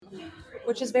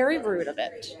which is very rude of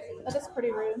it. That is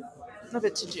pretty rude. Of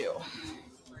it to do.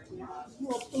 A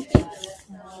little poopy.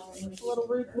 A little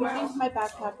rude poopy. My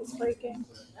backpack is breaking.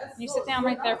 Can you sit down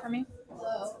right there for me?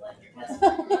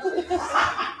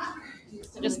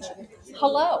 Just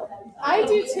hello. I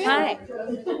do too. Hi.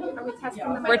 Are we testing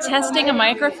the microphone? We're testing a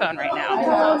microphone right now.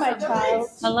 Hello, my child.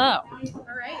 Hello. All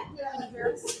right. Can you hear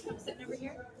us? I'm sitting over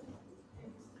here.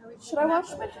 Should I wash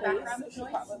my face? I should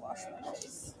probably wash my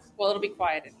face. Well, it'll be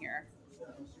quiet in here.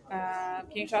 Can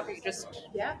you talk or you just...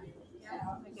 Yeah.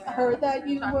 I heard that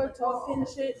you were talking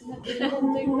shit and I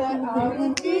didn't think that I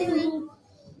was hearing.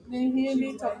 Didn't hear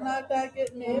me talking like that,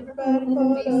 getting everybody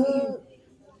caught up.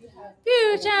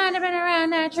 You trying to run around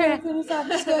that track. It's not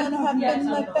just gonna happen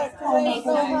like that, 'cause I ain't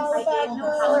no holler back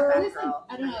girl.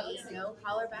 I don't know. No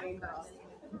holler back girl.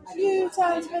 Few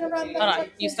times been around that Hold on. track.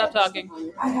 You stop talking.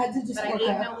 I had to just But I work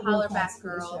ain't out no a holler real back fast for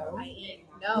the girl. show. I ain't Didn't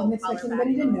no expect holler back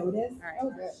anybody to girl. notice. All right. Oh,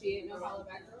 good. She ain't no holler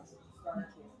back girl.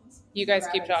 You guys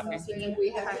keep talking.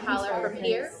 If I holler from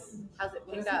here, how's it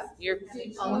picked up? You're...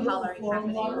 All the hollering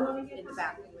happening in the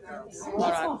back. Hold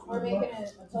on. We're making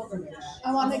it a pilgrimage.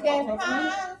 I want to get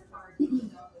high.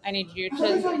 I need you to...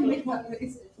 You need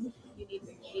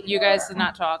You guys did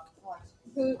not talk.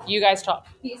 Who, You guys talk.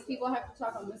 these people have to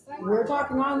talk on this side? We're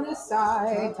talking on this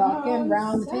side, talking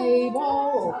round the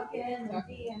table. Being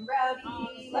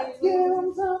rowdy. Let's give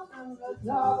them something to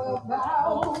talk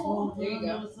about. There you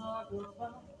go.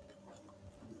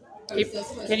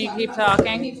 Can you keep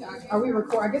talking? Keep talking. Are we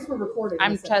record? I guess we're recording.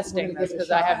 I'm this, so testing we're gonna this give it a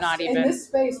because I have shot. not In even... this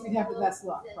space, we'd have the best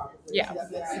luck, probably. Yeah.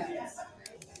 That makes sense.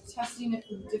 Testing it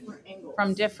from different angles.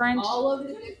 From different All of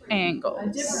the different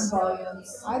angles. different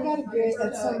volumes. I gotta get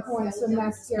at some point some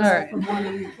mascara All right. from one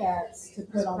of you cats to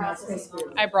put on my face.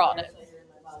 I brought it.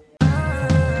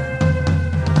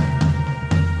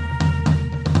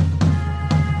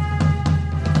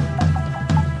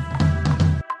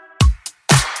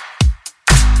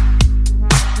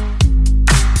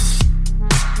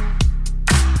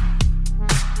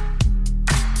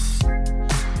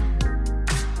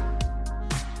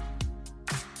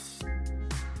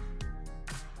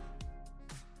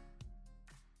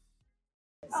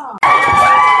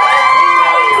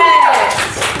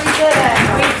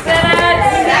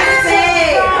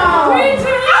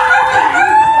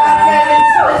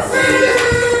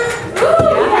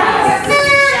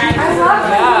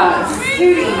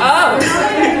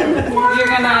 You're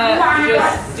gonna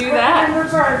just do that.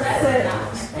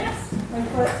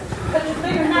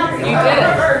 You did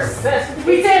it.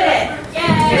 We did it. You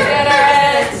did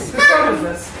it. Whose phone is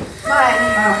this?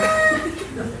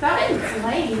 That is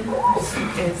lame.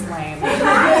 It's lame.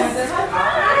 Hi,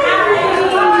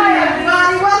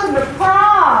 everybody. Welcome to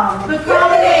Prom. The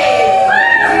comedy.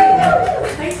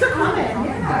 Thanks for coming.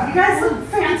 Yeah. You guys look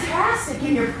fantastic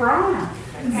in your prom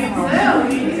outfits.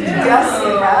 You do. Yes,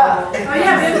 you have. Oh,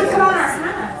 yeah, maybe we put on our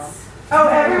hats. Oh,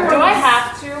 everyone. Do I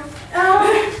have to?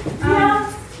 Yeah.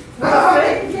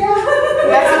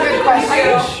 That's a good question. Are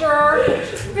you sure?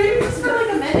 Maybe just for like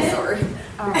a minute. Sorry.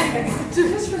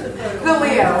 Just for the photo. The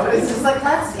Leo is just like,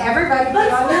 let's everybody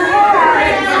put on their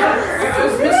Let's hats. It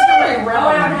was mystery Oh, I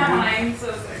don't have mine. So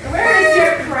sorry. Where is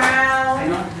your crown?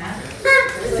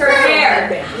 It's her hair.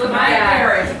 Look, my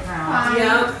hair is a crown.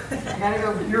 Yep. Gotta go.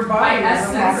 Your My body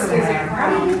essence is a How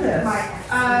do you do this?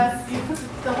 You put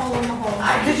the hole in the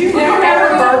hole. Did you never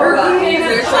have a Burger King?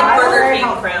 There's like Burger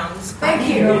King crowns. Thank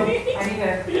you. I need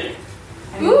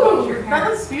to. Ooh, that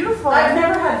looks beautiful. I've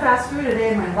never had fast food a day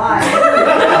in my life.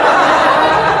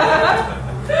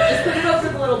 Just put it over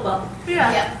the little bump.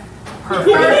 Yeah. Yep.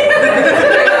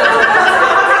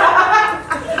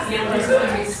 Yeah, this is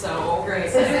gonna be so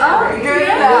great. Oh, good.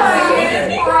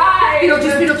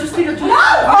 Beetlejuice.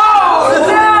 Oh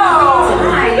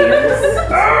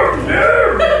no!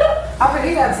 I would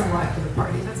he'd had some luck to the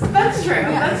party. That's true.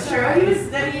 That's true.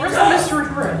 Where's the mystery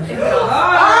room?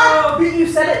 Oh, you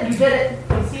said it. You did it.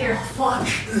 He's here. Fuck.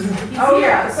 Oh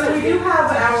yeah, so we do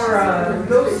have our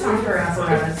ghost hunter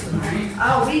apparatus tonight.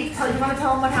 Oh, you want to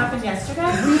tell him what happened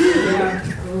yesterday?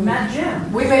 We met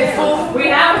Jim. We made full. We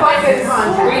have fucking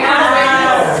contact. We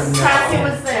have Cassie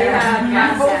was there.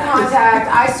 Full contact.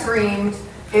 I screamed.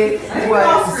 It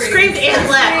was. Screamed and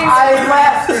left. I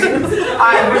left.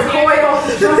 I recoiled,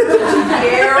 jumped into the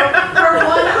air. Her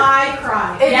one eye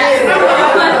cried. It did.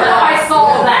 I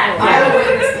saw that. I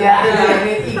witnessed. Yeah,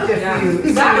 it eeked a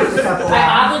few. I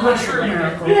oddly but true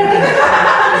miracle. You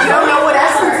don't know what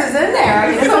essence is in there.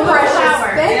 I mean, it's a precious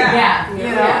thing. Yeah.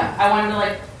 You know. I wanted to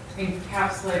like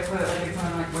encapsulate, put it like in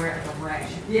front of like wear it like a ring.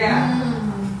 Yeah.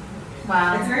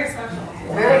 Wow. It's very special.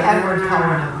 Very Edward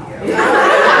Cullen of you.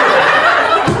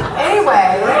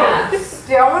 Anyway,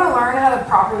 Do y'all want to learn how to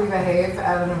properly behave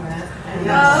at an event?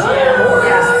 Yes.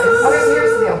 Yes. Okay, so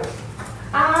here's the deal.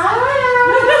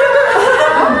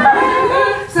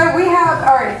 So we have,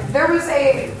 all right, there was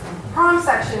a prom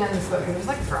section in this book, and it was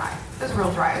like dry. It was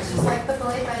real dry. It was just like the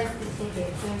boy buys the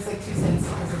tickets, and it was like 2 cents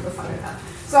because of the fun of that.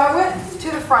 So I went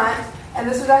to the front, and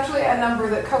this was actually a number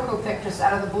that Coco picked just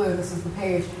out of the blue. This is the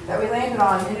page that we landed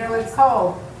on, and you know what it's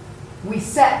called? We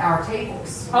set our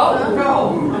tables. Oh,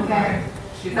 no. Okay.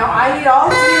 Now I need all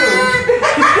of you.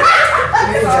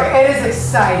 It is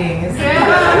exciting. Isn't it?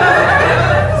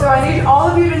 So I need all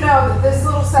of you to know that this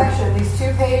little section, these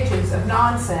 2 pages of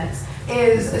nonsense,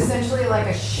 is essentially like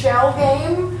a shell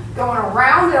game going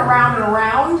around and around and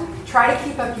around. Try to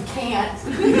keep up. You can't.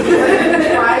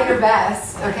 Try your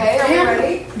best. Okay? Are you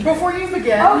ready? Before you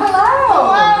begin. Oh,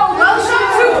 hello. Welcome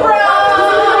to Prom.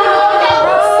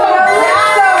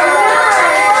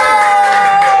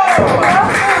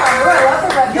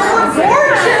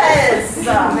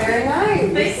 Very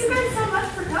nice. Thank you guys so much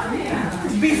for coming.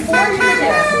 Before you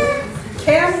begin,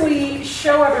 can we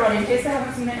show everybody, in case they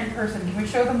haven't seen it in person, can we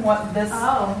show them what this,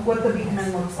 what the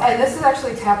Beekman looks like? And this is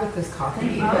actually Tabitha's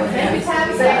copy. Thank you,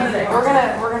 Tabitha.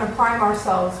 We're gonna prime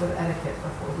ourselves with etiquette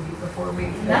before we.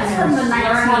 That's from the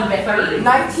 1930s.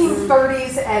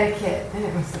 1930s etiquette, and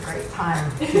it was a great time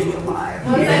to be alive.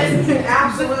 It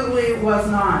absolutely was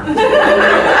not. Here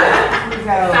we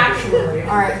go. Factually.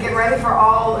 All right, get ready for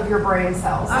all of your brain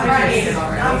cells. All right.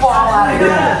 Don't fall out of here.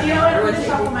 You know what? I'm going to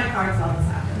shuffle my cards all the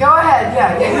time. Go ahead,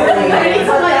 yeah. Let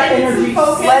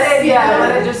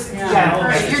Let it just,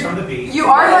 you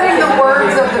are letting the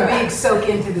words of the beak soak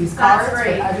into these cards. That's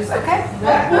right. But I just, okay.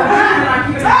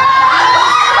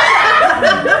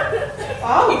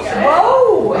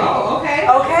 Whoa. Okay.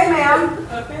 Okay, ma'am.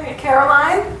 Okay.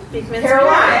 Caroline?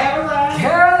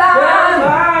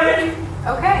 Caroline.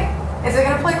 Okay. Is it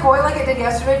going to play coy like it did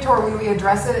yesterday, to where when we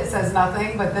address it, it says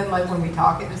nothing, but then like when we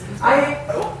talk, it just keeps going?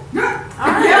 But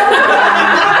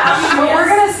we're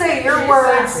going to say your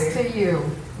words to you.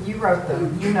 You wrote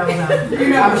them. You know them.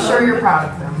 I'm sure you're proud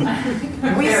of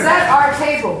them. We set our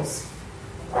tables.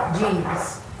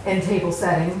 Genius in table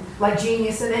setting, like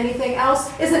genius in anything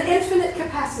else, is an infinite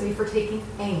capacity for taking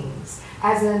aims.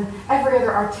 As in every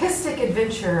other artistic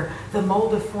adventure, the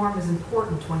mold of form is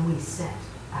important when we set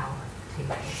our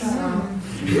tables.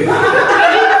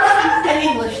 In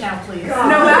English now, please. No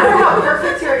matter how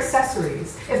perfect your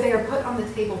accessories, if they are put on the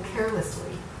table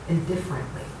carelessly,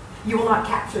 indifferently, you will not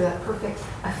capture that perfect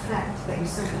effect that you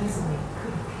so easily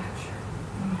could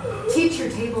capture. Teach your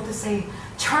table to say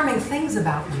charming things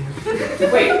about you.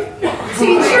 Wait.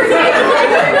 Teach your table.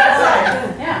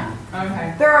 Yeah.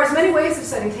 Okay. There are as many ways of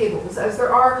setting tables as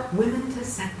there are women to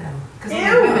set them. Because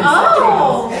Ew. women set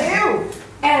tables. Ew.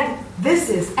 And this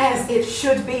is as it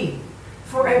should be.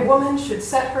 For a woman should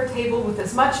set her table with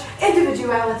as much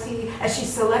individuality as she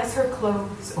selects her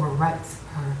clothes or writes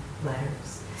her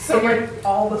letters. So we're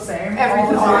all the same?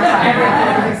 Everything all the time.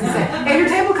 Everything's the same. And your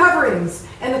table coverings,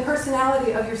 and the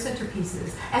personality of your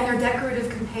centerpieces, and their decorative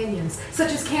companions,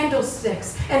 such as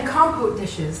candlesticks and compote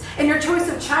dishes, and your choice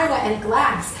of china and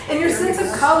glass, and your sense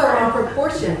of color and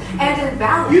proportion, and in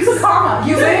balance. Use a comma.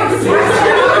 You may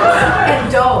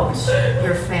indulge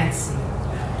your fancy.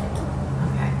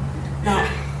 Okay. Now,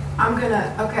 I'm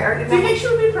gonna, okay. Do you think she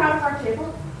would be proud of our table?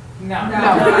 No. No. And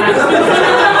I'm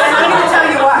going to tell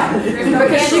you why.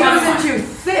 Because she goes into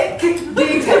thick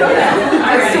detail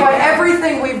as to why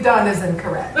everything we've done is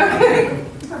incorrect. Okay.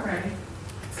 I'm ready.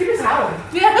 Let's get this out.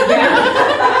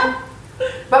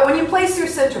 But when you place your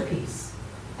centerpiece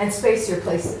and space your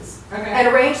places Okay. and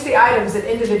arrange the items at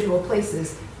individual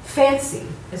places, fancy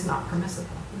is not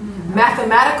permissible.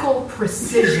 Mathematical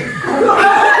precision. We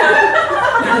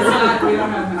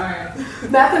don't have, all right.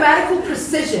 Mathematical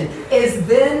precision is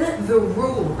then the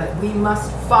rule that we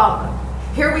must follow.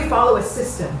 Here we follow a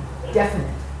system,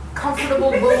 definite,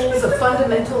 comfortable rules of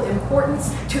fundamental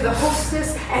importance to the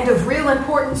hostess and of real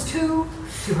importance to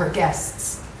her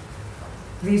guests.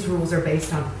 These rules are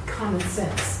based on common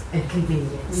sense and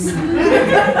convenience. There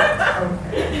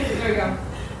we go.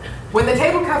 When the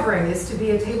table covering is to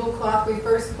be a tablecloth, we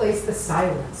first place the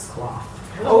silence cloth.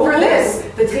 Over this,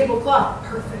 the tablecloth,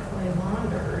 perfectly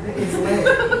laundered, is laid.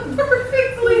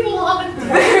 Perfectly blonde.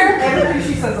 Everything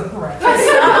she says is correct.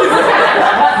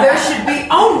 There should be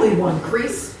only one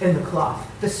crease in the cloth,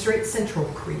 the straight central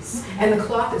crease, and the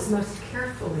cloth is most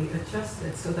carefully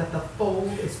adjusted so that the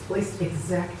fold is placed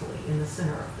exactly in the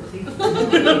center of the table.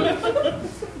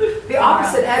 The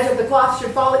opposite edge of the cloth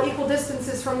should fall at equal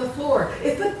distances from the floor.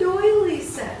 If a doily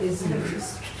set is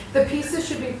used, the pieces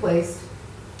should be placed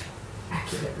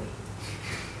accurately.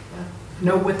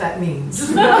 know what that means.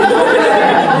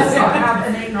 Have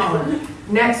innate knowledge.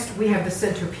 Next, we have the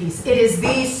centerpiece. It is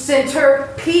the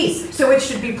centerpiece, so it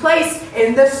should be placed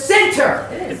in the center.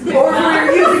 Or if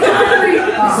we're using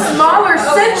smaller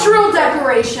central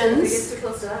decorations,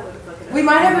 we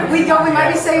might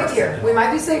be saved here. We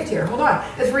might be saved here. Hold on.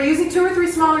 As we're using 2 or 3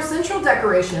 smaller central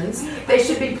decorations, they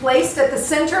should be placed at the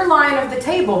center line of the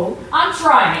table. I'm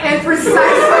trying. And precisely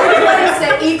placed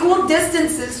at equal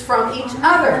distances from each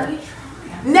other.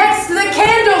 Next to the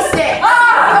candlestick.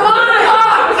 Come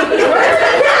on!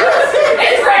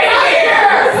 It's right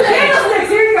here! Candlesticks,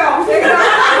 here you go.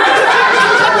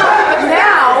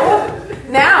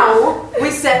 Now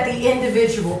we set the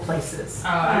individual places. Oh,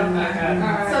 okay.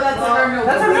 So that's our no.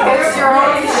 It's your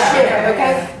own shit,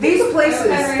 okay? These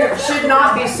places should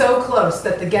not be so close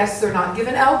that the guests are not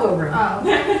given elbow room.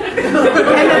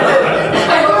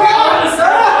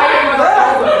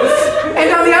 And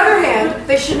on the other hand,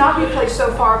 they should not be placed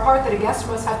so far apart that a guest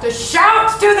must have to shout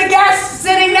to the guest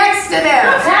sitting next to them.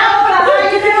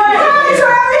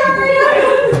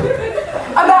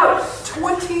 About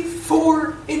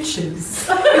 24 inches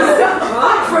from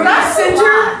the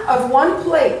center of one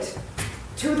plate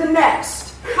to the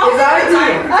next is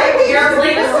ideal. Your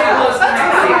plate is too close to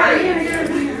my plate.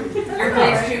 Your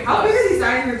plate's too How big close. are these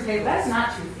dining room tables? That's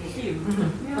not 2 feet.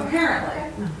 Apparently.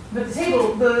 But the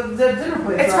table, the dinner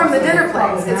plates. It's from the dinner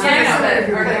plates. It's from the Yeah, center of but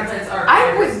your our plate. dinner plates are.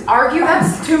 I would argue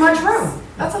that's too much room.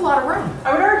 That's a lot of room.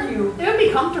 I would argue. It would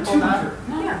be comfortable though.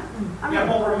 Yeah. Yeah,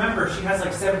 well, remember, she has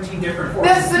like 17 different forms.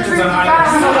 That's the truth. You gotta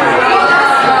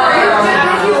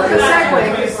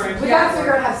have We gotta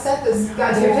figure out how to set this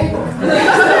goddamn table.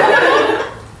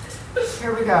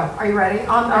 Here we go. Are you ready?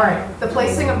 All right. The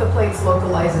placing of the plates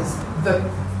localizes the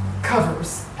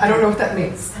covers. I don't know what that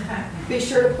means. Be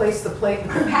sure to place the plate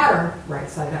with the pattern right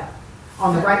side up.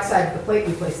 On the right side of the plate,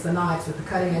 we place the knives with the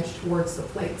cutting edge towards the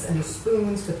plates and the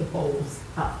spoons with the bowls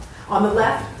up. On the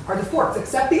left are the forks,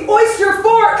 except the oyster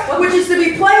fork, which is to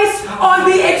be placed on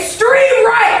the extreme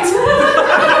right.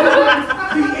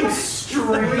 The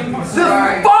extreme.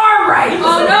 The far right.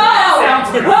 Oh no!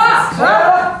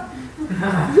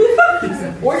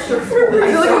 Oyster I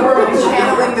feel like we're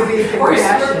channeling the vegan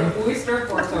passion. Oyster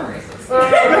forks are racist.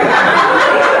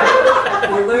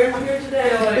 We're learning here today.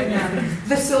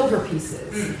 The silver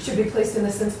pieces should be placed in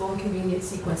the sensible and convenient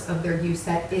sequence of their use.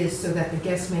 That is, so that the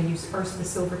guest may use first the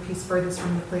silver piece furthest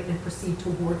from the plate and proceed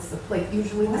towards the plate.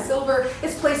 Usually the silver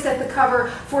is placed at the cover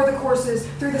for the courses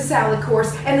through the salad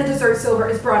course, and the dessert silver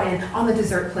is brought in on the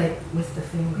dessert plate with the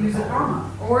finger. Use it, Mama.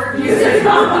 Or use it.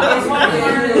 It's one of the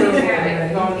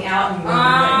going out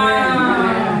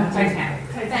and Titanic.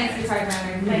 Thank you,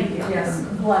 Titanic. Thank you. Yes.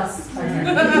 Bless.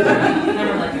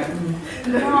 Never let go.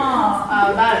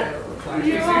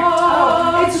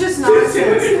 It's just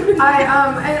nonsense.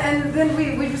 And then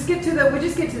we just get to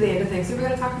the end of things. So we're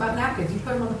going to talk about napkins. You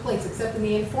put them on the plates, except in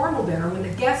the informal dinner when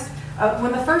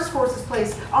the first course is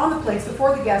placed on the plates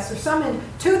before the guests are summoned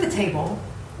to the table.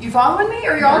 You following me,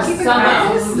 or are you all keeping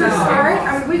up with this? No. All right.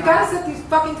 I mean, we've got to set these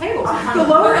fucking tables. The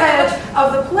lower edge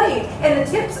of the plate and the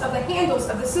tips of the handles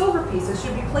of the silver pieces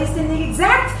should be placed in the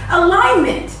exact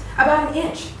alignment, about an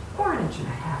inch or an inch and a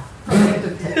half from the end of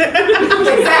the tip.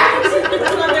 Exact.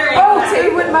 Oh,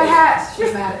 Tate with my hat.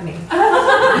 She's mad at me. I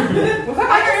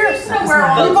just know where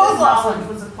all of this knowledge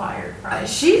was acquired from. How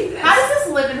does this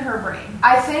live in her brain?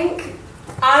 I think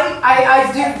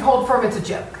I do hold firm it's a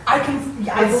joke. I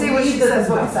see what she says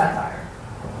about about satire.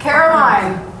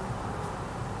 Caroline,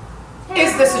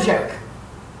 is this a joke?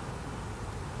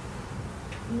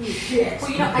 Shit.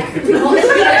 Well, you know, I could well, she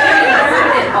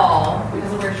learned it all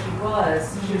because of where she was.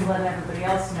 She was letting everybody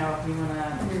else know if you want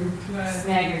to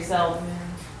snag yourself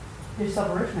You're yourself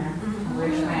a rich man. a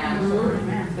rich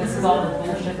man. This is all the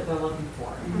bullshit that they're looking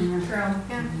for. True.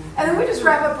 Yeah. And then we just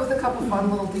wrap up with a couple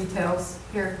fun little details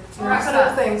here. What's Little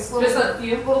that? things, Just a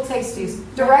few. little tasties.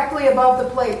 Directly above the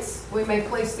plates, we may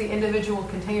place the individual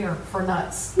container for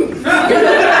nuts. So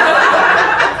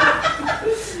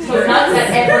nuts at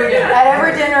every dinner. At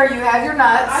every dinner, you have your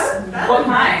nuts. What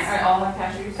kind? I all have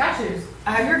cashews. Cashews.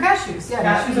 I have your cashews. Yeah,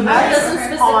 Cashews and nuts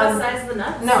Doesn't on. specify the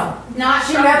nuts? No, Not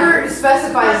she never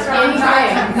specifies anything.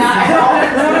 Not at all.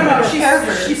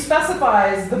 No. She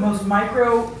specifies the most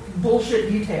micro bullshit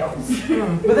details.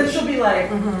 But then she'll be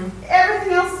like,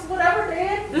 everything else is whatever,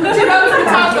 Dad. Put your nuts on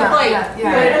top of the plate.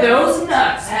 Yeah. But if those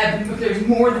nuts have, if there's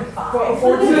more than 5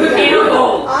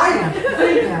 Animals. I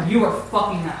think Yeah. you are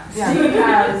fucking nuts. Yeah. she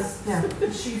has, Yeah.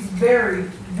 she's very,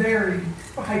 very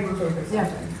hyper-focused. Yeah.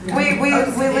 We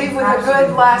leave with a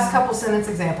good last couple sentence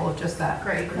example of just that.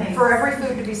 Great. Thanks. For every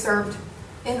food to be served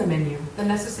in the menu, the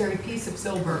necessary piece of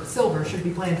silver should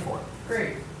be planned for.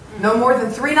 Great. No more than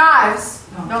 3 knives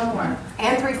No more.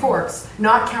 and 3 forks,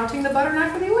 not counting the butter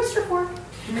knife or the oyster fork,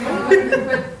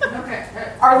 Okay.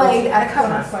 are laid at a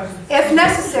cover. If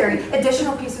necessary,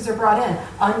 additional pieces are brought in.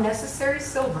 Unnecessary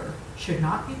silver should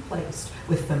not be placed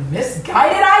with the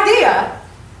misguided idea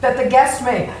that the guest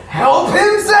may help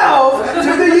himself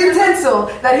to the utensil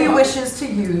that he wishes to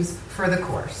use for the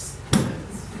course.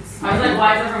 I was like,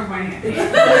 why is everyone pointing at me?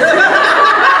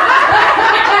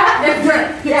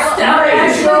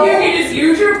 You can just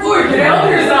use your fork to help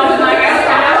yourself. And like, I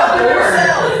have a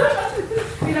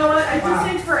fork. You know what? I just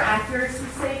think for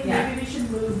accuracy's sake, maybe we should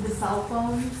move the cell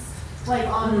phones like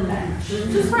on the bench.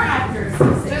 Just for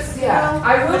accuracy's sake. Just, yeah.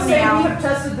 I will say we have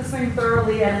tested this thing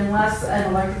thoroughly, and unless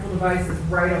an electrical device is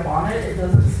right up on it, it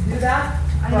doesn't do that.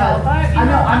 I know, but I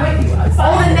know, I'm with you.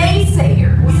 Oh, the naysayers.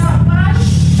 You know, when I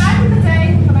was back in the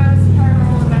day when I was a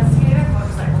paranormal investigator, I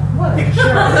was like, what a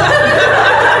jerk.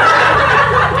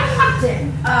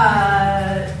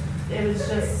 It was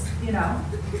just, you know.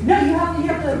 No, you have to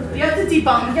You have to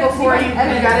debunk before you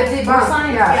And you got to debunk.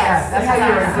 Science, Yeah, yes, yeah. That's how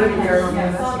you're a exactly. good paranormal Yeah,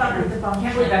 it's all about the debunk.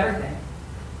 Can't believe everything.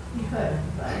 You could,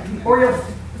 but. Or you'll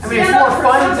I mean, it's more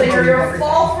fun to or believe you'll everything.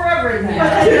 fall for everything. But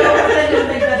then you'll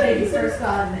think that baby's first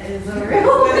gun is a real.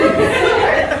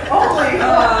 Only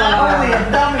a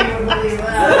dummy would believe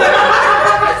that.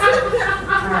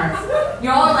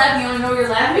 You're all laughing. You only know you're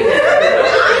laughing.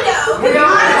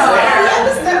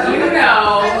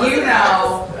 You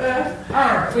know.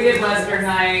 Alright. We did Lester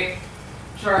night.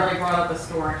 Charlie brought up a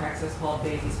store in Texas called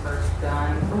Baby's First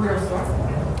Gun. A real story.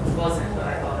 It wasn't, but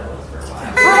I thought it was for a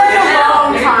while. For like a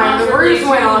long time. The ruse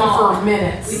went on for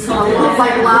minutes. It was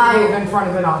like live in front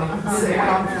of an audience. It went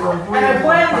on for a And I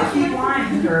plan to keep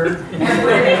lying to her.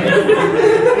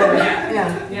 Yeah.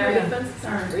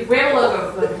 We have a logo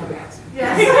coming out soon.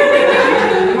 Yes.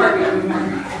 We're working on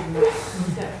it.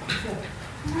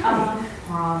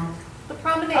 Prom. The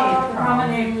promenade.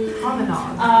 Promenade.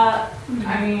 Promenade. I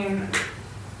mean,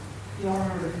 y'all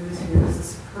remember the Who's Who? This is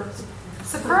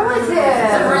Superlatives.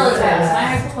 Superlatives. My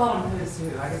high school called them Who's Who.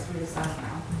 I guess we just don't know.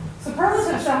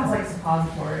 Superlative sounds like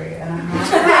suppository, and I'm not.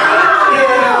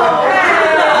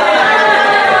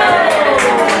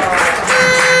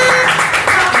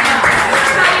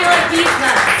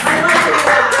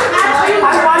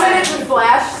 I wanted it to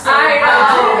flash. So I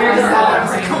know. There's that.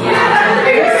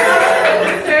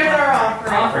 There's our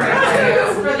offering.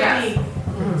 For the Yes. week.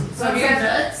 So do you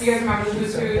guys remember the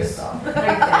Who's Who's? Like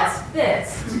that's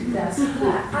this, that's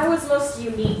that. I was most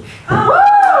unique.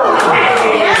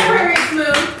 Yeah, Prairie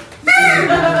Smooth.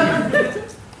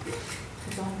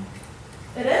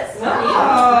 It is? Oh,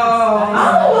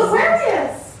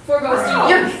 Aquarius. For most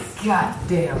unique. You're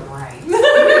goddamn right. I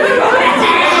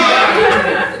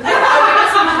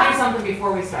just want to do something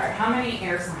before we start. How many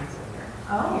air signs are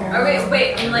there? Okay,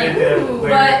 wait, in like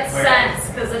what sense?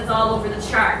 Because it's all over the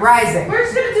chart. Rising. We're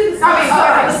just gonna do this. I mean,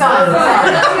 sun.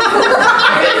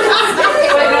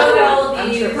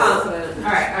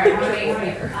 Alright, how many?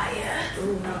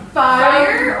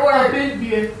 Fire or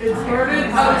it's burning.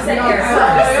 oh, you said air Is first.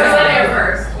 that air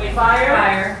first? Wait,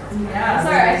 Fire? Yeah.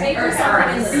 Sorry, I think there's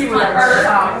something in the Earth.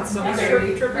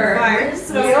 Fire. Who's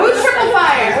triple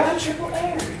fire?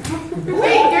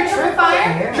 Wait, you're triple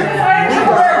fire? Yeah.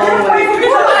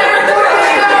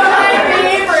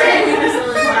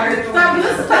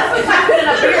 That's what's happening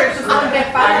up here. It's just one big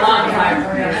fire.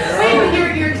 Wait, but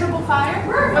you're triple fire?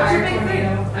 What's your big thing?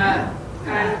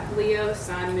 Leo,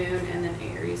 Sun, Moon, and then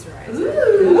Aries rising.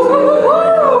 Ooh.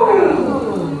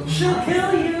 She'll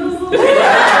kill you.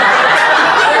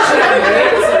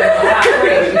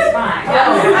 She's fine.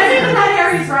 I even had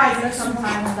Aries rising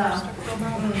sometimes though.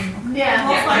 Yeah, a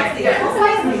little spicy. It's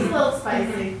a little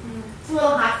spicy. It's a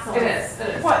little hot sauce. It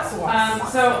is. What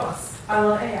sauce? So, I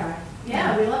love AI.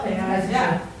 Yeah, we love it.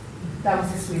 Yeah. That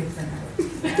was the sweetest thing ever.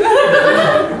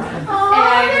 Oh,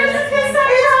 there's a kiss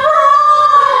on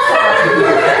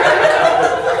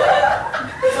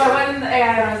So I went in the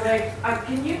AI and I was like,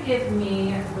 can you give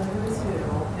me the Who's Who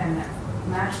and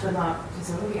match them up to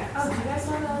zodiacs? Oh, do you guys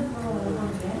want a little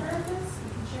banner of this?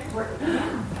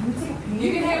 You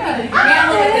can have me. You can't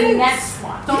look at the next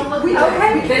one. Don't look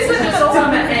Okay. This is just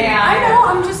ultimate AI. I know,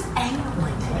 I'm just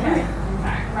angling. Okay.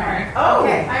 Alright. Oh,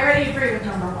 Okay. I already agree with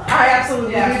number one. I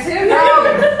absolutely do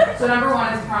too. So number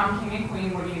one is Prom King and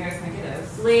Queen. What do you guys think it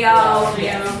is? Leo.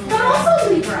 But also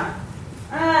Libra.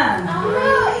 I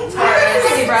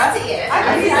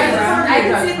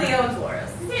can see Leo and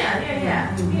Taurus.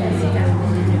 Yeah.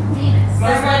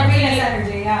 Most likely,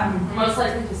 energy, yeah. most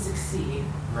likely to succeed.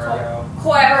 Virgo.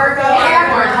 Capricorn.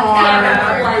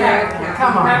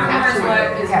 Come on.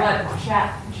 Capricorn is what Capricorn.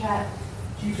 chat.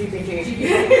 GPT.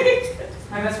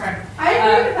 My best friend. I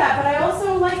agree with that, but I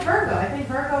also like Virgo. I think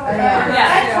Virgo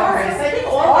and Taurus. I think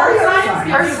all All our your signs signs.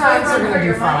 give Our you signs good are run gonna for do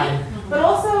your money. fine. But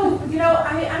also, I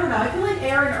don't know. I feel like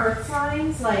air and earth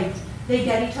signs, like, they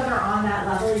get each other on that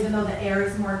level, even though the air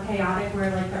is more chaotic,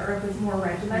 where like the earth is more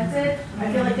regimented.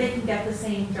 I feel like they can get the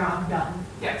same job done.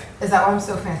 Is that why I'm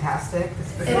so fantastic?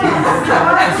 It is.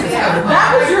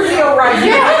 That was your Leo right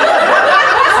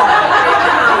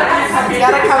It's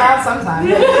gotta come out sometime.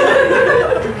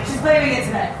 She's blaming it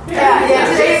today. Yeah,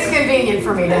 today's convenient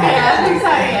for me to Yeah, I have. think so,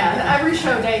 yeah. Every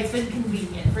show day, it's been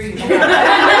convenient for you.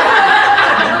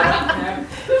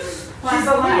 She's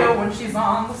a Leo when she's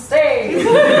on the stage.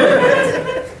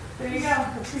 There you go.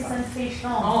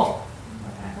 Presentational. Oh.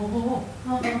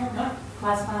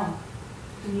 Class clown.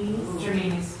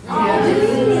 Gemini's.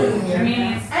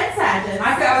 And Sagittarius. I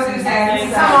was going to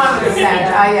say. Come on with the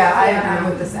Sag. I agree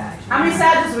with the Sag. How many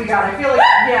Sages we got? I feel like,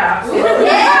 yeah.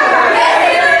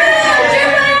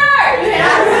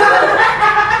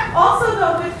 Also,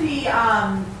 though,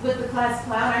 with the class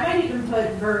clown, I might even put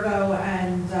Virgo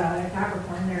and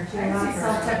Capricorn there too. Not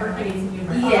self-deprecating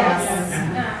humor. Yes.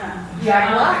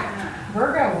 Jack Black.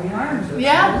 Virgo, we learned.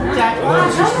 Yeah, Jack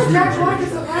Black. Jack Black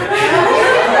is the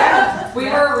We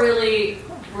were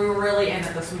really in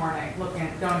it this morning, going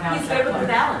down. He's good with the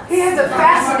balance. He has a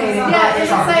fascinating Yeah, it's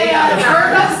chart. a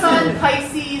Virgo, Sun,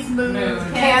 Pisces, Moon,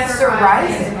 Cancer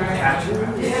rising.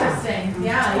 Interesting.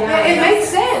 Yeah. It makes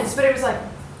sense, but it was like,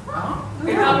 I want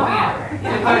to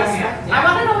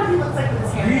know what he looks like with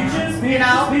his hair. You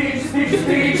know?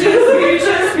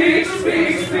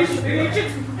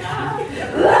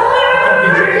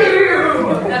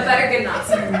 That better get nuts.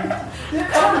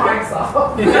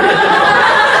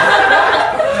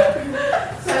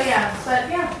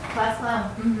 Class clown.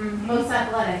 Most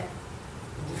athletic.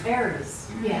 Aries.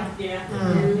 Yeah.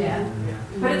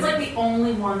 But it's like the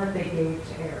only one that they gave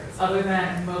to Aries, other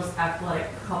than most athletic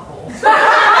couple.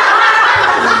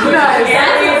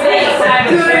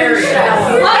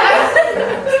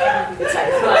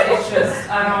 But it's just,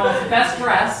 I don't know, best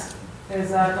dressed is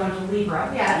going to Libra.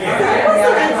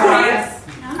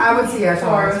 I would see a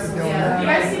Taurus. You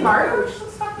guys see Mario? She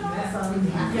looks fucking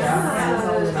awesome.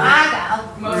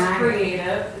 Most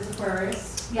creative is Aquarius.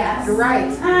 Yes. You're right.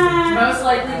 Most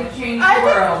likely to change the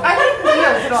world. I think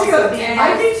Leo should also be in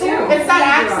I do too. It's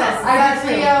that access. I That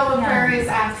do too. Leo Aquarius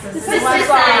access. It's It's a lot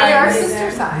of- They are sister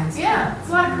signs. Yeah, it's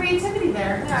a lot of creativity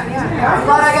there. Yeah. I'm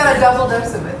glad I got a double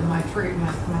dose of it in my tree,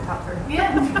 my top three.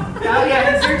 Yeah. Oh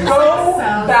yeah, because you're just Go like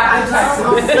back to Texas.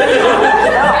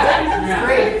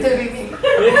 Great to be me.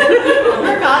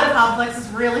 Your God complex is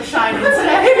really shining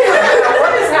today.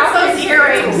 What is happening? Those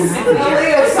earrings.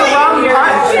 It's the wrong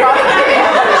punch.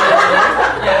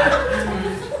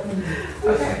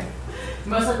 Okay.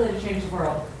 Most likely to change the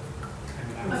world.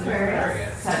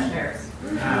 Aquarius. Sagittarius. I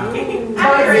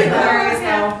agree with Aquarius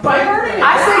now. I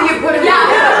say you put it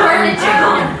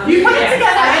You put it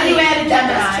together and you add a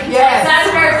Gemini. Yes.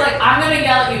 Sagittarius is like, I'm going to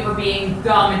yell at you for being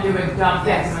dumb and doing dumb things.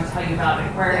 Yes. I'm going to tell you about it.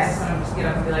 Aquarius Yes. is going to just get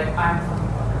up and be like, I'm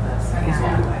fucking over this. I need to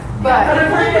walk away. But But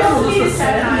Aquarius needs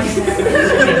Gemini in there.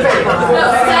 No,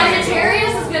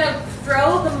 Sagittarius is going to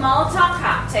throw the Molotov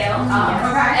cocktail,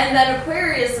 and then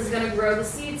Aquarius is going to grow the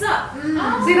seeds up.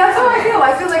 see, that's how I feel.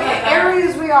 I feel like the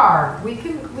areas we are, we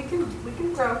can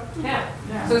grow. Yeah.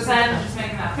 So Sag is just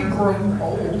making that. Grow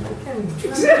old.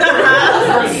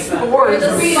 Spores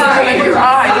The seeds in your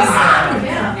eyes.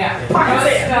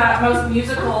 Yeah. Most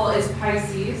musical is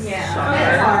Pisces.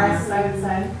 And Taurus, I would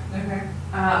say. Okay.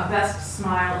 Best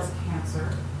smile is Cancer.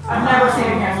 I've never seen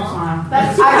a cancer smile.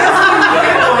 That's I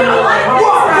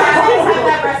have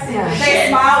that resting. Yeah. They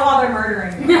smile while they're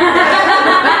murdering. She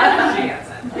gets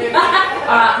it.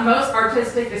 Most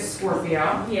artistic is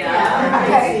Scorpio. Yeah.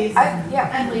 Okay. Yeah.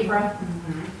 And Libra.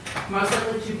 Most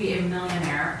likely to be a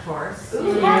millionaire, Taurus.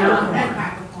 And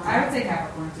Capricorn. I would say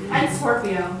Capricorn too. And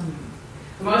Scorpio.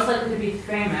 Most likely to be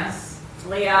famous.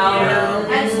 Leo.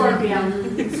 And Scorpio.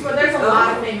 There's a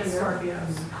lot of famous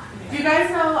Scorpios. Do you guys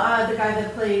know the guy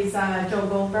that plays Joe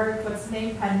Goldberg? What's his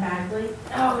name? Penn Badgley?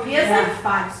 Oh, he has like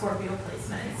 5 Scorpio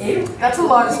placements. That's a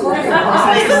lot of Scorpio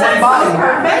placements in one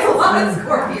body. That's a lot of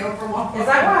Scorpio for one. Is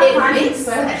that why I'm makes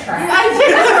sense? I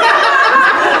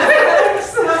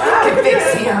can fix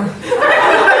him.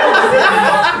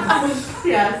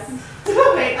 Yes.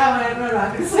 Wait, I'm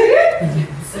not going to say it.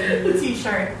 The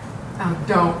t-shirt. Oh,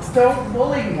 don't. Don't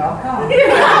bully me, I'll come.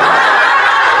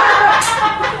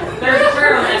 There's a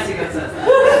shirt on Etsy that says that.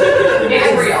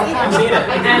 It's real.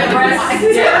 And the rest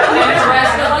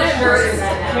of the shirts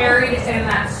carried in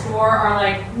that store are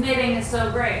like, knitting is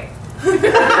so great. I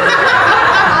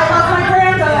love my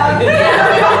granddog.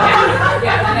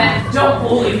 Yeah, and then don't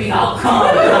bully me, I'll come.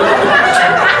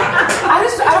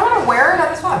 I don't want to wear it. I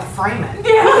just want to frame it.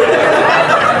 Yeah.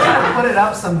 I'm trying to put it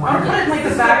up somewhere. I'm putting like the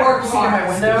back seat in my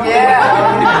window. Yeah.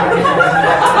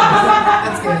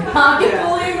 That's good. Honking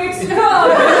bullying makes you come.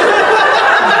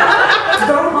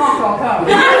 Don't honk, I'll come.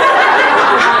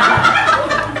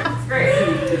 It's great.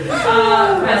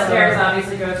 Best hairs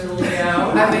obviously go to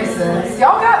Leo. That makes sense.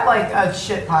 Y'all got like a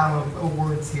shit pile of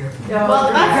awards here.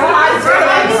 Well, that's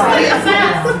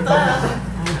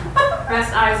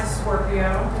Best eyes is Scorpio.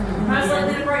 Most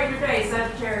likely to brighten your day,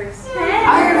 Sagittarius. I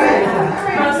agree with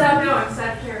that. Most outgoing,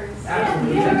 Sagittarius.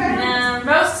 Yeah.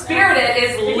 Most spirited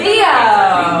is Leo.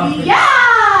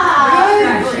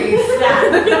 Good grief.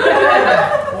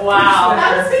 Wow.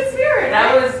 That was good spirit. That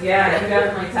was, yeah, you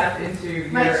definitely tapped into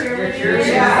My your cheerleader. cheerleader.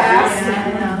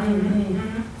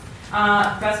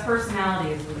 Yeah. Best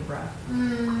personality is Libra.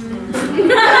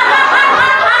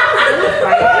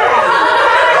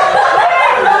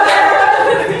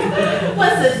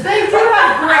 Listen, they do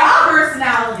have great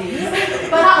personalities,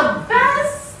 but the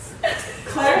best.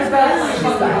 Claire's best.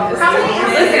 How many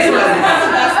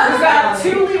We've got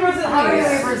 2 Libras at How many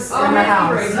least. Libras in the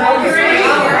house? Great.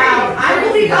 I'm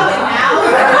really going now.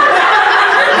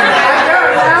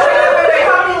 Wait,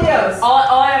 how many Leos?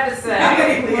 All I have to say. How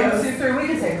many Leos? 1, 2, 3, we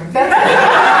can take them. That's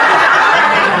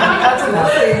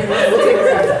enough. We'll take that.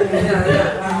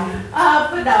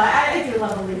 But no, I do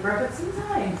love a Libra, but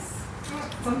sometimes.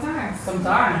 Sometimes.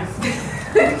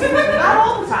 Not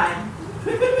all the time.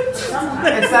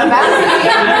 Sometimes. It's that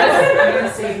bad. I'm going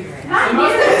to save you right now. Not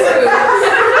Most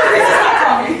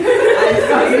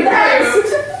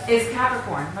improved is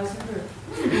Capricorn. Most improved.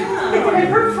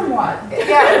 Improved from what?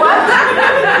 Yeah, what is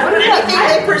Anything that?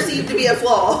 they perceive to be a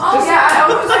flaw. Oh, yeah, I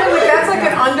almost feel like that's like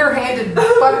an underhanded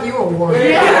fuck you award. Oh,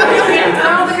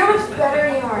 look how much better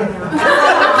you are now.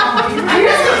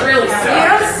 Really You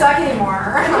sad. don't suck anymore.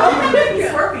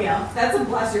 Scorpio. That's a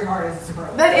bless your heart as a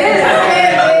superlative. That is. It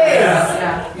is.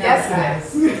 Yeah. Yes,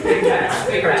 it is. Big facts.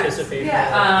 Big facts. Participate.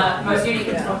 Yeah. Most unique.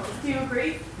 Do you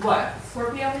agree? What?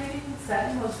 Scorpio maybe?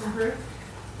 Set most improved?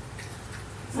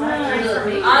 I don't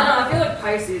know. I feel like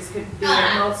Pisces could be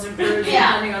the most improved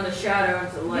depending on the shadow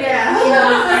of the light.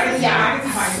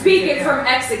 Speaking from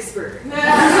ex experience.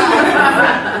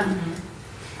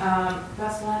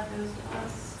 Best life goes to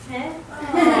us.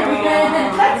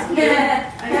 That's good.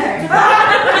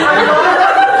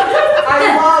 I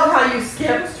love how you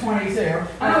skipped 22. Oh,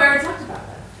 we already talked about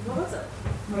that. What was it?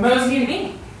 Most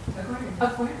unique.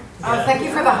 Aquarius. Oh, thank you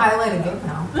for the highlighted gift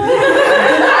now. You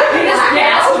just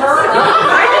gassed her up. I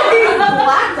didn't even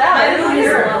blacked out. I I didn't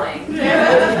hear it.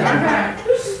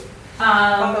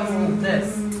 This.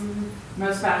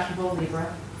 Most fashionable Libra.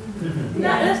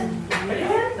 Not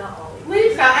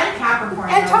Libra and Capricorn.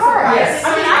 And though, Taurus. so- I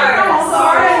mean, I don't know.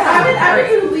 Taurus. I would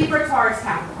do Libra, Taurus,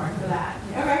 Capricorn for that.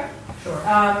 Okay. Sure. I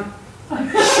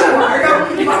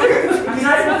mean, I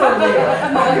prefer Leo.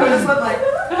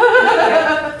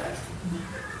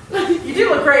 You do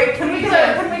look great. Can we get a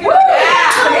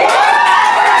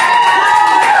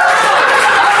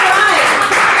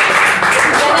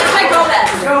That's my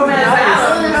Gomez.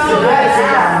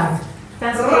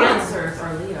 Best dancers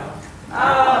are Leo.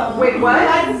 Wait, what? I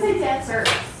like to say dancers.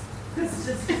 It's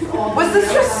just all Was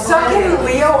this just sucking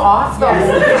Leo off the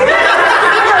whole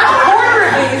quarter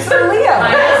of these for Leo?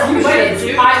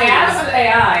 I asked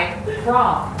AI,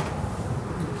 prom.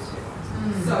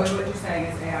 So what you're saying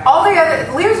is AI. All the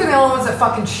other Leos are the only ones that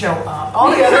fucking show up. All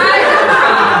the other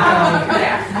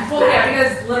Yeah. Well, yeah,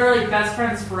 because literally best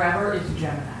friends forever is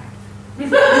Gemini.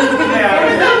 Sounds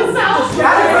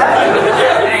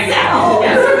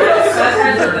Best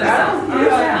friends with themselves.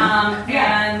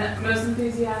 And most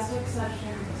enthusiastic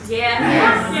Sagittarius.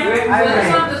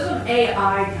 Yeah. This one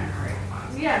AI generated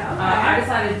ones. I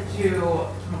decided to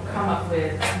come up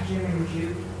with Jim and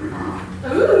Jude.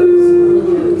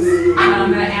 Ooh. And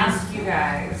I'm going to ask you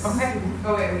guys. Okay.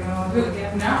 Oh, wait, we don't want to.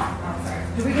 No. I'm sorry.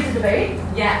 Do we get to debate?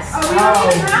 Yes. Oh, we don't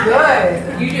even have it.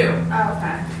 Good. You do. Oh,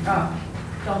 okay.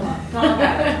 Don't look at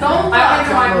it. Don't I look.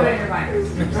 want to put it in your binders.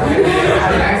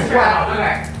 Okay. Wow.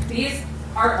 Okay. These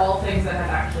are all things that have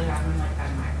actually happened like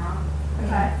at my prom.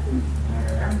 Okay.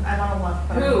 I want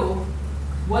to look.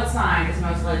 What sign is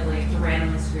most likely to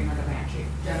randomly scream like a banshee?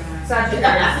 Gemini.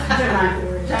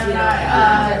 Sagittarius. Gemini.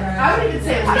 I would even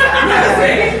say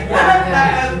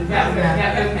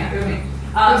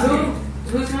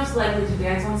Who's most likely to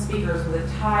dance on speakers with a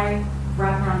tie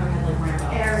wrapped around their head like Rambo?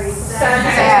 Aries.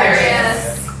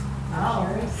 Sagittarius.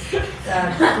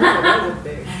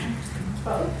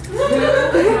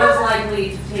 Who's most likely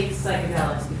to take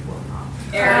psychedelics before prom?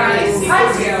 Aries.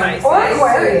 Or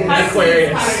Aquarius.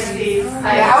 Aquarius. Pisces.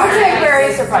 Yeah, I would say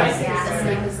Aquarius or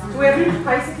Pisces. Do we have any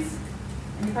Pisces?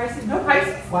 Any Pisces? No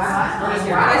Pisces? Wow.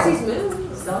 Pisces moon.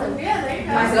 Yeah, there you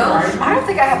go. I don't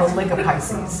think I have a lick of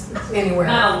Pisces anywhere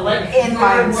Not a lick. in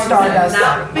my stardust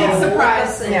body. Big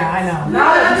surprise. Yeah, I know.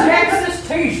 Not a Texas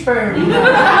teaspoon.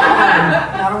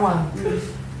 Not a one.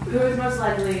 Who is most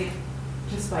likely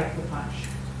to spike the punch?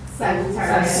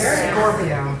 Sagittarius.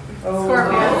 Scorpio.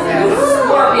 Scorpio.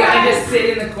 Scorpio, I just sit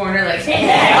in the corner like. Wait,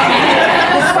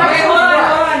 hold on. I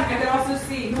can also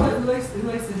see who likes the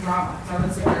drama. So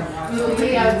let's see. Leo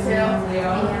too. Leo.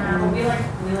 Yeah. We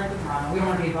like the drama. We don't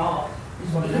want to be involved.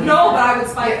 No, but I would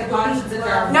spike the punch and sit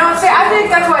there. No, see, I think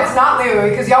that's why it's not Leo,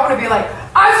 because y'all want to be like,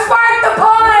 I spiked the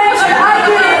punch! I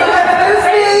did it!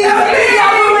 I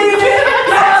believe it!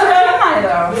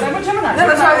 No,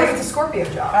 that's why I think it's a Scorpio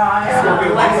job.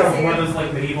 Scorpio likes one of those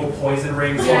like medieval poison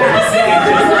rings. I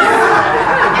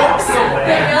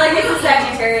feel like it's a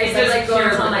Sagittarius. I like going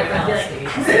on my phone.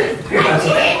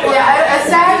 Yeah, a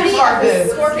Sag is hard to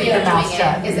Scorpio keep the mouth doing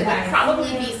shut. it is it would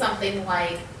probably be something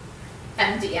like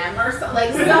MDM or something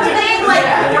like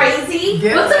crazy.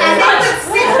 Yeah. And they would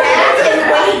sit back and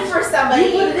wait for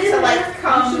somebody to like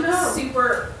come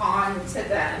super on to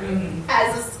them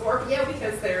as a Scorpio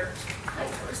because they're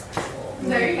hypersexual.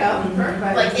 There you go.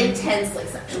 Perfect. Like intensely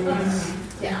sexual.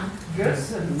 Yeah. Good.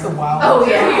 It's a wild. Oh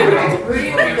yeah. Who do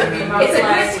you think would be most It's a good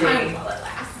likely? time while it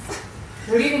lasts.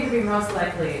 Who do you think would be most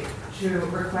likely to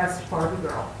request Barbie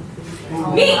Girl?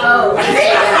 Me. Oh.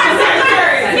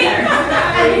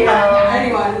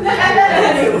 Anyone.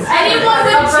 Anyone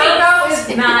with Virgo taste.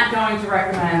 is not going to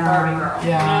recommend Barbie Girl.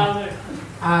 Yeah.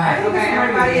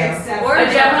 Everybody except Or a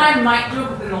Gemini might do it,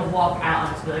 but then they'll walk out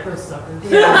and just be like, "Those suckers."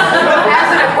 As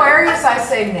an Aquarius, I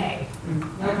say nay.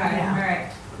 Okay, Yeah. all right.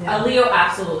 A Leo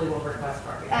absolutely will request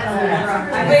Barbie.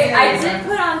 Wait, I did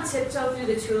put on tiptoe through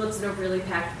the tulips in a really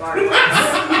packed bar.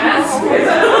 That's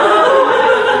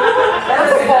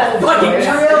a bold Fucking choice.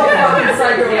 real fucking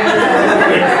psycho. Yeah,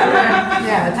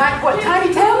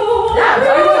 Tiny Tim? Yeah, I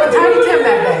went with Tiny Tim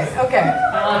that day. Okay. I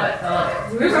love it. I love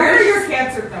it. Where are your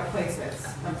Cancer placements?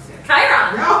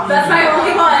 Chiron. That's my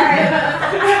only one.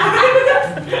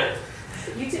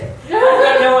 You too. I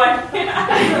have no idea. I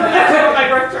don't know what my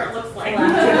birth chart looks like. For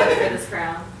this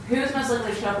crown. Who's most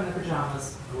likely to show up in the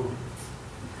pajamas?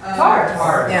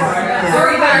 Taurus.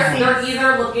 Yeah. They're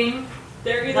either looking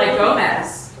like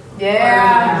Gomez.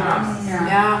 Yeah.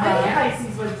 Yeah.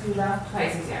 Pisces would do that.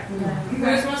 Pisces, yeah.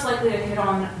 Who's most likely to hit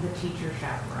on the teacher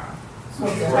chaperone?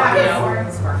 Scorpio.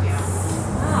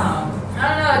 Oh. I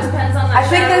don't know. It depends on the. I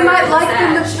think they might like the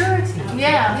Sag. maturity.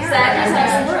 Yeah. Sagittarius have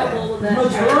some trouble with that.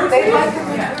 They like the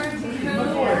Yeah.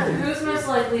 maturity. Who's most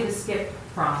likely to skip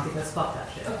prom because fuck that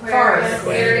shit?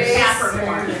 Aquarius.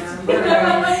 Capricorn.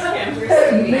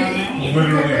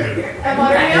 Literally did. And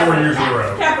what are you? 4 years in a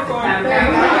row. Capricorn.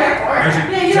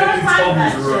 Actually, Yeah, you don't have time 12 for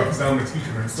years that in a row because I'm a teacher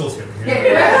and I'm still skipping.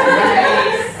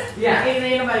 Yeah.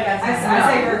 Ain't nobody got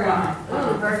I say Virgo.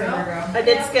 Ooh, Virgo. I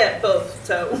did skip both,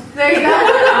 so. There you go.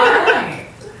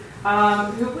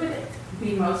 Alright. Who would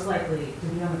be most likely to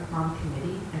be on the prom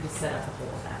committee and to set up the whole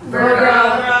event?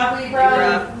 Virgo.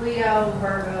 Libra. Leo,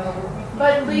 Virgo.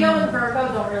 But Leo and Virgo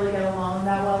don't really get along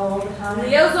that well all the time.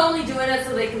 Leo's only doing it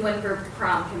so they can win for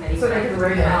prom committee. So they can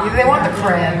rate it. Yeah, they want the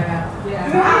cred. Yeah.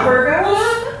 Who are Virgos?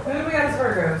 Who do we got as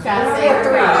Virgos? Cassie.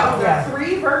 Yeah.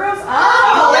 3 Virgos?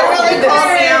 Oh, they really called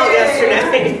me out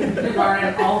yesterday. They're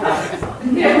learning all about it.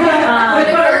 But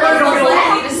if they're most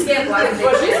likely to skip, why would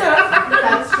they?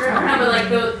 That's true. No, but like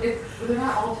they're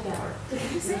not all together.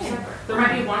 They're separate. There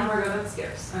might be one Virgo that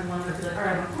skips and one would be like, all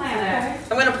right, I'm gonna plan it.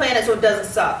 I'm going to plan it so it doesn't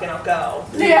suck and I'll go.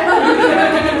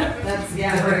 That's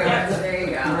Virgo. There you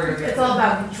go. It's all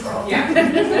about control. Yeah.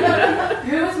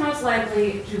 Who is most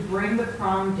likely to bring the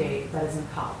prom date that is in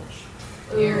college?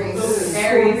 Aries.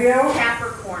 Scorpio?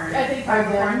 Capricorn. I think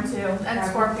Capricorn too. And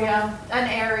Scorpio. And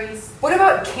Aries. What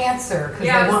about Cancer? Because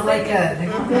Yeah, I they was want like They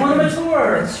want to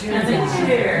mature. And then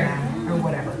cheer. or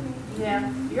whatever.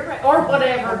 Yeah. You're right. Or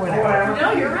whatever. Or whatever.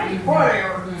 No, you're right.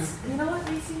 Whatever. You know what,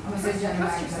 Lacey? I'm gonna say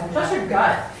Gemini. Trust your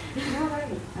gut. You're right.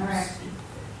 All right.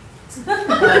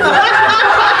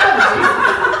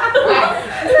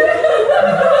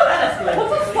 What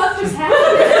the fuck just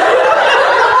happened?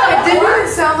 It didn't even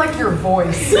sound like your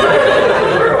voice.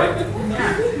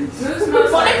 Who's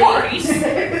most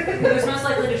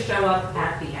likely to show up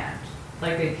at the end?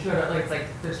 Like they showed up. Like it's like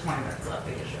there's 20 minutes left.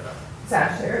 They just showed up.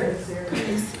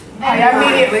 Sagittarius. I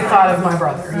immediately thought of my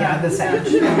brother. Yeah, the Sag.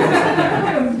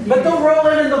 But they'll roll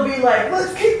in and they'll be like,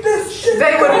 let's keep this shit.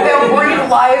 They'll breathe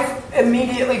life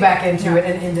immediately back into it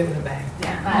and end it with a bang.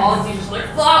 Yeah. All the teachers are like,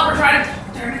 fuck, we're trying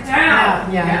to turn it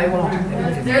down. Yeah, they won't.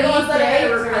 They're the ones that are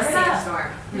going to request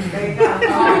sandstorm. There you go.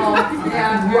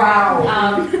 Yeah. Wow.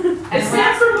 And It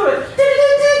stands for good.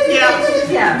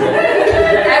 Yeah.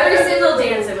 Every single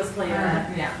dance it was playing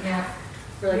at. yeah.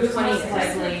 For like Who's 20 most years.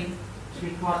 likely to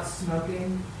be caught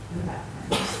smoking in the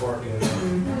bathroom? Scorpio.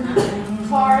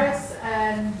 Taurus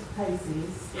and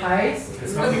Pisces.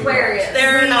 Pisces. Aquarius.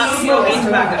 They're not smoking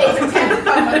tobacco.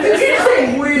 Did you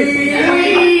say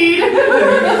weed?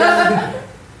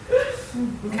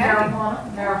 Marijuana.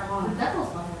 Marijuana.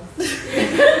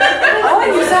 Oh,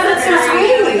 you sounded so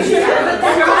sweet.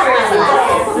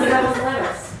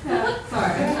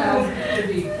 Sorry.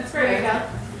 That's There you go.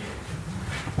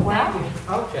 Wow.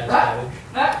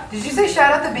 Did you say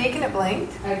shout out the beacon? It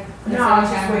blinked? No, I was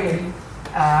just waiting.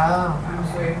 Oh. I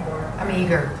was waiting for it. I'm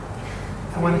eager.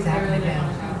 I want it to happen again. I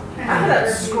had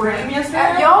that scream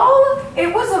yesterday. Y'all, it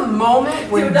was a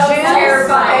moment when Dude, that was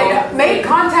terrifying. Jim made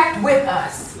contact with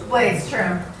us. Like, It's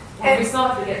true. Well, we still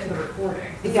have to get to the recording.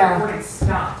 The Yeah. recording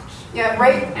stopped. yeah,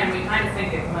 right, And we kind of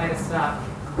think it might have stopped.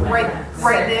 right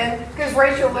then. Because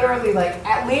Rachel literally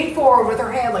leaned forward with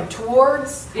her hand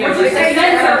towards. Yeah, What she you said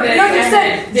say? something No, you and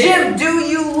said, then- Jim, do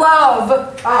you love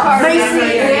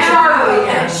Macy and Charlie?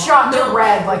 And it shot to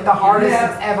red like the hardest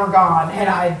it's ever gone. And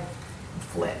I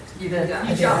flipped. You did.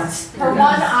 You jumped. Her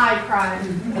one eye cried.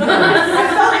 I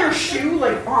felt your shoe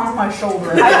on my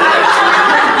shoulder. I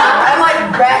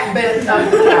back bent up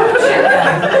the couch.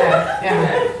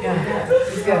 Yeah.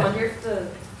 It's I good. wonder if the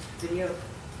video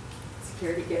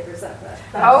security cameras have that.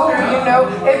 Oh,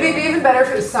 it'd be even better if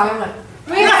it was silent.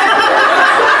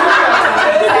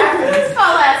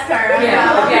 I'll ask her.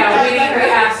 Yeah, we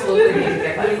absolutely need to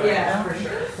get that footage, Yeah.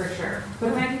 for sure.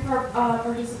 But thank you for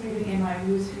participating in my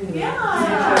Who's Who. Yeah.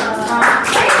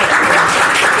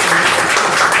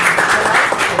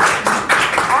 All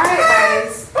right,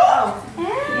 guys. Oh.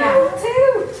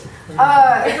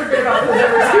 I forget about this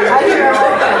every time.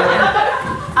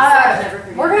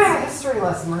 We're going to have a history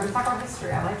lesson. We're going to talk about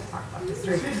history. I like to talk about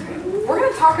history. We're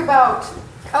going to talk about,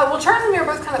 Charlie and me are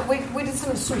both we did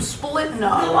some splitting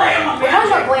up. We're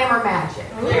talking about glamour magic.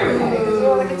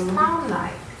 Okay, it's prom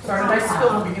night. Sorry, did I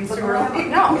spill the beans too early?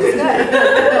 No, it's good.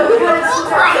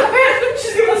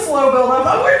 She's gonna slow build up.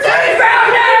 Oh, we're doing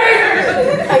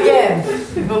brownie! Again,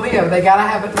 the Leo, they gotta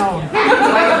have it known.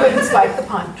 I couldn't spike the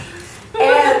punch.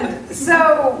 And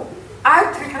so I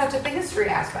kind of took the history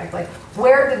aspect,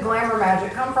 where did glamour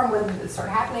magic come from? When did it start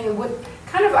happening? And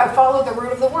I followed the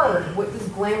root of the word. What does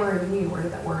glamour even mean? Where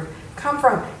did that word come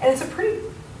from? And it's a pretty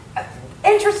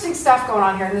interesting stuff going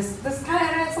on here. And this kind of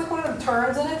has one of the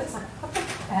turns in it. It's what the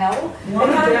hell? One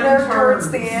and of kind of them there turns. towards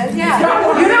the end. Yeah,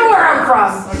 you know where I'm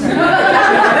from.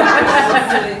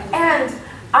 And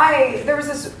there was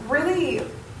this really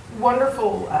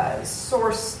wonderful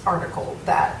source article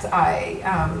that I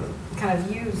kind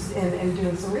of used in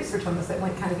doing some research on this that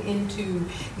went kind of into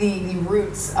the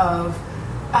roots of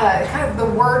kind of the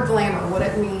word glamour, what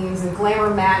it means, and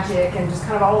glamour magic, and just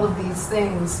kind of all of these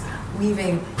things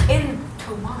weaving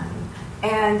into one.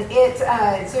 And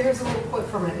so here's a little quote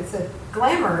from it. It said,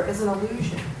 "Glamour is an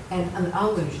illusion, and an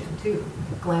illusion too.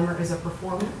 Glamour is a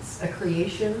performance, a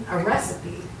creation, a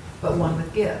recipe, but one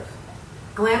with give.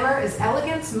 Glamour is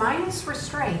elegance minus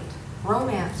restraint,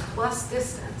 romance plus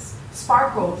distance,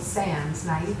 sparkle sans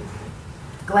naivety.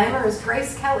 Glamour is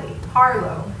Grace Kelly,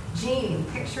 Harlow, Jean,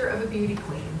 picture of a beauty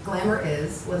queen. Glamour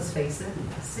is, let's face it,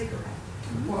 a cigarette.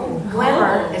 Whoa.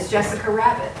 Glamour is Jessica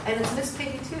Rabbit, and it's Miss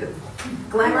Piggy too.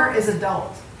 Glamour is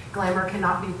adult. Glamour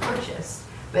cannot be purchased,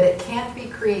 but it can't be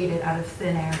created out of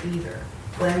thin air either.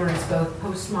 Glamour is both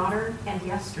postmodern and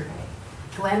yesterday.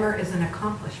 Glamour is an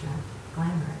accomplishment.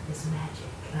 Glamour is magic."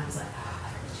 And I was like,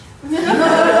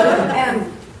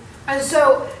 oh, and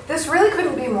so this really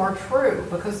couldn't be more true,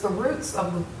 because the roots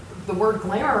of the word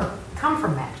glamour come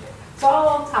from magic. It's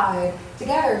all tied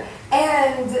together.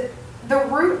 And the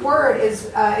root word is,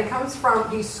 it comes from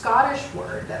the Scottish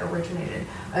word that originated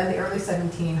in the early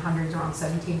 1700s, around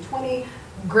 1720.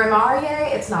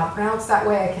 Grimarie, it's not pronounced that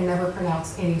way. I can never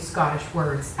pronounce any Scottish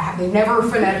words. They never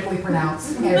phonetically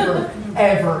pronounced, ever.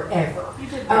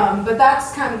 But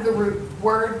that's kind of the root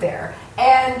word there.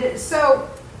 And so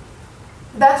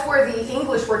that's where the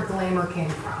English word glamour came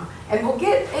from. And we'll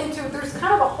get into, there's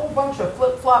kind of a whole bunch of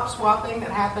flip-flop swapping that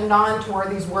happened on to where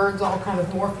these words all kind of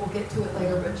morph. We'll get to it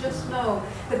later. But just know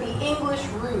that the English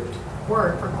root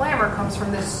word for glamour comes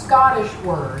from this Scottish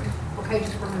word. Okay,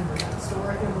 just remember that.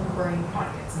 Store it in your little brain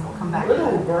pockets, and we'll come back to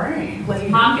Little that. brain.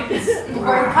 Pockets. Little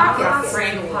brain pockets.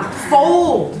 Brain pockets.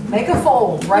 Fold. Make a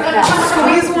fold right now.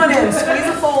 Squeeze one in. Squeeze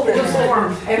a fold in.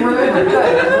 And remember,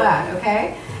 good. I'm glad.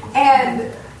 Okay.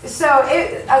 And so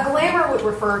a glamour would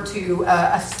refer to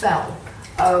a spell,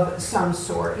 of some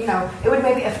sort. You know, it would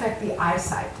maybe affect the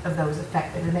eyesight of those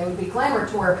affected, and they would be glamour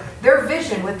to where their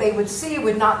vision, what they would see,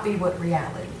 would not be what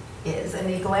reality is. And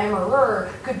the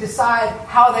glamourer could decide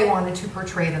how they wanted to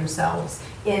portray themselves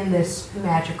in this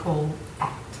magical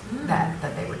act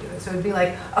that they were doing. So it would be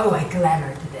like, oh, I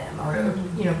glamoured them, or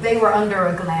you know, they were under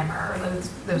a glamour, or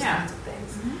those kinds of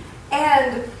things.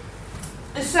 And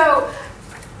so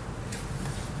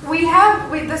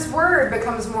this word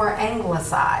becomes more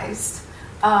anglicized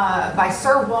by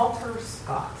Sir Walter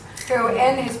Scott, who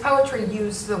in his poetry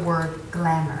used the word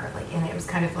glamour, and it was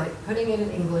kind of like putting it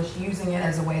in English, using it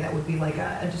as a way that would be like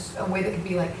just a way that could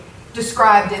be like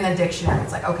described in a dictionary.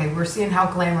 It's like, okay, we're seeing how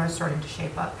glamour is starting to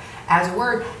shape up as a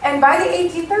word. And by the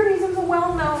 1830s, it was a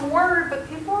well-known word, but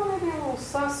people are maybe a little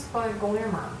sus by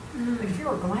glamour. Like, if you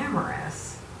were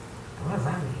glamorous, what does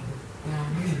that mean? You know,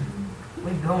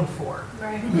 what are you going for?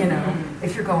 Right. You know,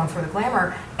 if you're going for the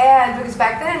glamour. And because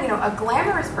back then, you know, a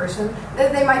glamorous person,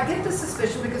 they might get the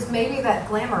suspicion because maybe that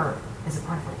glamour is a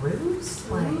part of a ruse.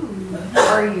 Like,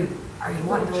 are you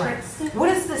wanting to like, what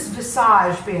is this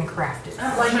visage being crafted?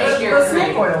 Like the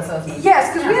snake oil says.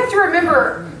 Yes, because we have to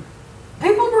remember,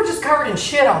 people were just covered in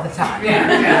shit all the time. Yeah.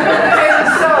 And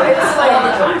so it's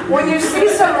like, when you see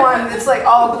someone that's like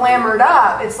all glamoured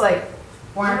up, it's like,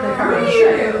 why aren't they covered in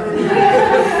shit?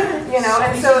 You know,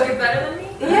 and so. You're better than me?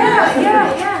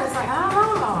 Yeah. It's like,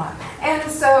 oh.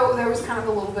 And so there was kind of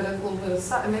a little bit of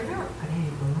stuff. And they were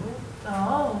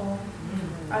Oh.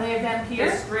 Are they a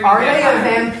vampire? Are they a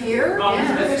vampire?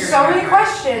 Yeah. There's so many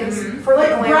questions for like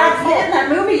Brad Pitt in that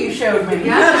movie you showed me.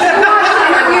 I watched an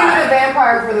interview with a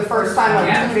vampire for the first time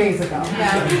like 2 days ago.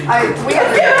 We had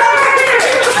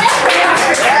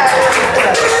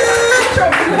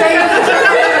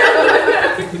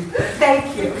Thank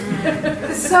you.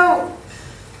 So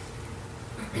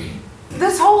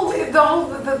this whole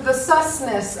the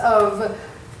susness of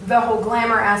the whole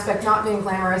glamour aspect not being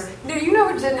glamorous. Do you know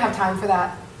who didn't have time for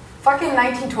that? Fucking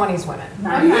 1920s women.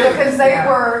 Because they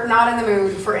were not in the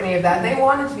mood for any of that. They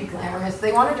wanted to be glamorous.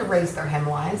 They wanted to raise their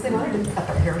hemlines. They wanted to cut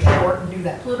their hair short and do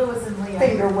that Pluto was in Leo.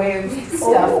 finger wave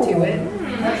stuff to it.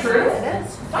 That's true. It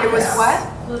is. It was what?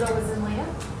 Pluto was in Leo.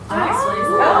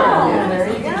 Oh, there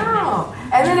you go.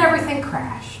 And then everything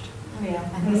crashed. Yeah.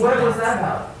 And What was that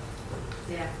about?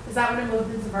 Is that when it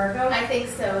moved into Virgo? I think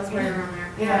so. It's right around there.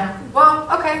 Yeah. Well,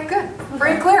 okay, good.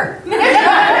 Free and clear. It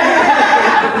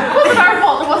wasn't our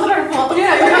fault. It wasn't our fault.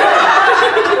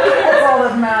 That's all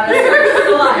that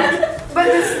matters. But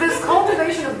this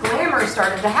cultivation of glamour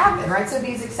started to happen, right? So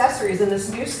these accessories and this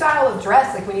new style of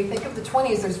dress, like when you think of the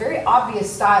 20s, there's very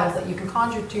obvious styles that you can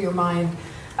conjure to your mind,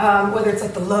 whether it's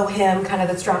like the low hem kind of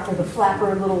that's dropped or the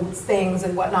flapper little things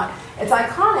and whatnot. It's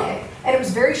iconic, and it was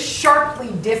very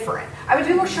sharply different. I mean,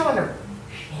 people were showing their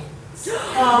shins.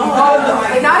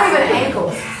 And not even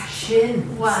ankles. Shins.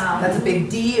 Wow. That's a big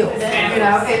deal. You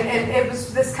know, and it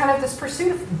was this kind of this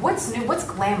pursuit of what's new, what's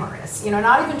glamorous. You know,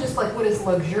 not even just like what is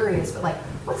luxurious, but like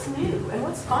what's new and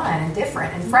what's fun and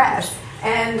different and fresh.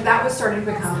 And that was starting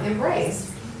to become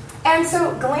embraced. And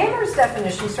so glamour's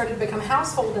definition started to become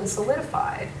household and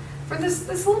solidified for this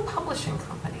little publishing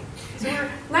company. So we're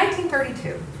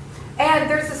 1932. And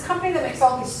there's this company that makes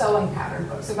all these sewing pattern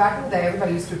books. So back in the day,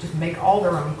 everybody used to just make all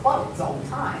their own clothes all the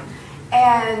time.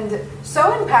 And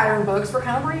sewing pattern books were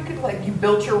kind of where you could, like, you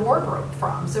built your wardrobe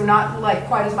from. So not like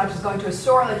quite as much as going to a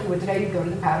store like you would today. You go to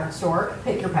the pattern store,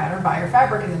 pick your pattern, buy your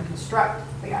fabric, and then construct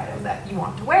the item that you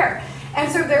want to wear.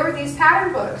 And so there were these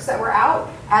pattern books that were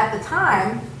out at the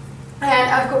time,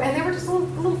 and they were just a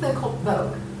little thing called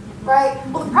Vogue, right?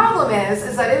 Well, the problem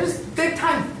is that it was big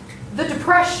time the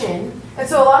Depression, and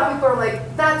so a lot of people are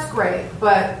like, that's great,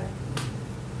 but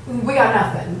we got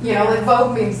nothing. You know, like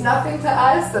Vogue means nothing to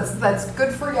us. That's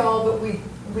good for y'all, but we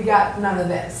got none of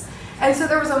this. And so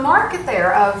there was a market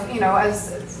there of, you know, as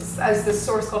this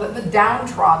source called it, the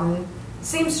downtrodden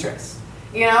seamstress.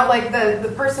 You know, like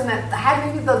the person that had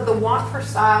maybe the want for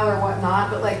style or whatnot,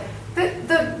 but like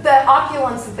the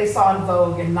opulence that they saw in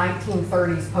Vogue in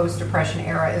 1930s post-Depression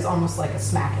era is almost like a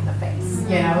smack in the face.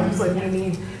 You know, it's like we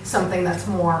need something that's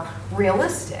more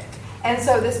realistic. And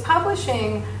so this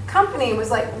publishing company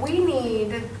was like, we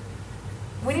need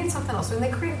something else. And they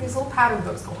created these little pattern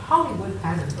books called Hollywood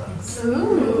pattern books.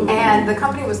 Ooh. And the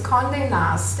company was Condé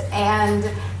Nast, and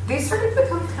these started to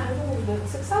become kind of a little bit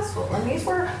successful. And these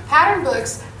were pattern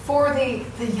books for the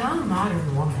young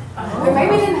modern woman. Who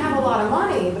maybe didn't have a lot of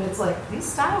money, but it's like, these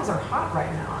styles are hot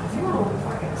right now. And if you want to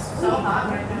fucking so hot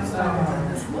right now,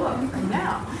 in this book right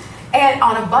now. And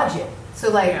on a budget. So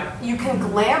like, you can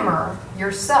glamour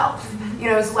yourself. You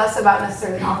know, it's less about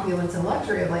necessarily opulence and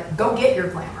luxury of like, go get your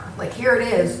glamour. Like, here it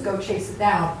is, go chase it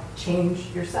down, change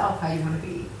yourself how you want to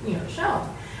be, shown.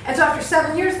 And so after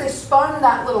 7 years, they spun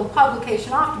that little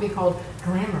publication off to be called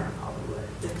Glamour of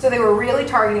Hollywood. So they were really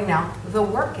targeting now the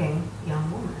working young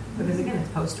woman. Because again, it's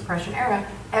post-Depression era,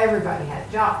 everybody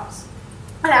had jobs.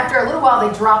 And after a little while,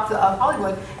 they dropped the of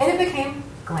Hollywood, and it became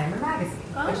Glamour Magazine,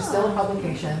 which is still a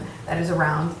publication that is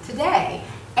around today.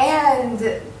 And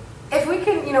if we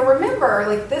can, remember,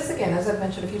 like this again, as I've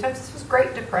mentioned a few times, this was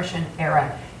Great Depression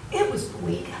era. It was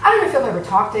bleak. I don't even feel I've ever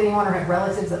talked to anyone or had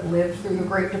relatives that lived through the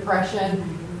Great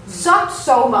Depression. Sucked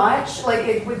so much, like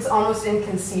it's almost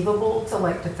inconceivable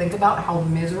to think about how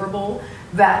miserable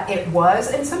that it was.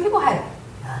 And some people had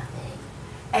nothing.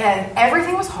 And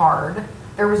everything was hard.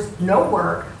 There was no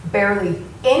work, barely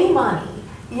any money,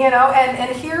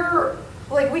 and here,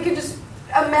 like, we could just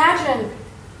imagine,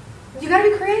 you gotta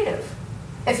be creative.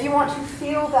 If you want to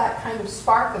feel that kind of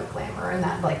spark of glamour and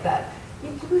that,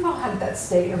 we've all had that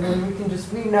state of when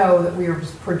we know that we are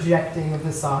just projecting a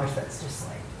visage that's just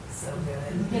so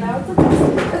good.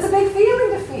 It's a big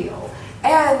feeling to feel.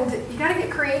 And you gotta get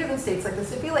creative in states like this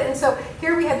to feel it. And so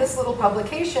here we had this little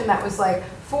publication that was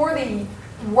for the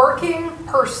working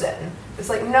person. It's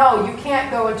no, you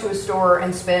can't go into a store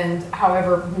and spend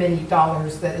however many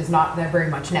dollars that is not that very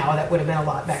much now. That would have been a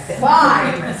lot back then.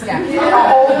 Fine. A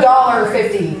whole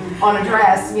 $1.50 on a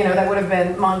dress, that would have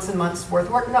been months and months worth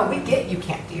of work. No, we get you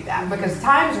can't do that because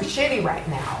times are shitty right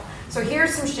now. So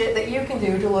here's some shit that you can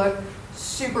do to look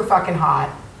super fucking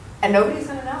hot. And nobody's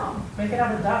gonna know. Make it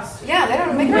out of dust. Yeah, they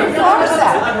don't make it out of flour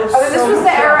sack. This was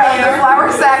the era of the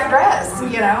flour sack dress,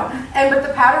 but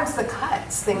the patterns, the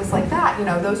cuts, things like that,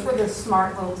 those were the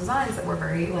smart little designs that were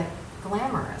very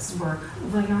glamorous for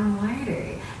the young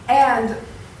lady. And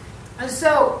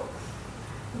so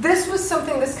this was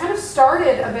something, this kind of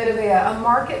started a bit of a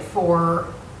market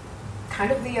for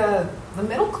kind of the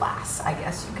middle class, I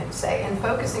guess you can say, and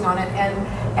focusing on it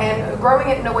and growing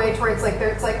it in a way to where it's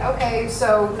okay,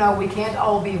 so no, we can't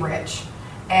all be rich,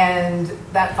 and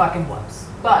that fucking blows.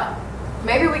 But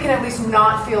maybe we can at least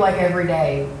not feel like every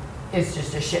day is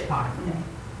just a shit pot,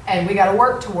 and we got to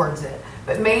work towards it.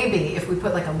 But maybe if we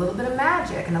put a little bit of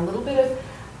magic and a little bit of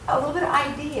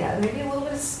idea, maybe a little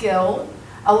bit of skill,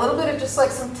 a little bit of just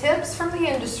some tips from the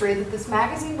industry that this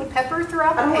magazine would pepper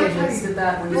throughout the pages. I like how you did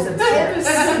that when you said tips.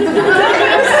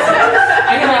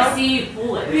 I can see you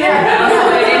pull it. Yeah.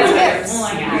 Tips.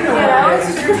 Pulling it. It's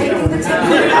just you're taking the tips from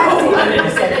the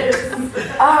magazine.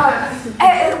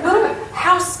 And little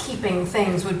housekeeping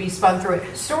things would be spun through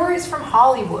it. Stories from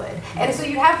Hollywood. And so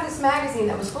you'd have this magazine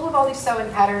that was full of all these sewing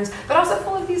patterns, but also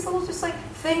full of these little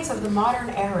things of the modern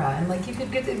era. And you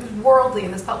could get, it was worldly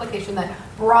in this publication that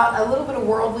brought a little bit of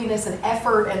worldliness and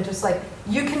effort and just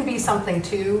you can be something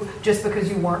too just because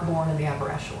you weren't born in the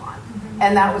upper echelon. Mm-hmm.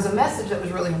 And that was a message that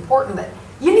was really important that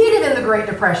you needed in the Great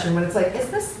Depression when it's is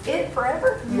this it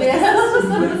forever? Is this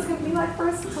what it's going to be like for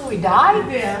us until we die?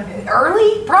 Yeah.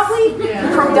 Early, probably?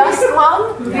 Yeah. From dusk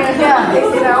lung? Yeah.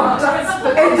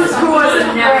 It just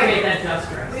wasn't never great. get that dust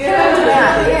dress.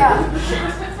 Yeah.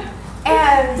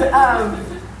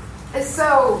 And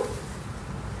so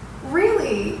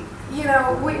really, we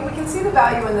can see the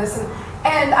value in this,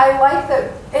 and I like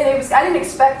that. And I didn't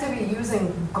expect to be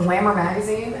using Glamour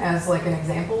magazine as an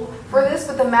example for this,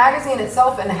 but the magazine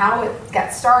itself and how it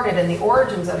got started and the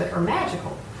origins of it are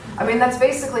magical. I mean, that's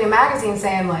basically a magazine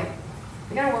saying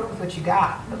you gotta work with what you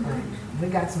got, but we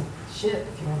got some shit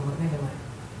if you want to maybe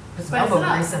put some elbow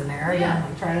grease in there,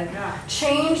 trying to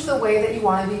change the way that you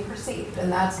want to be perceived,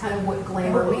 and that's kind of what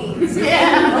glamour means. Get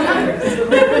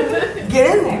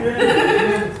in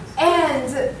there.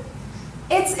 And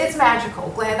it's magical.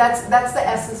 That's the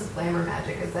essence of glamour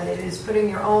magic, is that it is putting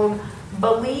your own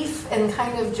belief and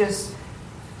kind of just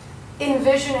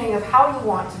envisioning of how you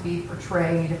want to be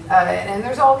portrayed. And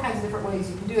there's all kinds of different ways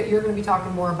you can do it. You're going to be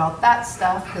talking more about that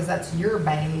stuff because that's your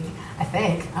bag, I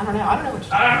think. I don't know what you're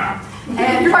talking about.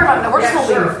 And you're talking about that. We're just going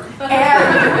to leave.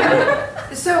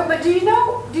 And so, but do you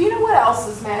know what else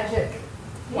is magic?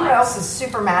 What else is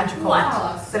super magical? What?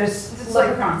 That is it's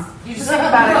Leprechauns. You just think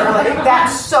about it, and you're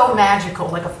that's so magical,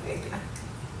 like a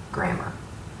grammar.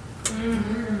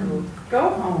 Mm-hmm. Go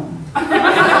home. I'm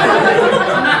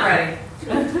not ready.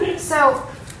 So,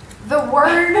 the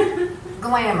word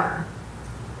glamour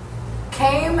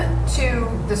came to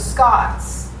the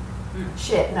Scots.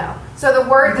 Shit, no. So the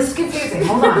word, this is confusing.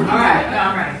 Hold on. All right, no,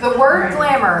 I'm ready. The word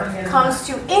glamour comes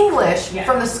to English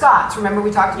from the Scots. Remember we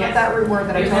talked about that root word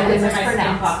that I totally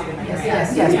mispronounced.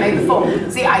 Yes, make the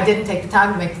fold. See, I didn't take the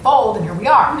time to make the fold, and here we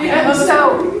are.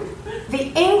 So the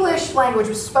English language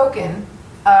was spoken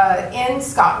in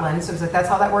Scotland, so it's like that's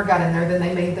how that word got in there. Then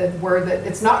they made the word that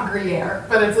it's not Gruyere,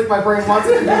 but it's like my brain wants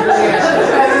it to be Gruyere,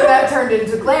 and then that turned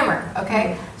into glamour.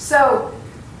 Okay, so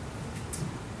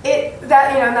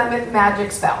that meant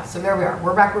magic spell. So there we are.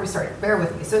 We're back where we started. Bear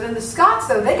with me. So then the Scots,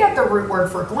 though, they got the root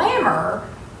word for glamour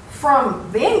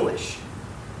from the English.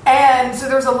 And so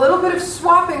there's a little bit of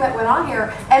swapping that went on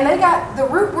here. And they got the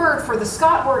root word for the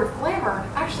Scot word of glamour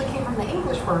actually came from the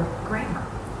English word grammar.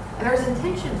 And there's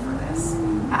intention for this.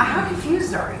 How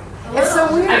confused are you? It's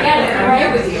so weird. I get it. I'm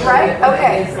here with you. Right?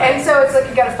 Okay. And so it's like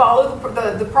you got to follow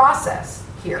the process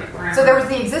here. So there was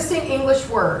the existing English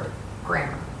word,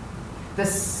 grammar. The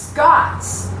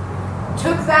Scots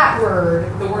took that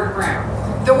word, The word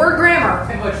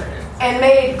grammar. And butchered it. and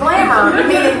made glamour,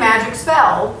 meaning magic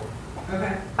spell.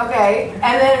 Okay. Okay,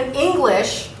 and then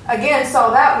English, again,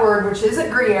 saw that word, which isn't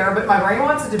Gruyere, but my brain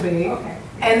wants it to be,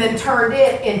 and then turned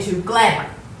it into glamour.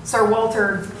 Sir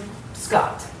Walter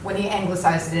Scott, when he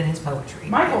anglicized it in his poetry.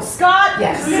 Michael Scott?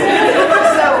 Yes.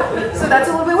 So that's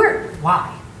a little bit weird.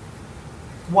 Why?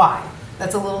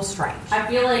 That's a little strange. I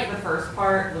feel like the first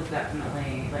part was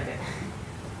definitely like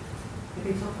if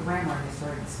they took grammar and they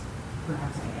started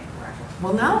pronouncing it incorrectly.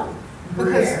 Well, no,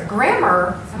 because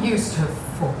grammar used to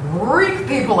freak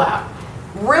people out.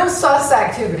 Real sus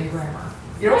activity, grammar.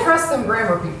 You don't trust them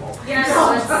grammar people. Yes.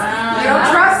 You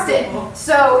don't trust it.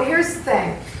 So here's the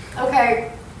thing.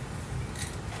 Okay.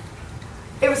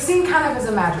 It was seen kind of as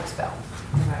a magic spell.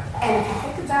 And if you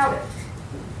think about it,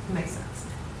 it makes sense.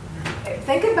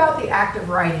 Think about the act of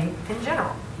writing in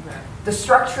general. The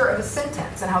structure of a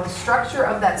sentence and how the structure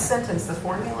of that sentence, the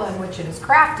formula in which it is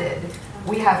crafted,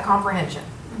 we have comprehension.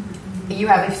 You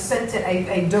have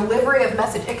a delivery of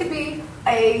message. It could be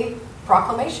a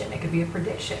proclamation. It could be a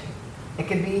prediction. It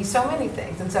could be so many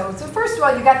things. And so first of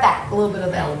all, you got that, a little bit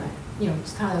of the element.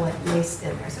 Just kind of like laced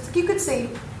in there. So it's like you could see,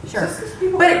 sure.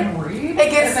 But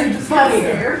it gets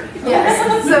funnier.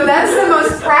 Yes. So that's the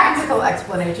most practical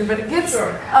explanation, but it gets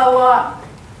a lot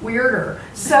weirder.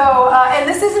 So, and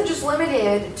this isn't just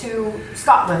limited to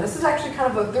Scotland. This is actually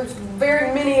kind of there's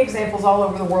very many examples all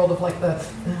over the world of like the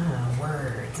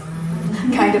words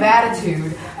kind of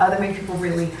attitude that make people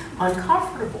really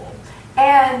uncomfortable.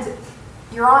 And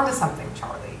you're onto something,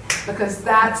 Charlie, because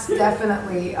that's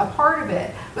definitely a part of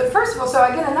it. But first of all, so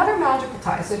again, another magical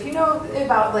tie. So if you know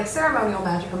about like ceremonial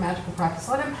magic or magical practice,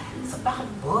 it's about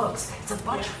books. It's a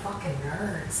bunch of fucking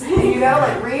nerds. And you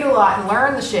gotta like read a lot and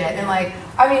learn the shit. And like,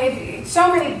 I mean, so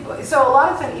a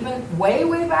lot of times, even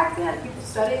way back then, people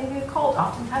studying the occult,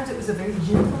 oftentimes it was a very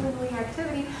gentlemanly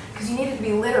activity because you needed to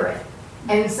be literate.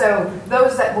 And so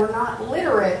those that were not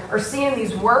literate are seeing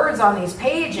these words on these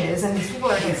pages, and these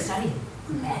people are like studying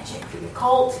magic, the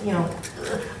occult,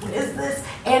 what is this?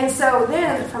 And so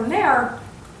then from there,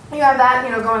 you have that,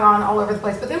 going on all over the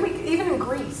place. But then even in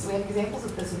Greece, we have examples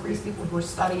of this in Greece, people who are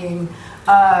studying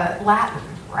Latin,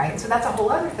 right? So that's a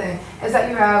whole other thing, is that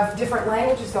you have different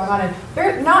languages going on. And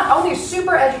they're not only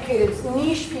super educated,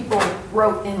 niche people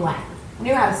wrote in Latin,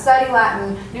 knew how to study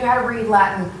Latin, knew how to read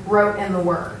Latin, wrote in the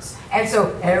words. And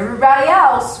so everybody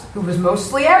else, who was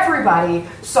mostly everybody,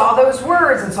 saw those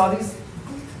words and saw these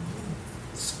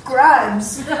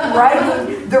scribes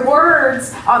writing the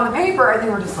words on the paper, and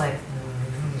they were just like,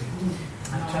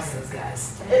 I don't trust those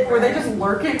guys. Were they just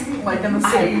lurking like in the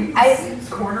same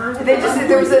corner? They just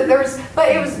there was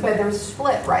a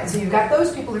split, right? So you've got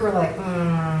those people who are like,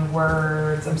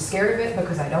 words, I'm scared of it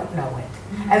because I don't know it.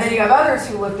 And then you have others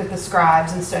who looked at the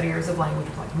scribes and studiers of language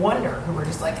like wonder, who were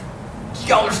just like,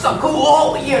 y'all are so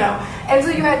cool, And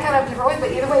so you had kind of different ways,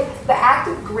 but either way, the act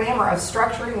of grammar, of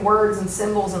structuring words and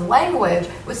symbols and language,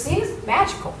 was seen as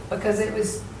magical because it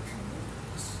was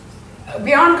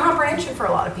beyond comprehension for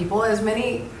a lot of people, as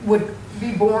many would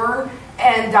be born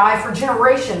and die for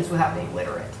generations without being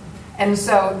literate. And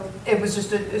so it was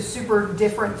just a super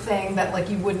different thing that like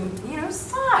you wouldn't,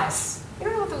 sus. You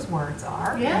don't know what those words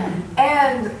are. Yeah.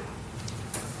 And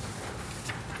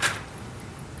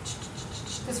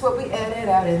this is what we edit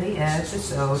out in the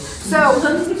episode. So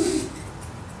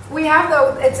we have,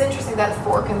 though, it's interesting, that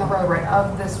fork in the road, right,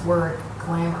 of this word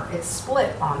glamour. It's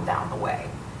split on down the way,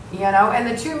 and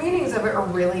the two meanings of it are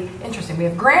really interesting. We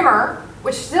have grammar,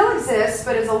 which still exists,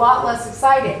 but is a lot less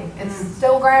exciting. It's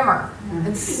still grammar.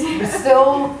 It's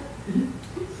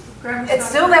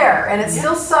still there, and it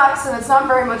still sucks, and it's not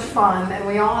very much fun, and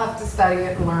we all have to study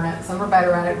it and learn it. Some are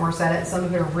better at it, worse at it. Some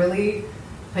of it are really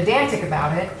pedantic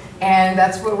about it, and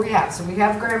that's what we have. So we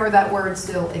have grammar, that word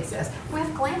still exists. We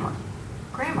have glamour.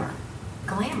 Glamour. It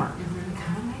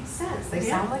kind of makes sense. They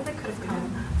sound like they could have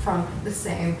come from the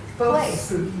same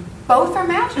place. Both are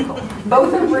magical.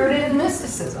 Both are rooted in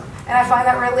mysticism. And I find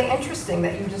that really interesting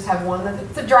that you just have one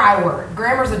that's a dry word.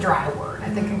 Grammar's a dry word. I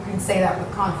think you can say that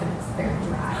with confidence. Very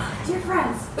dry. Dear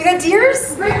friends. We got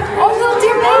deers? Oh, little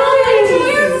deer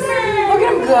babies. Look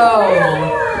at them go.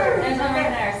 And some right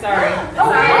there, sorry.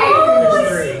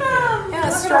 Yeah,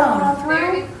 strolling on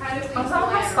through.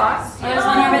 There's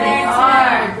one over there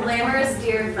too. Glamorous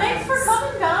deer friends. Thanks for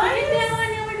coming, guys.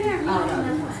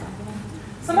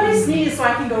 Somebody sneeze so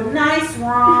I can go, nice,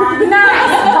 Ron.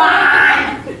 Nice,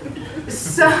 Ron.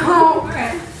 So,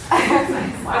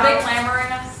 Are they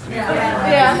clamoring us?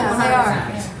 yeah, they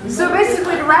are. So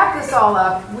basically, to wrap this all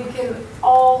up, we can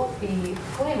all be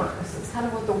glamorous. It's kind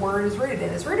of what the word is rooted in.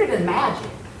 It's rooted in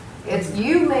magic. It's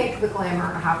you make the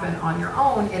glamour happen on your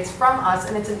own. It's from us,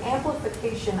 and it's an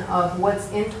amplification of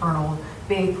what's internal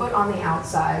being put on the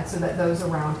outside so that those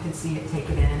around can see it, take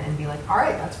it in, and be like, all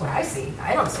right, that's what I see.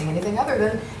 I don't see anything other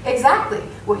than exactly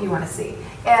what you want to see.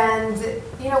 And,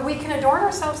 we can adorn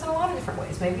ourselves in a lot of different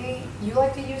ways. Maybe you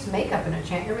like to use makeup and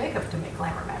enchant your makeup to make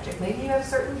glamour magic. Maybe you have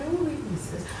certain jewelry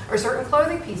pieces or certain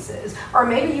clothing pieces. Or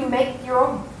maybe you make your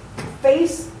own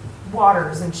face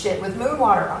waters and shit with moon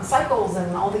water on cycles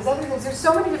and all these other things. There's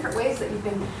so many different ways that you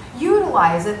can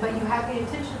utilize it, but you have the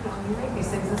intention that when you make these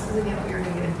things, this is again what you're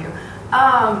going to get into.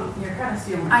 You're kind of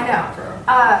stealing my I know.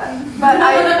 But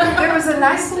there was a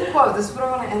nice little quote. This is what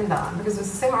I want to end on because it's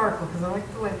the same article because I like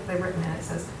the way that they've written it. It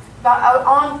says,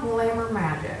 on glamour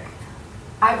magic,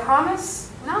 I promise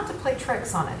not to play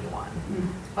tricks on anyone,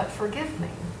 but forgive me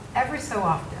every so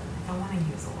often if I want to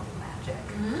use a little magic.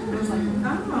 It was like,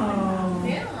 oh.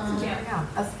 Yeah.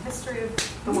 That's the history of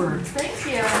the word. Thank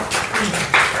you.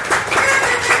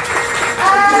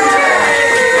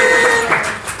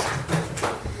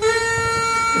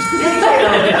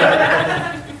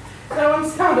 That one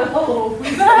sounded a little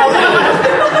weird.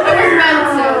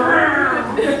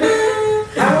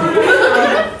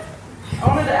 I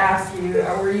wanted to ask you,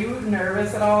 were you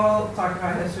nervous at all talking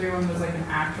about history when there's like an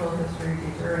actual history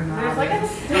teacher and There's like a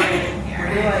historian here.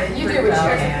 You do what you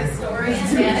can. Historian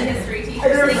and a history teacher. I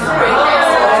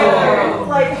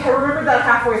remembered that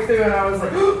halfway through and I was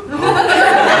like,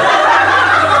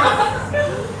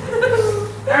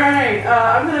 Alright,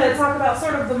 I'm going to talk about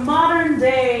sort of the modern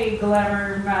day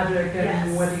glamour magic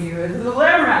and what do you do? The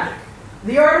glamour magic.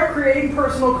 The art of creating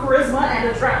personal charisma and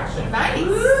attraction. Nice.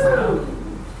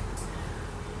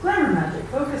 Glamour magic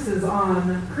focuses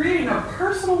on creating a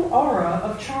personal aura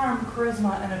of charm,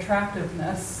 charisma, and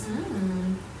attractiveness.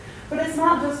 But it's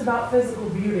not just about physical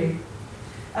beauty.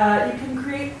 You can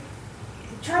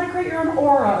try to create your own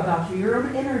aura about you, your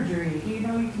own energy. You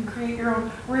can create your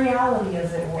own reality,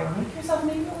 as it were. Make yourself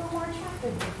maybe a little more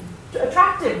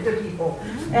attractive to people,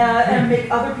 and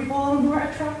make other people a little more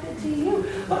attracted to you.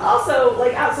 But also,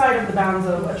 like outside of the bounds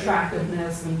of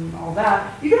attractiveness and all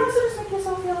that, you can also just make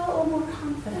yourself feel a little more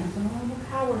confident and a little more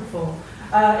powerful.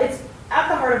 It's at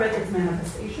the heart of it, it's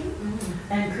manifestation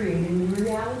and creating the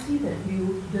reality that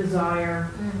you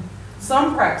desire.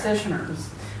 Some practitioners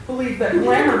believe that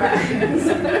glamour magic.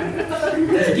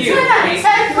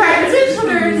 10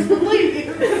 practitioners believe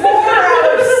 4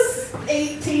 out of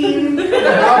 18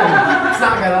 It's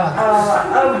not good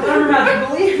of glamour magic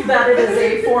believe that it is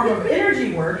a form of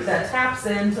energy work that taps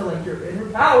into like your inner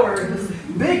power, this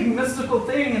big mystical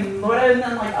thing, and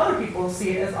then like other people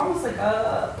see it as almost like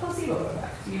a placebo effect.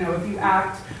 If you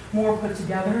act more put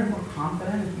together and more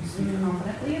confident, if you speak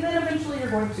confidently, then eventually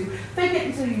you're going to fake it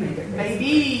until you make it.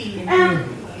 Maybe. And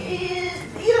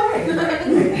either way. Did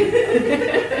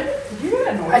you hear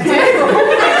that noise? I did.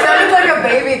 It sounded like a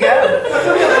baby goat.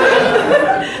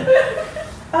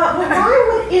 Why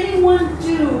would anyone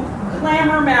do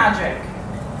glamour magic?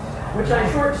 Which I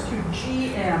short to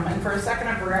GM, and for a second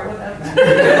I forgot what that meant.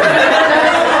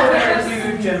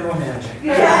 Do general magic.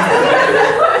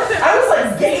 I was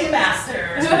like game master.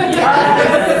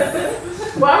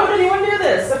 Why would anyone do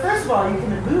this? So first of all, you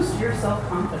can boost your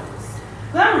self-confidence.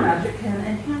 Glamour magic can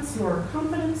enhance your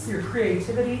confidence, your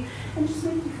creativity, and just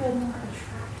make you feel more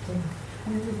attractive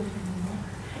and everything more.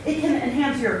 It can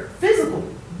enhance your physical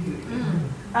beauty.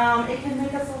 It can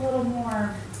make us a little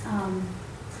more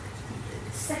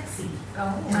sexy.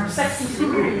 In our sexy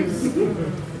series.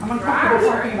 I'm uncomfortable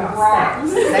talking about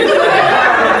sex.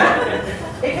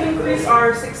 It can increase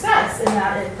our success in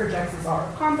that it projects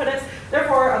our confidence.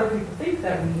 Therefore, other people think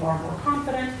that we are more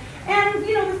confident. And,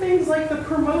 the things like the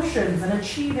promotions and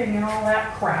achieving and all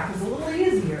that crap is a little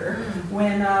easier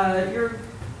when you're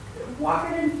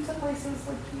walking into places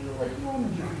like you own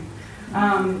the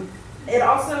joint. It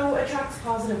also attracts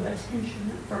positive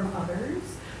attention from others.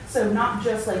 So not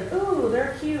just like, ooh,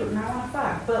 they're cute and I want to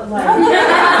fuck, but like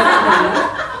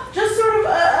just sort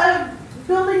of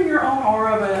building your own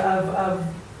aura of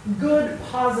good,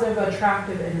 positive,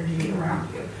 attractive energy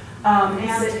around you.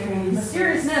 And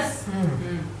mysteriousness. I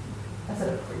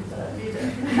said it before you said it.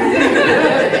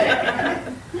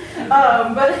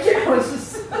 But yeah, it was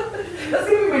just, that's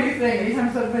gonna be my new thing.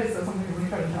 Anytime somebody says something, we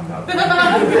try to jump out.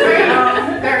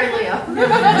 Very Leo.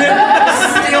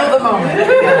 Steal the moment.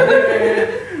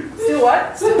 Steal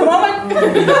what? Steal the moment?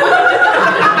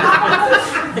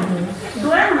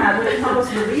 Glamour magic can help us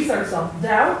release our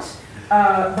self-doubt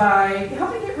by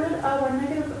helping get rid of our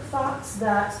negative thoughts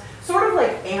that sort of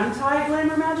like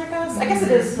anti-glamour magic is. I guess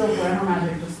it is still glamour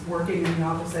magic, just working in the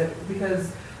opposite,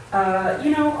 because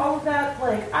all of that,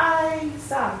 like, I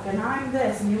suck and I'm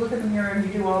this, and you look in the mirror and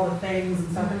you do all the things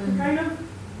and stuff, and you kind of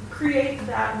create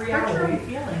that reality. Or true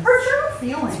feelings. Or true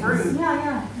feelings. True.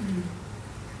 Yeah.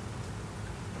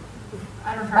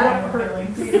 I don't hurt my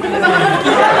feelings.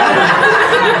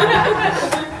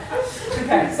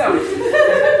 Okay, so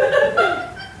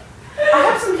I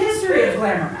have some history of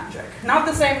glamour magic. Not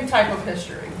the same type of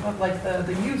history, but like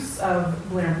the use of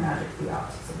glamour magic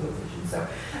throughout civilization. So,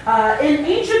 in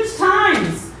ancient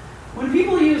times, when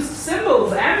people used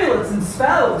symbols, amulets, and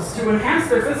spells to enhance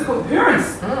their physical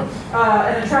appearance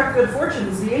and attract good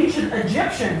fortunes, the ancient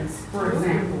Egyptians, for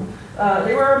example,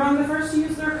 they were among the first to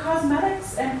use their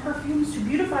cosmetics and perfumes to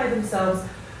beautify themselves,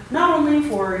 not only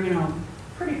for,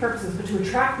 pretty purposes, but to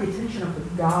attract the attention of the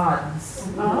gods.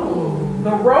 Oh.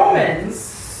 The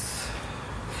Romans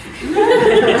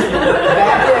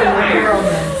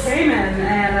came in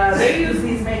and they used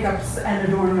these makeups and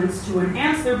adornments to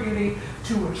enhance their beauty,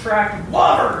 to attract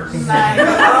lovers. Nice. I'm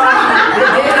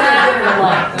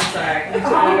sorry.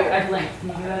 I blinked. Can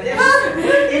you do that?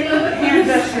 Any hand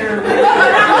gesture.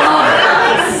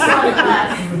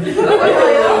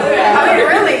 I mean,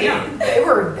 really,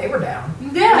 they were down.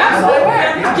 Yeah, they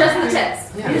were. Just the tits.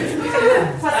 Yeah.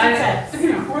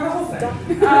 For the whole thing.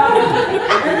 And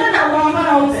then along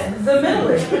comes the Middle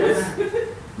Ages.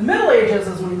 The Middle Ages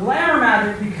is when glamour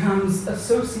magic becomes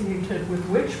associated with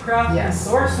witchcraft and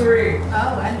sorcery.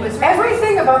 Oh, and wizardry.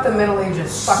 Everything about the Middle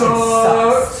Ages fucking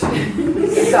sucks.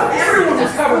 Sucks. Everyone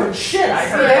was covered in shit, I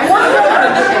heard. They weren't covered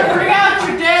in shit. Bring out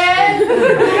your dead.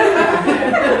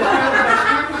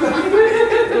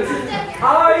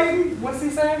 What's he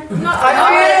saying?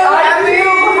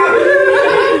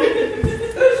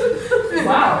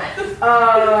 Wow.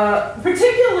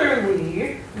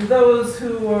 Particularly, those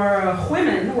who are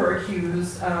women were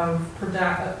accused of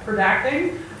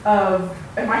practicing. Am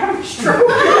I having a stroke?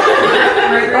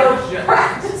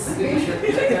 Practicing.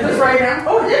 This right now?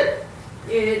 Oh, it did?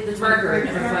 It's Mercury.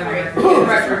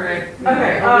 Retrograde.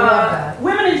 Okay.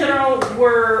 Women in general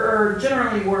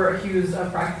generally were accused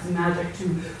of practicing magic to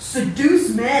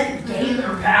seduce men and gain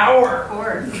their power. Of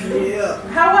course. Yeah.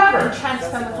 However, Trent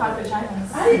spent the pot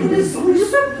vaginas. I think this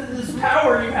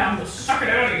power you have to suck it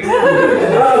out of you.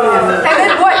 And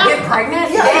then what? Get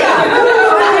pregnant? Yeah.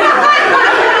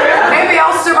 Maybe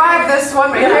I'll survive this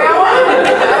one. Maybe I won't. I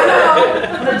don't know.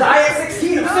 I'm gonna die at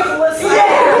 16 of syphilis.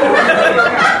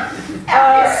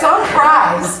 Some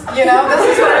prize, this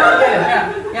is what I'm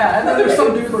getting. Yeah, and then there's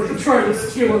some dude like trying to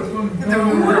steal it from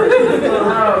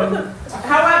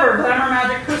however, glamour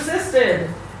magic persisted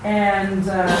and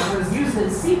was used in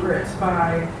secret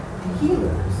by the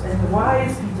healers and the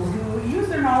wise people who use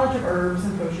their knowledge of herbs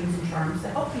and potions and charms to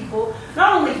help people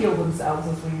not only heal themselves,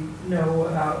 as we know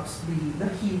about the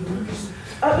healers,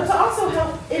 but to also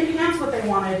help enhance what they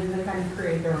wanted and to kind of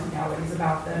create their own realities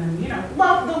about them. And,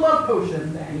 love the love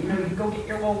potion thing. You go get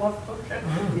your little love potion,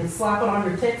 you slap it on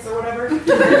your tits or whatever.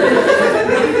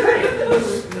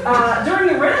 During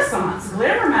the Renaissance,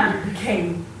 glamour magic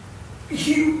became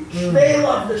huge. They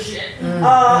loved the shit.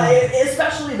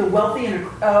 Especially the wealthy and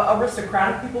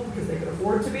aristocratic people, because they could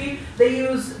afford to be. They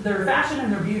used their fashion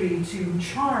and their beauty to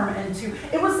charm and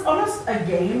it was almost a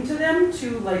game to them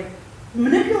to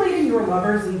manipulating your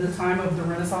lovers in the time of the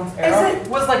Renaissance era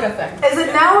was like a thing. Is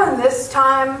it now in this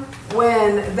time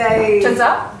when they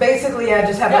basically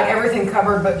just have everything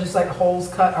covered but just holes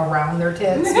cut around their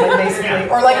tits, basically,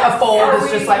 or a fold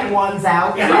is just one's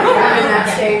out. In that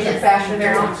stage of fashion,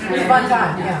 it's a fun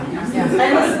time. Yeah.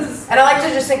 And I like to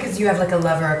just think because you have a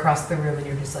lover across the room and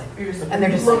you're just and they're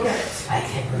just look at it. I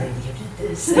can't believe you did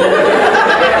this. The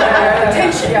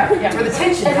tension. That's where the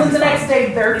tension and then the next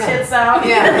day their tits out.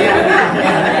 And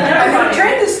the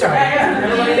trend is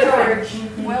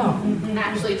starting. Well,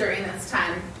 actually, during this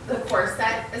time, the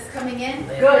corset is coming in.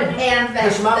 Good. And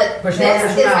this is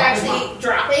actually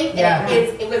dropping. And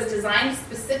it was designed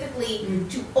specifically specifically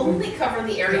to only cover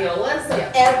the areola,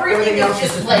 so everything is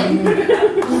just like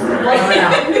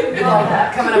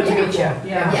coming up to meet you.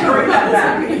 Yeah. Bring that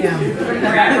back. Yeah.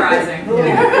 Grand rising.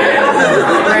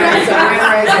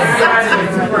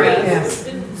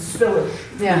 Spillage.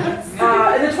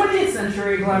 Yeah. In the 20th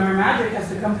century, glamour magic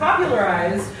has become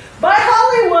popularized by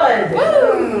Hollywood.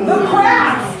 The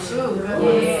craft.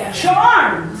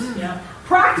 Charms.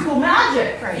 Practical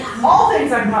magic. All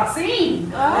things I've not seen.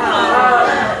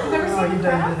 Never seen you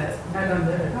done with it. I done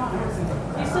did it.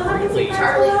 You still haven't seen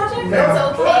Charlie. Magic? It's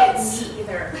okay, me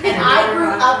either. And I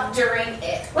grew up during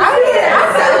it.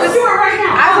 Let's do it right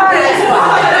now.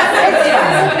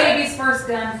 It's the baby's first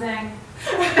gun thing.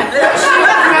 She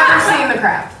has never seen the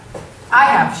craft. I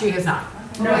have. She has not.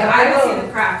 No, I haven't seen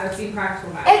the craft. I've seen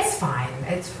practical magic. It's fine.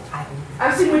 It's fine.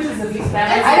 I've seen Witches of East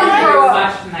I didn't grow up.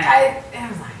 Watched tonight.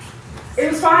 It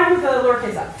was fine with the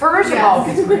lowercase f. First of all,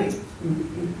 it's great.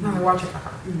 I'm watching for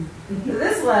her.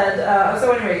 This led,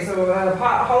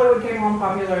 Hollywood came along,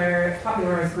 popularized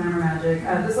glamour magic.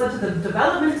 This led to the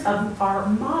development of our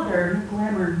modern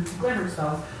glamour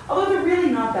spells. Although they're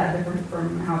really not that different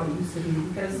from how they used to be,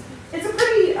 because it's a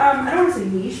pretty, I don't want to say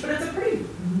niche, but it's a pretty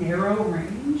narrow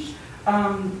range,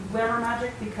 glamour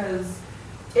magic, because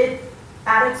it,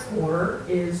 at its core,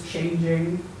 is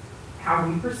changing how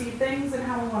we perceive things and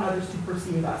how we want others to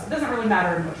perceive us. It doesn't really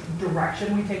matter in which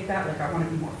direction we take that, like I want to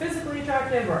be more physically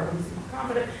attractive or I want to be more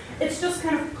confident. It's just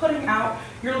kind of putting out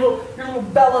your little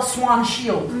Bella Swan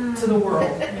shield to the world.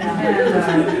 And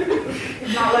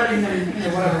not letting them,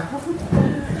 whatever.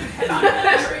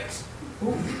 Penetrate.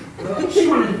 She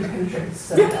wanted to be penetrated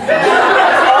so bad.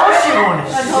 That's all she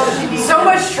wanted. So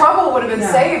much trouble would have been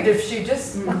saved if she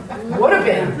just would have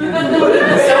been.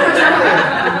 So much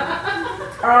earlier.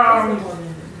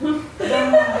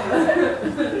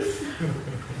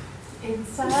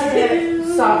 Inside it.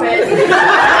 Stop it.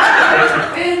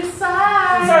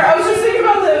 Inside. Sorry, I was just thinking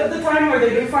about the time where they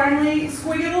do finally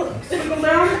squiggle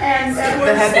down and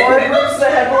the headboard rips the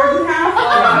headboard in half.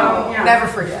 Yeah. Never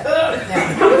forget. He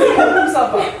pulled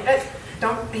himself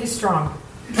up. He's strong.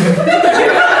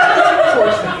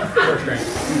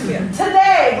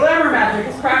 Today, glamour magic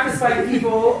is practiced by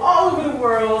people all over the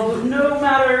world, no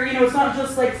matter, it's not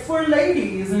just like for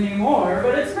ladies anymore,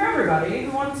 but it's for everybody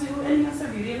who wants to enhance their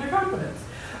beauty and their confidence.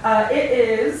 It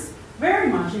is very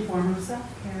much a form of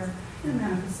self-care and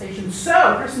manifestation.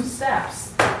 So, here's some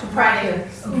steps to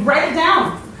practice. Write it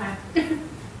down. Okay.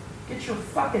 Get your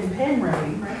fucking pen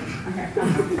ready. Right? Okay.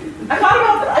 I thought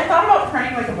about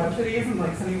printing like a bunch of these and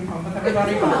like sending them home with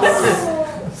everybody, but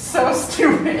so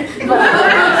stupid. But I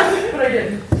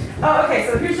didn't. Oh, okay,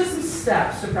 so here's just some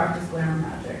steps to practice glamour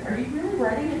magic. Are you really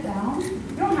writing it down?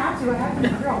 You don't have to. I have to.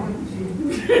 I'll give it to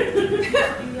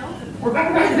you. We're back.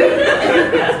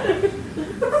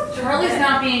 Charlie's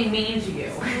not being mean to you.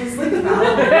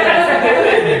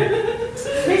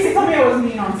 Macy told me I was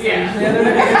mean on stage. Yeah.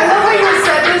 I love how you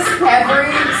said this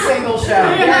every single show.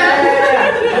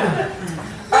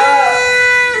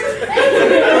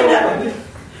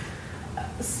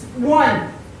 One.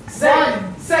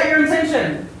 Set your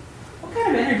intention. What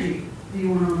kind of energy do you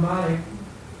want to embody?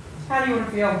 How do you want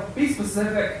to feel? Be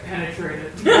specific.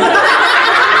 Penetrated.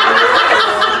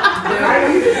 I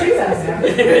used to do that, man. I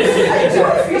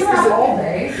don't feel that all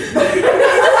day. In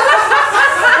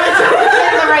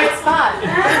the right spot. I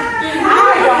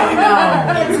don't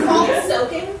know. It's called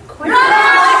soaking.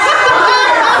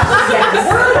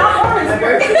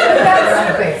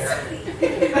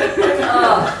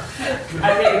 I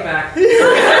take it back.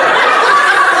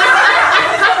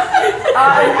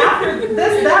 And after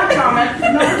that comment,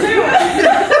 number 2,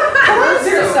 cleanse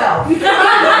yourself. We can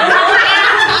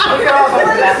all go for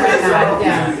that right now.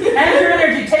 Yeah. And your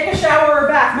energy. Take a shower or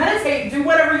bath. Meditate. Do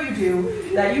whatever you do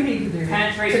that you need to do.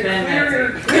 Penetrate, then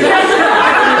meditate. Hit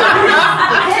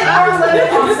our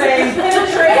limit on saying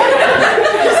penetrate.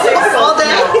 All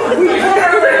day. We hit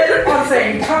our limit on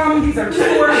saying come. These are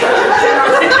 2 words.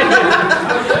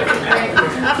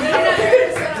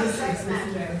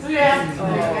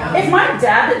 If my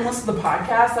dad didn't listen to the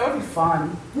podcast, that would be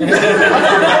fun. We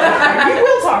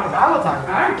will talk about it. I will talk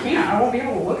about I can't. I won't be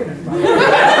able to look at anybody.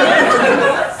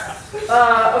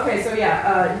 Okay, so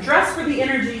dress for the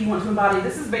energy you want to embody.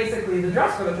 This is basically the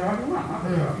dress for the job you want, not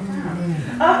the job you have.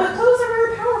 But clothes are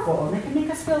very powerful, and they can make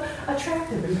us feel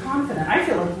attractive and confident. I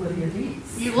feel like Lydia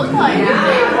Deetz. You look like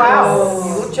her. Wow.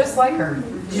 You look just like her.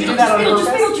 Did you do that on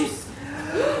purpose?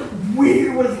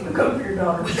 Weird. What does it come for your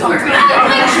daughter? It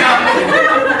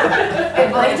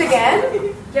blinked again?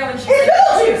 Yeah, when she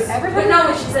It's said, Beetlejuice. but no,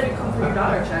 when she said you come for your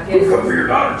daughter, Chuck. Come for your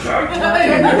daughter, Chuck. In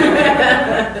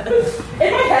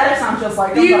my head, it sounds just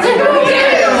like them. You but I do. don't.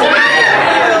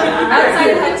 Outside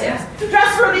the head tip.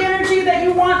 Dress for the energy that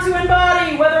you want to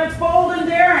embody, whether it's bold and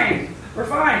daring,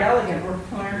 refined, elegant, or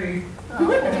flirty.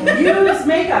 Use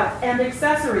makeup and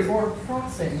accessories or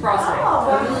frosting.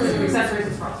 Accessories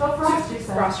is frosting.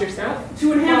 Frost yourself.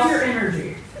 To enhance your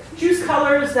energy. Choose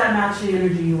colors that match the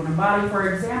energy you want to embody.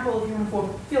 For example, if you want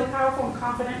to feel powerful and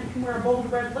confident, you can wear a bold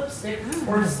red lipstick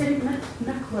or a statement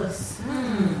necklace.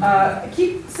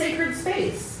 Keep sacred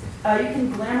space. You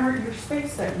can glamour your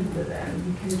space that you live in.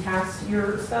 You can cast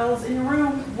your spells in your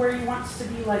room where you want to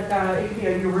be, like it could be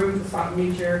your room, the spot in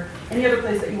nature, any other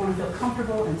place that you want to feel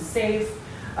comfortable and safe.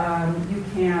 You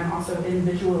can also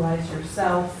visualize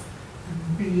yourself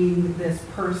being this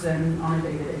person on a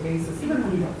day-to-day basis, even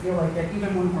when you don't feel like it,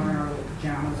 even when we're in our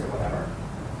pajamas or whatever.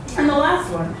 And the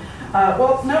last one,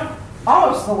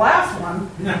 almost the last one,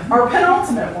 our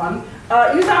penultimate one,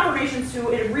 use affirmations to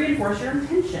reinforce your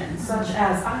intentions, such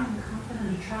as, I am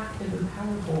confident, attractive, and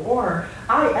powerful, or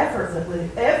I effortlessly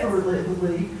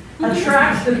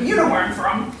attract the, you know where I'm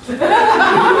from.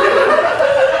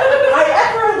 I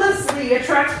effortlessly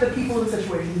attract the people and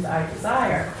situations I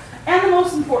desire. And the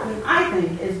most important, I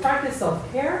think, is practice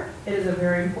self-care. It is a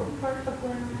very important part of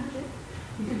glamour magic.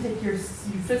 You can take your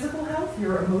physical health,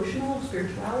 your emotional,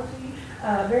 spirituality,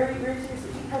 very, very seriously.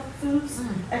 Eat healthy foods,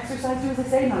 exercise, do as I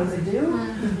say, not as I do.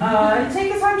 And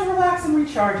take the time to relax and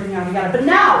recharge and yada yada. But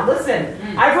now, listen,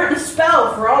 I've written a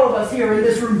spell for all of us here in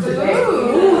this room today.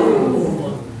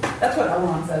 Ooh. That's what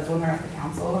Elrond says when they're at the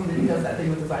council, and then he does that thing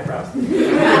with his eyebrows.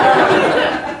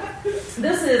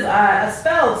 This is a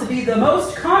spell to be the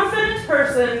most confident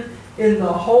person in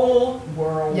the whole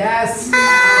world. Yes.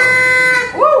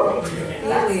 Woo!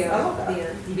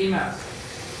 The most.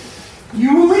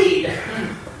 You will lead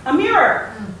a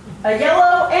mirror, a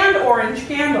yellow and orange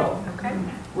candle,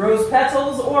 rose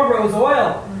petals or rose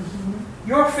oil,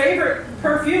 your favorite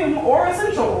perfume or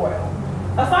essential oil,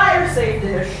 a fire-safe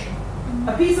dish,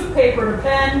 a piece of paper and a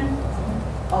pen,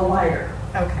 a lighter.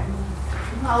 Okay.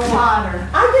 A water.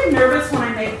 I get nervous when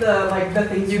I make the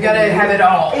things. You gotta have it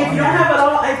all. If you don't have it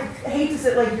all, I hate to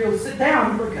sit you'll sit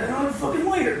down, you're like, I don't have a fucking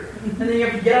lighter. And then you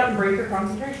have to get up and break your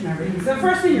concentration and everything. So the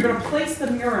first thing, you're gonna place the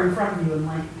mirror in front of you and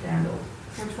light the candle.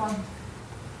 Which one?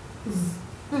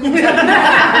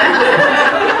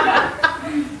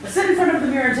 Sit in front of the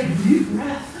mirror and take a deep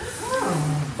breath.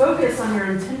 Focus on your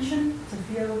intention to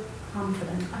feel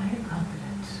confident. I am confident.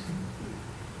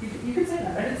 You can say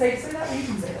that. I didn't say that, but you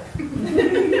can say that.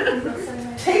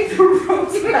 Take the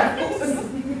rose petals.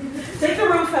 Take the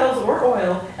rose petals or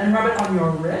oil and rub it on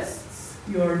your wrists,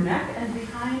 your neck, and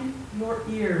behind your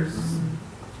ears.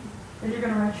 Then you're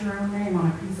going to write your own name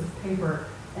on a piece of paper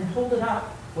and hold it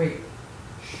up. Wait.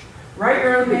 Write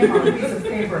your own name on a piece of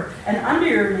paper, and under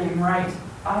your name write,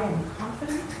 I am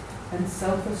confident and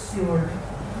self-assured.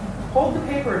 Hold the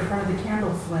paper in front of the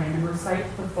candle flame and recite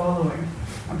the following.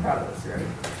 I'm proud of this, ready?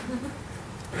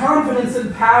 Confidence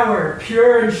and power,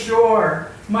 pure and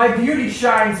sure. My beauty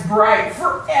shines bright,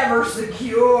 forever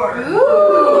secure.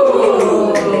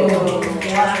 Ooh.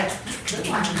 Love it.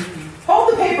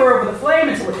 Hold the paper over the flame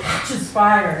until it catches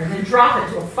fire, and then drop it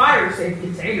to a fire-safe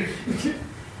container.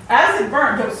 As it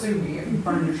burns, don't sue me if you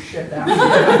burn your shit down.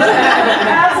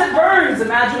 As it burns,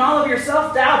 imagine all of your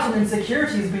self-doubt and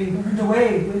insecurities being burned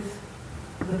away with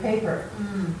the paper.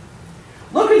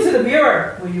 Look into the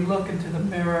mirror. Will you look into the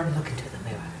mirror? Look into the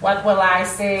mirror. What will I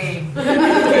say?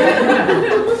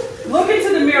 Look into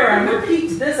the mirror and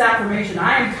repeat this affirmation.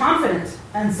 I am confident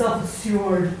and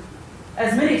self-assured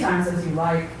as many times as you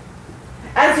like.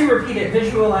 As you repeat it,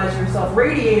 visualize yourself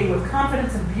radiating with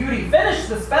confidence and beauty. Finish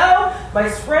the spell by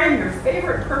spraying your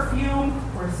favorite perfume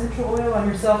or essential oil on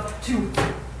yourself to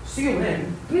seal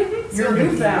in your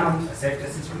newfound. A safe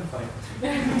distance from the flame.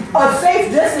 A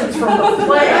safe distance from the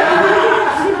flame.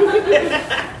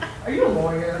 Are you a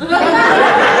lawyer? No,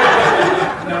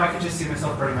 I can just see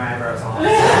myself burning my eyebrows off.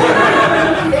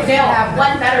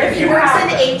 One better. If he works in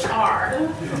HR.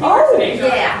 Oh,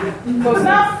 Yeah. close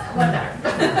enough. One better.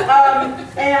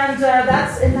 And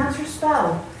that's your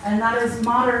spell, and that is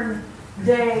modern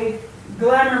day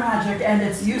glamour magic and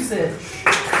its usage.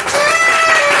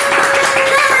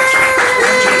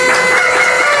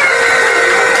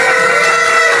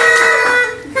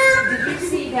 Did you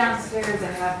see downstairs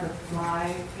that have the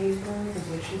fly paper, the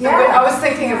wishes? Yeah, I was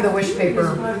thinking of the wish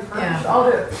paper. Yeah. I'll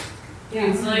do it.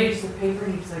 Yeah, so you use the paper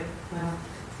and you just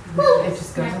well, It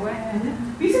just goes away.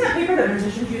 Have you seen that paper that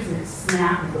magicians use and it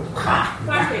snaps and goes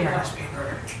flash paper.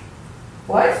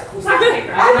 What? Flash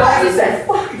paper. I thought you said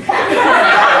fuck.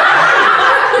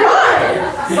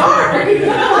 Sorry.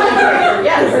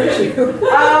 Yes.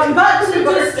 But to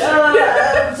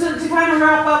just to kind of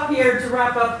wrap up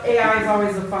but AI is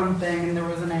always a fun thing, and there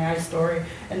was an AI story,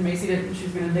 and Macy didn't. She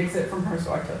was going to nix it from her,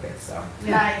 so I took it. So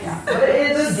Nice. yeah, but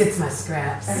it is. She gets my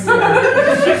scraps.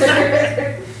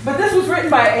 But this was written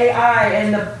by AI,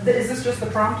 and is this just the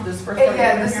prompt? This first part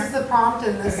Yeah, in this here? is the prompt,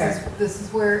 and this is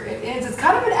where it ends. It's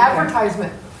kind of an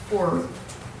advertisement for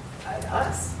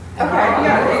us. Okay,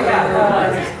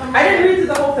 yeah. I didn't read through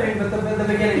the whole thing, but the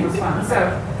beginning was fun.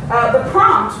 So the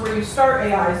prompt where you start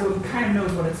AI, so it kind of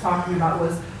knows what it's talking about,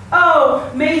 was,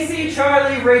 oh, Macy,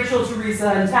 Charlie, Rachel,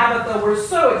 Teresa, and Tabitha were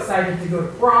so excited to go to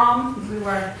prom. We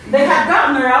were. They had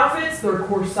gotten their outfits, their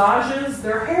corsages,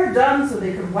 their hair done so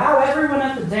they could wow everyone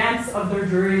at the dance of their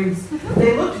dreams.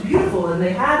 They looked beautiful, and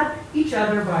they had each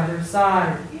other by their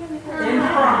side. In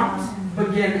prompt,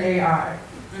 begin AI.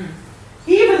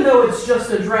 Even though it's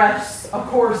just a dress, a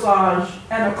corsage,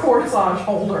 and a corsage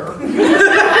holder.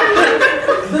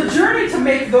 The journey to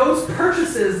make those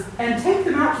purchases and take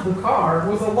them out to the car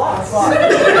was a lot of fun.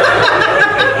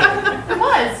 It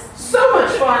was. So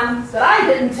much fun that I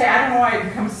didn't take, I don't know why I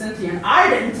become sentient, I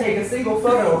didn't take a single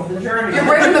photo of the journey. You're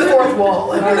breaking the fourth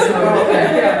wall. There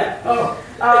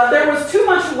was too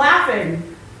much laughing.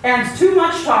 And too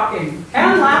much talking,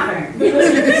 and laughing,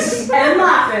 and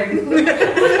laughing,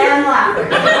 and laughing.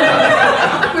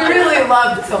 We really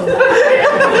love to laugh.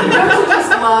 Don't you just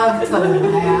love to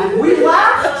laugh? We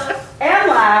laughed, and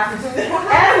laughed,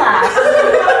 and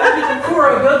laughed for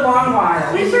a good long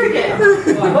while. We sure did.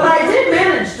 But I did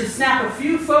manage to snap a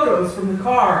few photos from the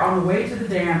car on the way to the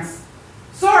dance.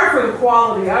 Sorry for the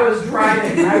quality, I was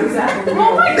driving, I was at the wheel.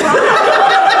 Oh my God.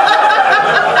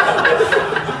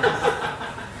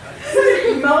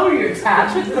 Emoji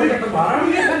attachment thing at the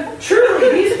bottom. Truly,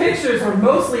 these pictures are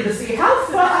mostly to see how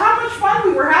much fun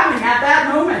we were having at that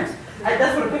moment.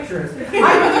 That's what a picture is.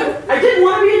 I didn't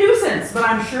want to be a nuisance, but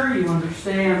I'm sure you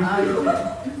understand.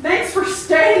 Thanks for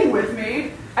staying with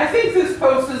me. I think this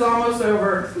post is almost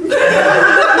over.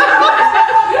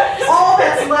 All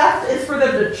that's left is for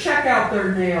them to check out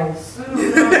their nails.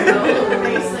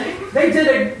 They did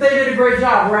a great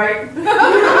job, right?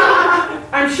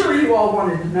 I'm sure you all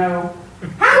wanted to know.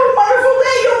 Have a wonderful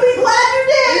day. You'll be glad you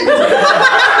did.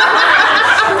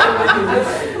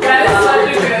 That is such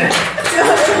a good.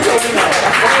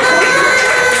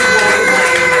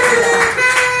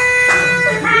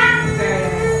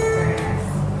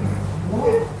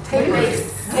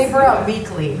 Taper up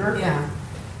weekly. Yeah.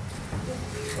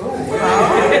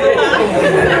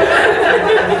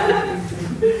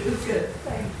 That's good.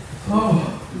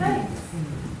 Oh. Thanks.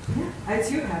 I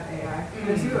too have AI. I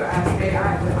too asked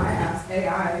AI, but I asked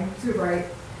AI to write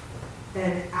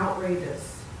an outrageous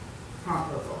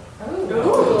proposal.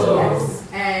 Oh. Yes.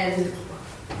 And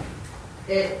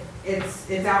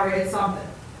it's outrageous something.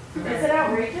 Is it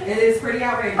outrageous? It is pretty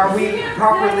outrageous. Are we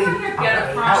properly Get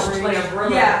a prompt like a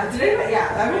brilliant. Yeah, did anybody, yeah,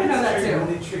 I want to know that too.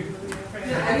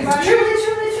 Anybody? Truly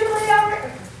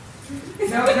outrageous.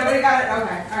 No, nobody got it?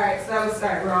 Okay, alright, so that was,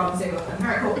 alright, we're all on the same level.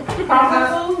 Alright, cool.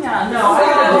 Proposal? Yeah, no.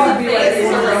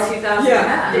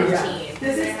 Yeah.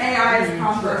 This is AI's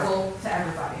proposal to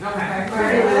everybody. Okay.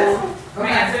 Ready for this? My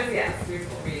answer is yes.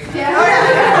 Beautiful for you. Yeah.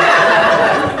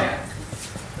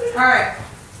 Alright,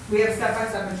 we have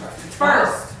step-by-step instructions.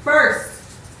 First,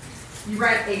 you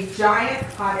rent a giant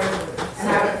hot air balloon and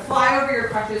have it fly over your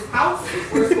crush's house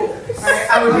or school. Alright?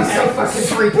 I would be so fucking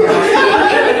freaked out.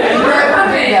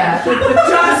 Yeah.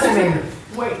 Just a minute.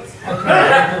 Wait.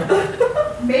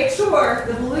 Okay. Make sure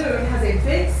the balloon has a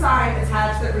big sign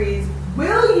attached that reads,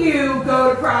 "Will you go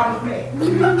to prom with me?"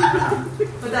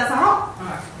 But that's not all.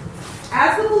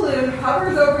 As the balloon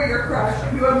hovers over your crush,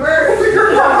 you emerge.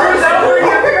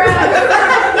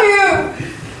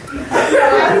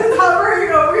 As it's hovering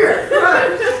over your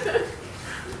crush,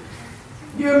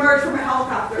 you emerge from a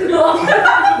helicopter.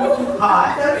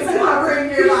 Hot. That's hovering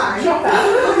nearby.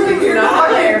 You're not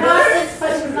hot air.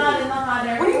 But she's not in the hot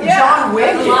air. What are you, John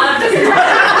Wick?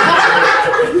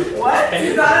 What?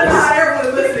 She's not in the hot air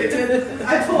balloon listening to this. I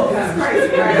told you, it's crazy.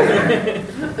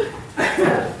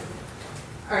 Right?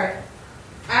 Alright.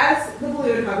 As the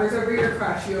balloon hovers over your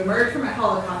crush, you emerge from a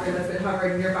helicopter that's been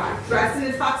hovering nearby, dressed in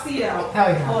a tuxedo, Hell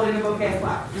yeah. holding a bouquet of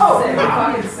flowers. Oh, Sick.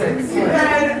 fucking six. You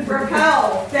then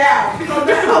rappel down from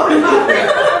the helicopter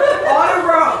on a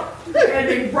rope,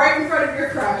 standing right in front of your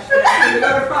crush, and you go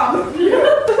to prom with you.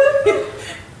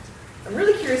 I'm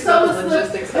really curious about the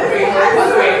logistics of it.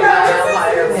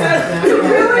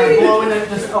 Blowing it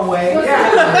just away.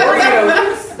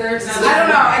 Yeah. There's I don't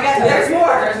know. I guess there's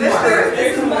more.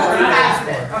 There's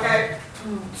more. Okay.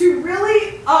 To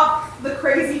really up the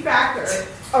crazy factor.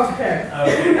 Okay.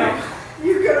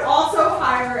 You could also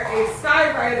hire a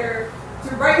skywriter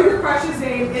to write your crush's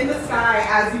name in the sky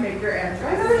as you make your entrance.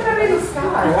 Why does that in the sky?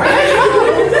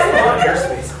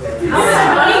 How much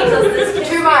money does this kid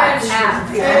Too much.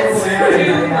 have?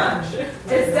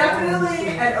 It's definitely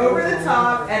an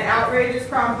over-the-top and outrageous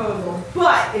promposal.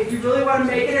 But if you really want to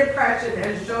make an impression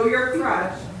and show your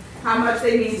crush how much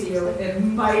they mean to you, it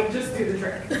might just do the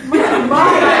trick. It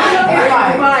might.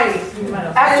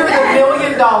 After the $1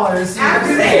 million,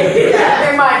 After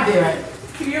they might do it.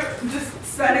 You're just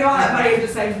spending all that money and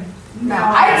just saying, no.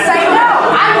 I'd say no.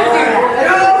 I would do that.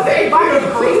 No, thank you.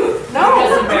 No.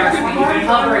 Because embarrassment. You've been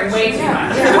hovering way too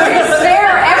much. We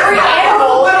stare every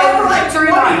animal Went over in like 3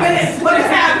 20 minutes. minutes. What is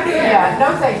happening? Yeah,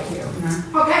 no thank you.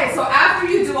 Okay, so after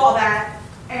you do all that,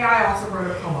 AI also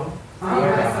wrote a poem.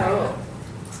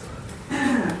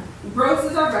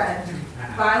 Roses are red,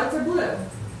 violets are blue.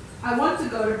 I want to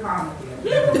go to prom with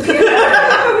you.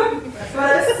 But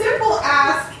a simple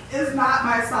ask is not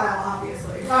my style,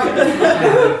 obviously.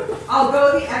 I'll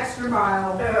go the extra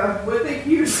mile with a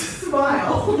huge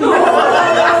smile.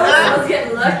 I was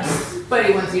getting lucky. But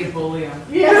he wants you to bully him.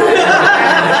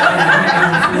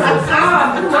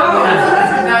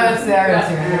 No, that's the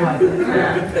attitude. I like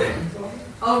it.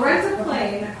 I'll rent a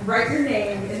plane, write your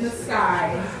name in the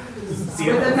sky, with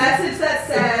a message that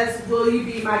says, will you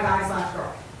be my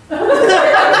guy/girl? Which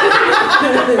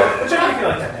I feel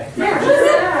like that day.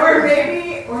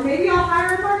 Yeah. Or maybe I'll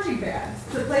hire a marching band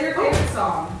to play your favorite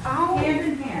song, hand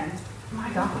in hand. My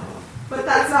God. But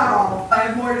that's not all. I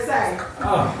have more to say.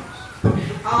 Oh.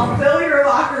 I'll fill your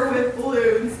locker with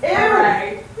balloons.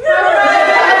 Hooray!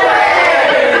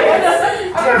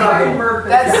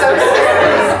 That's so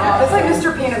scary. That's like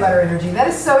Mr. Peanut Butter energy. That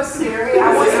is so scary.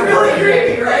 I want It's really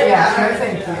creepy, right? Yeah, no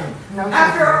thank you. No thank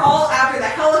After the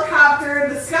helicopter,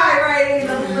 the skywriting,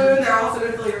 the balloon, they're also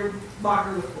going to fill your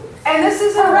locker with balloons. And this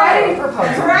is a wedding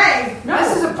proposal. Hooray!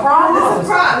 This is a prom This is proposal.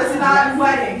 prom. This is not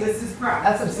wedding. This is prom.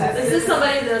 That's upsetting. This is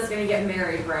somebody that's going to get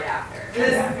married right after.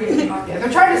 Yeah, they're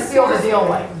trying to seal the deal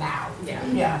like now. Yeah.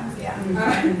 Yeah.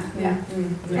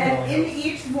 And in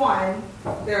each one,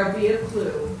 there will be a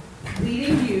clue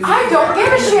leading you. I don't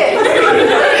give a shit.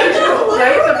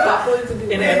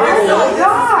 In Oh every my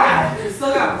God.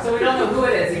 Still go. So we don't know who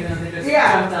it is, even though they just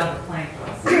Yeah. jumped out of the plane to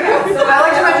us. I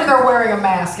like to imagine they're wearing a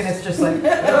mask and it's just like, One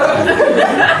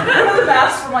of the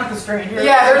masks from like The Stranger.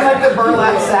 yeah, there's like the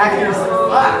burlap sack and it's like,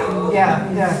 fuck.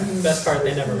 Yeah. Best part,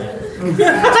 they never met.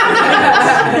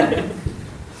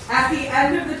 At the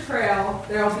end of the trail,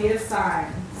 there will be a sign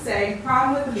saying,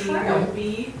 "Prom with me will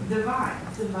be divine."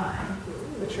 Divine.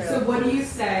 So what do you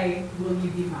say? Will you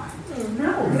be mine?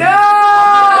 No. No!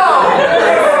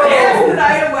 Dance the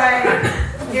night away.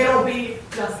 It'll be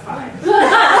just fine.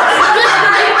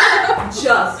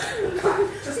 Just.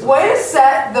 Way to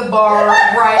set the bar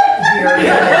right here.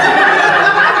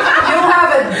 You'll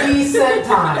have a decent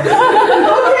time.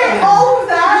 Okay, all of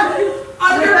that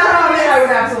under that I would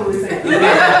absolutely say.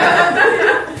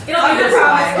 It'll be just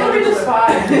fine. It'll be just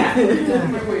fine.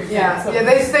 Yeah,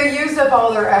 they used up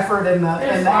all their effort in the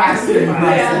asking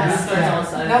process.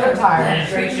 Yeah. Now they're tired.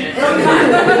 Penetration.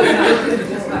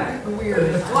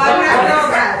 Weird. Well,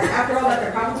 after all that,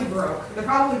 they're probably broke. They're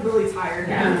probably really tired.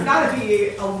 Yeah. It's got to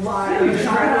be a lot of He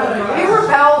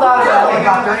repelled out of the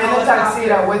helicopter in the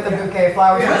tuxedo with the bouquet of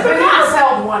flowers. He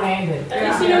repelled one-handed. At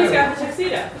least you know he's got the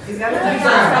tuxedo. He's got the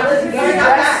tuxedo. He's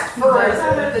dressed for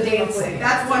the dancing.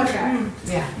 That's one check.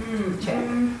 Yeah. Check.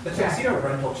 The tuxedo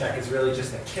rental check is really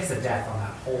just a kiss of death on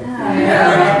that whole thing.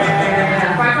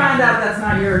 If I find out that's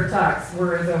not your tux,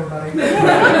 we're as everybody.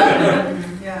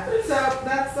 Yeah. So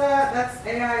that's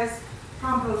AI's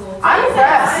proposal. I'm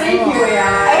impressed. Thank you,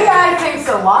 AI. AI thinks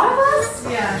a lot of us.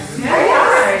 Yeah.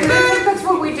 AI. Do you think that's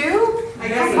what we do? I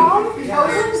guess. Prom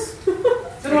proposals?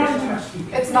 Been watching too much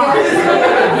TV. It's not. It's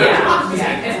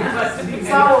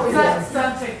not what we do. That's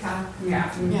on TikTok.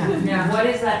 Yeah. Yeah. What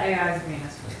is that AI's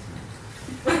Venus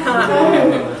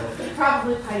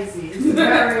Probably Pisces.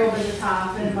 Very over the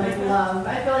top and like love.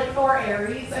 I feel like, or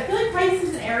Aries. I feel like Pisces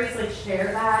and Aries like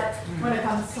share that when it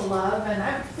comes to love, and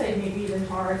I would say maybe even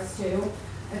Taurus too.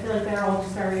 I feel like they're all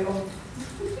just very old.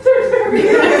 They're very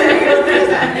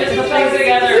Just put things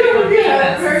together.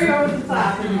 yeah, very over the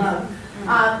top in love. And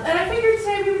I figured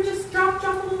today we would just drop a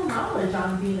little knowledge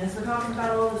on Venus. We're talking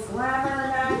about all this glamour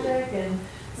magic and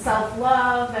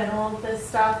self-love and all of this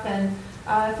stuff, and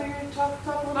I figured we'd talk a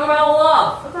little What about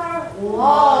love? about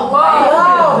Love.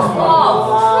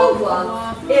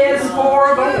 love. Is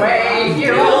for the way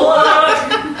you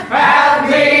look at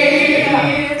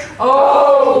me.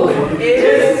 Oh,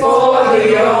 it's for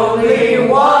the only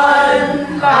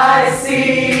one I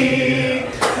see.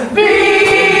 B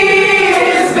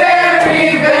is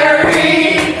very,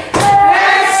 very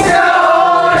extraordinary.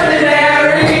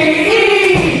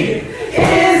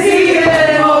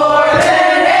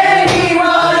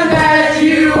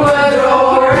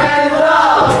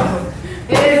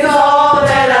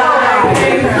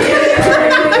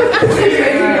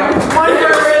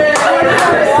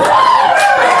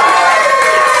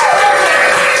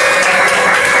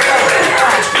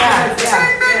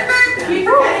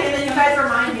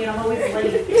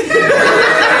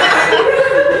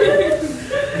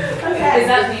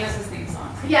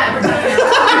 Yeah, we're done.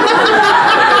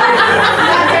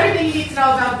 That's everything you need to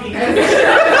know about Venus.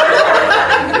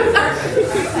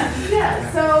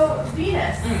 Yeah, so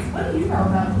Venus. What do you know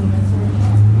about Venus?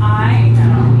 I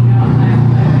know,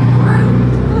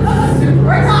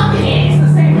 we're talking. It's the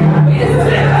same guy.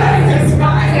 This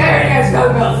guy. There he is. Go.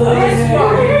 This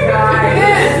fucking guy.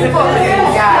 This fucking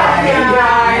guy.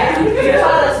 You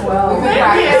taught us well. We've been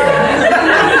practicing.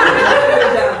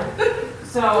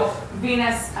 So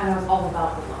Venus, I know, is all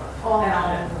about the love and all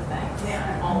of the things,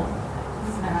 and all of the things.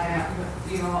 And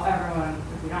everyone,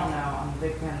 if you don't know, I'm a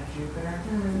big fan of Jupiter.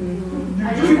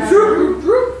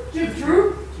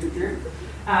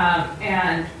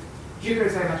 And Jupiter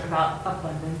is very much about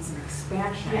abundance and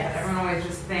expansion. Yes. Everyone always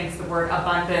just thinks the word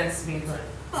abundance means like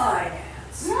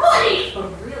finance, money, but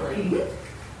really,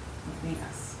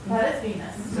 Venus. That is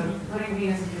Venus. So putting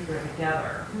Venus and Jupiter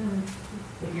together,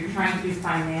 if you're trying to do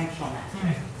financial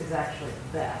magic, is actually the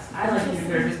best. I like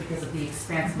Jupiter just because of the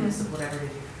expansiveness of whatever it is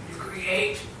you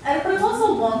create. But it's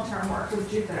also long-term work with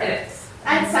Jupiter. It is.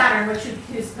 And Saturn, which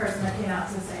is the person that came out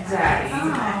to say Zaddy.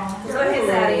 So hey,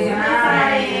 Zaddy.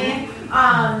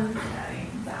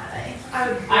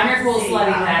 I'm your cool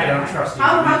slutty I daddy. don't trust you.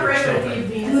 How You're great still would be good.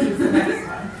 Venus is the next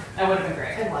one? That would have been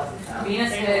great. It wasn't though.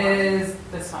 Venus is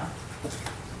this one.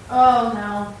 Oh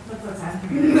no. What's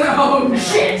happening? No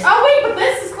shit. Oh wait, but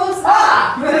this is close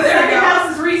enough. Everything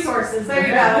else is resources. There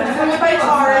you go. It's ruled by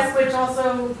Taurus, which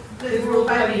also is ruled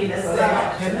by Venus. So good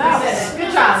job. And that's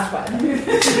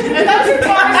your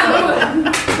Taurus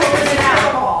with an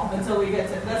alcohol. Until we get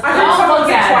to this. Don't look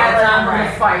at it. Not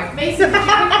right. Fight. Mason, did you no,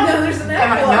 there's an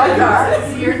alcohol.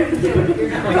 You're gonna do it. You're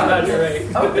gonna do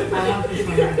it. Oh, I want this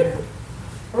one right here.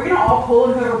 Are we gonna all pull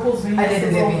and whoever pulls Venus? I didn't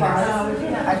is get all Venus. prize?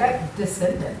 I got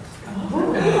descendant.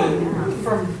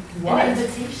 From An what?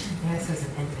 invitation. Yeah, it says an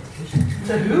invitation.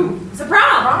 To who? It's a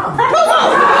prom. That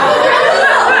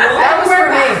was for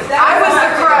me. I was the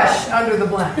crush under the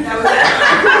blimp.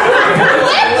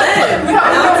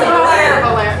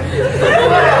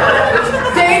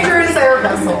 Dangerous air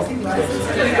vessel. What do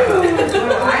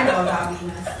I know about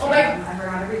Venus? Oh my- I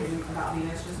forgot everything about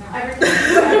Venus just now.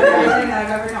 Everything that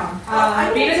I've ever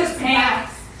known. Venus is pink.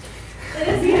 It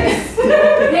is Venus.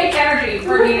 Pink energy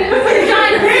for Venus.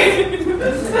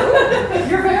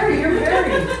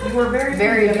 You were very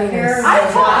Very Venus. You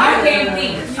came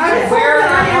pink. I'm Where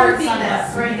that I are am Venus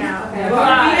sunglasses? right now. Okay.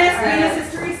 Venus is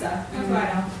Teresa. That's what I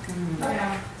know.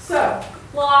 Okay. So,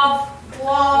 Love.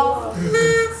 love.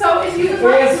 So if you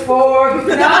Is for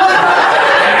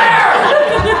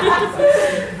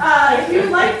if you'd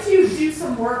like to do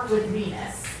some work with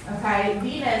Venus, okay,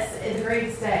 Venus is the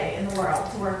greatest day in the world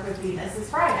to work with Venus is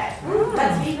Friday.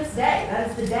 That's Venus Day. That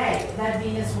is the day that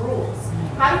Venus rules.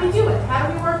 How do we do it? How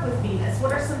do we work with Venus?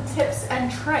 What are some tips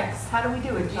and tricks? How do we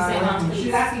do it? You say love.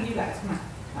 She's asking you guys. Come on.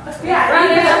 Yeah,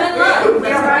 Right, you I'm in love.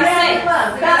 That's what we say.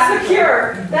 That's the cure.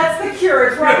 That's the cure.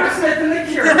 It's Robert Smith and the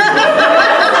cure. Work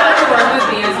with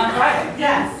Venus on Friday.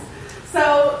 Yes.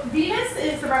 So Venus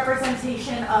is the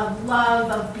representation of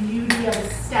love, of beauty, of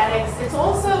aesthetics. It's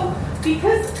also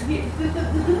because the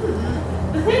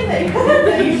thing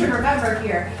that you should remember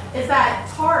here is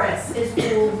that Taurus is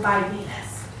ruled by Venus.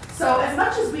 So as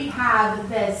much as we have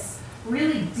this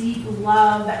really deep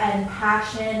love and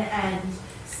passion and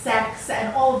sex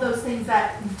and all of those things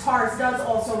that Taurus does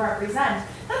also represent,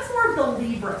 that's more of the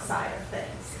Libra side of things.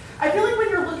 I feel like when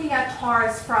you're looking at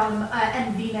Taurus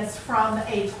and Venus from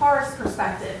a Taurus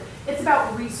perspective, it's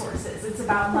about resources, it's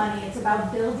about money, it's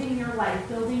about building your life,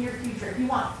 building your future. If you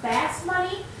want fast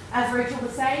money, as Rachel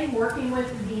was saying, working with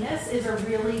Venus is a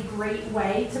really great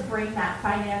way to bring that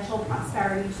financial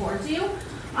prosperity towards you.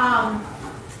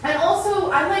 And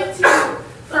also, I like to,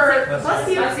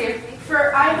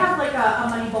 I have like a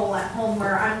money bowl at home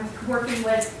where I'm working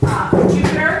with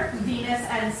Jupiter, Venus,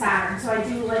 and Saturn. So I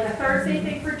do like a Thursday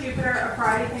thing for Jupiter, a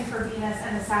Friday thing for Venus,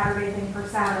 and a Saturday thing for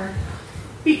Saturn.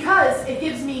 Because it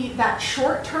gives me that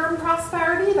short-term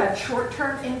prosperity, that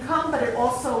short-term income, but it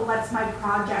also lets my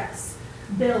projects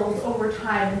build over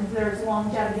time, and there's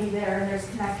longevity there, and there's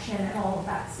connection, and all of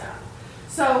that stuff.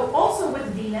 So also with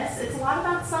Venus, it's a lot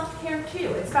about self-care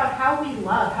too. It's about how we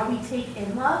love, how we take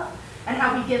in love, and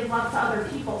how we give love to other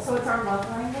people. So it's our love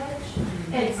language.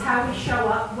 It's how we show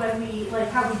up when we, like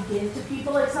how we give to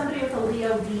people. Like somebody with a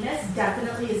Leo Venus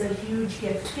definitely is a huge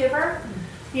gift giver.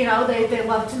 You know, they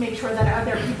love to make sure that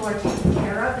other people are taken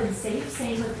care of and safe.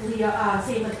 Same with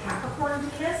same with Capricorn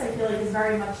Venus. I feel like is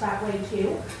very much that way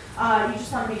too. You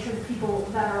just want to make sure the people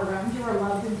that are around you are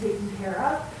loved and taken care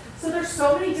of. So there's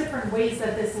so many different ways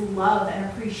that this love and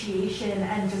appreciation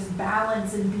and just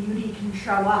balance and beauty can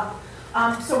show up.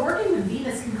 So working with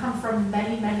Venus can come from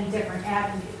many, many different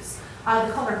avenues.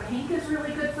 The color pink is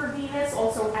really good for Venus.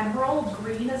 Also, emerald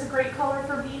green is a great color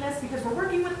for Venus because we're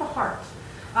working with the heart.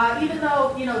 Even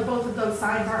though, both of those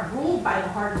signs aren't ruled by the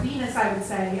heart, Venus, I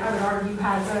would argue,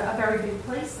 has a very big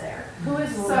place there. Who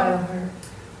is ruled by the heart?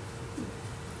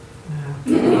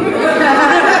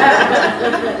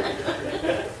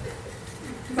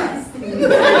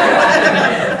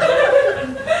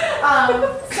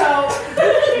 So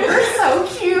you're so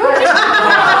cute.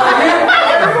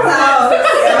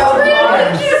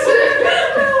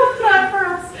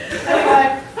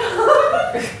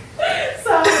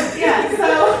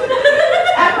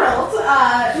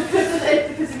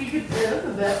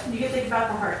 You can think about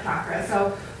the heart chakra.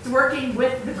 So it's working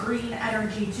with the green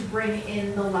energy to bring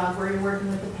in the love, where you're working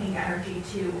with the pink energy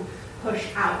to push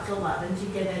out the love and to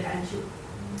get it and to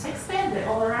expand it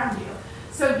all around you.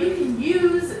 So you can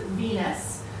use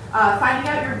Venus. Finding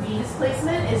out your Venus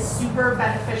placement is super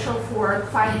beneficial for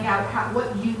finding out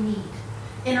what you need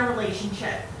in a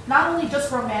relationship. Not only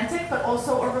just romantic, but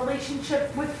also a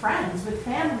relationship with friends, with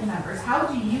family members. How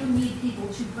do you need people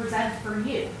to present for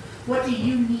you? What do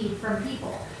you need from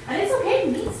people? And it's okay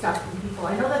to need stuff from people.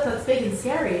 I know that that's big and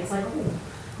scary. It's like,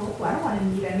 oh, I don't want to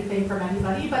need anything from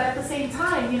anybody. But at the same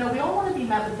time, we all want to be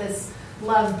met with this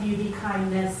love, beauty,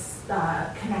 kindness,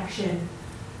 connection,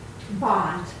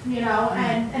 bond,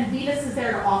 and Venus is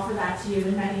there to offer that to you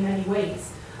in many, many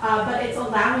ways. But it's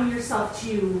allowing yourself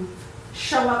to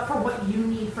show up for what you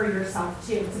need for yourself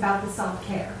too. It's about the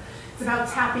self-care. It's about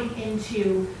tapping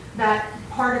into that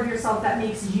part of yourself that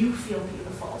makes you feel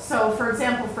beautiful. So for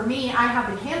example, for me, I have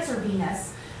the Cancer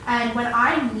Venus, and when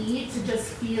I need to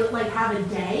just feel like have a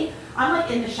day, I'm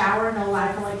like in the shower, no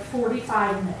lie, for like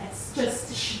 45 minutes.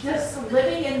 Just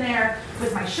living in there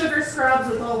with my sugar scrubs,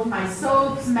 with all of my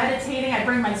soaps, meditating. I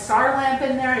bring my star lamp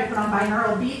in there, I put on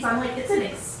binaural beats. I'm like, it's an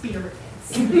experience.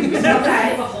 Okay. It's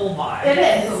a whole vibe. It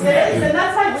is. And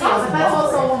that's my Leo, but that's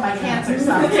also all my Cancer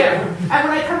stuff too. And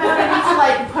when I come out, I need to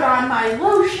like put on my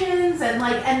lotions and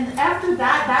after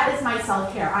that is my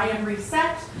self-care. I am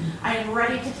reset. I am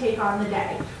ready to take on the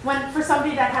day. When for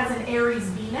somebody that has an Aries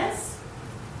Venus,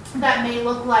 that may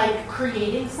look like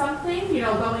creating something,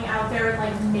 going out there and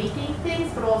like making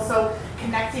things, but also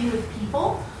connecting with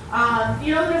people.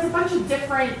 There's a bunch of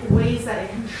different ways that it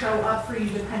can show up for you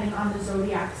depending on the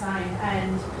zodiac sign,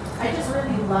 and I just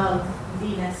really love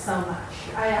Venus so much.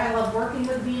 I love working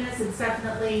with Venus. It's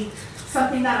definitely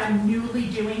something that I'm newly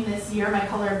doing this year. My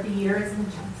color of the year is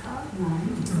magenta.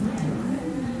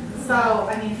 So,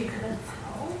 if you couldn't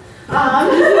tell.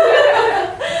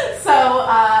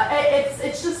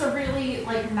 It's just a really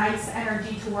nice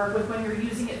energy to work with when you're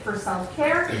using it for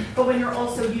self-care, but when you're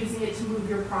also using it to move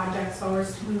your projects forward,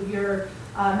 to move your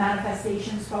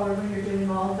manifestations forward when you're doing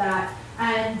all of that.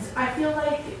 And I feel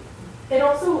like it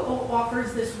also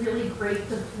offers this really great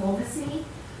diplomacy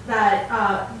that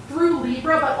through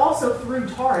Libra, but also through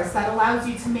Taurus, that allows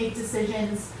you to make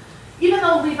decisions. Even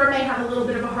though Libra may have a little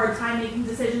bit of a hard time making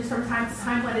decisions from time to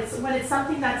time, when it's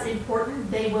something that's important,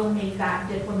 they will make that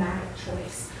diplomatic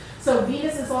choice. So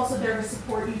Venus is also there to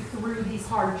support you through these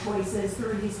hard choices,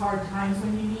 through these hard times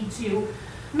when you need to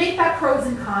make that pros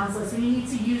and cons list, when you need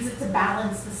to use it to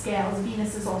balance the scales.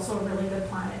 Venus is also a really good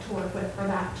planet to work with for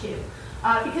that too,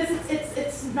 because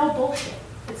it's no bullshit.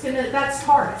 That's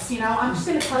Taurus. I'm just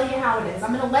gonna tell you how it is.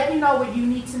 I'm gonna let you know what you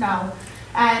need to know,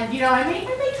 and I may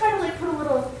try to put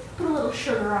a little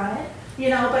sugar on it,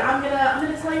 but I'm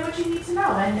gonna tell you what you need to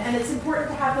know, and it's important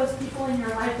to have those people in your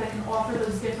life that can offer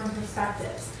those different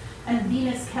perspectives. And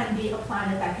Venus can be a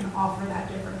planet that can offer that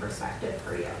different perspective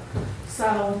for you.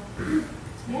 So,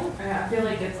 yeah. I feel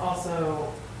like it's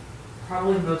also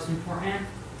probably most important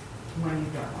when you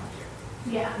don't want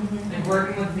to. Yeah. Like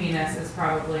working with Venus is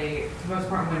probably the most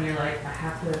important when you're like,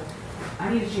 I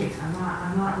need to change. I'm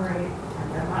not right.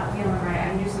 I'm not feeling right.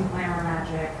 I need to do some glamour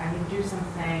magic. I need to do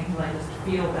something to just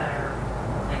feel better.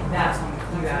 That's when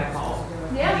you gotta call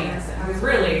Venus in. Because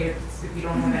really, if you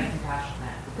don't have any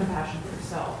compassion for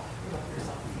yourself, you love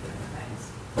yourself and you do different things.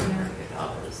 You never get to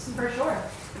others. For sure.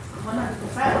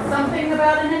 100%. Something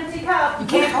about an empty cup. You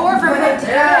can't pour from an empty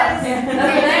cup. That's the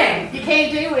thing. You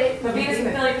can't do it. But Venus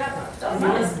can fill your cup up. That's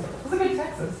nice. That's a good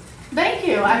Texas. Thank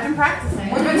you. I've been practicing.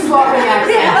 We've been swapping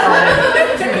accents.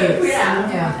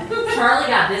 Yeah. Charlie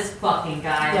got this fucking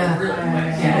guy really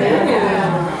quick.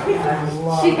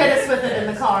 She hit us with it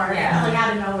in the car. Yeah.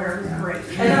 Out of nowhere. It was great.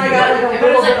 And then I got a It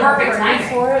little was bit of perfect praise timing.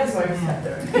 for it, so I just kept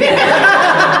doing it.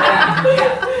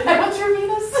 And what's your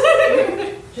Venus?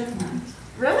 Gemini.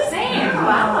 Really? Same.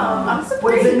 Wow. I'm surprised.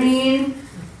 What does it mean?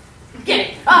 Get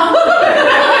it. That's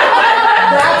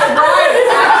right.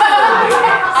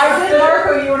 Actually, I did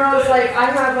Marco you when I was like, I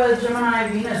have a Gemini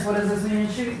Venus. What does this mean?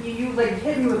 And you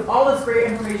you with all this great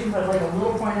information, but like a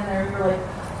little point in there, you're like,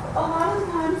 a lot of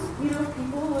times,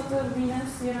 people with the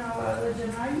Venus, the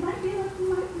Gemini, you might be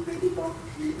maybe both.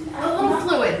 A little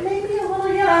fluid. Maybe a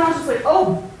little, yeah. And I was just like,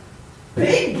 oh,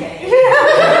 big game. Yeah,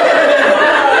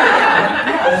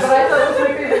 but I thought it was my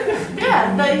favorite thing.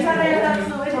 Yeah, but you gotta have that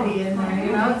fluidity in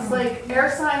there, It's like air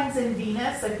signs and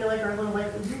Venus, I feel like are a little like,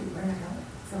 ooh, where am I going?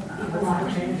 So Equal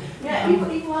opportunity. Yeah,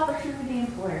 equal opportunity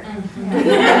employer. You both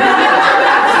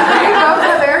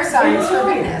have air signs for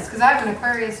Venus, because I have an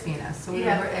Aquarius Venus. So we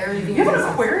have air Venus. You have an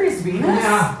Aquarius Venus?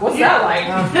 Yeah. What's that like?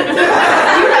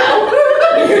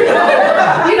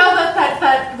 You know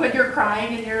that when you're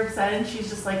crying and you're upset and she's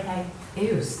just like, hey.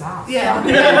 Ew, stop. Yeah.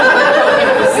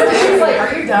 She's like,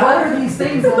 are you done? What are these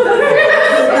things? Stop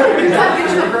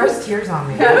getting your gross tears on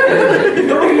me.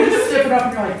 Or you just step it up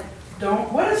and you're like,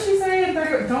 what does she say?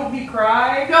 Don't be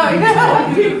cry.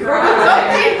 Don't be cry.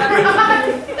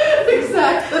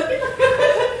 Exactly.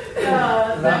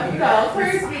 No,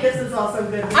 Aquarius Venus is also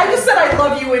good. I just said I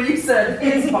love you and you said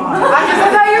it's fine. I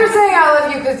thought you were saying I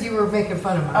love you because you were making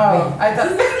fun of me. Oh, I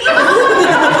thought.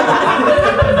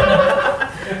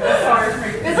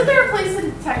 Isn't there a place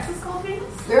in Texas called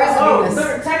Venus? There is a Venus. So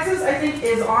Texas, I think,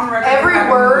 is on record. Every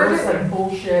having word most, like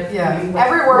bullshit. Yeah, like,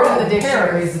 every word in the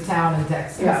dictionary is a town in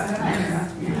Texas.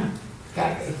 Yeah.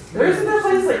 Got it. There isn't that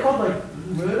place like called like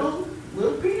Little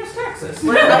Penis, Texas.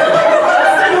 Like,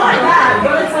 something like that,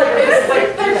 but it's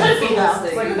like There should be though.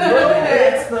 it's like little,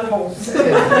 it's the whole thing.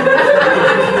 You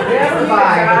ever meet a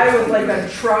guy with like a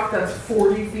truck that's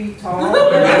 40 feet tall? So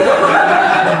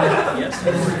that's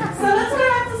what I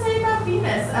have to say about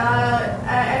Venus.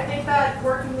 I think that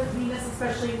working with Venus,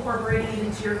 especially incorporating it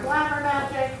into your glamour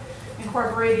magic,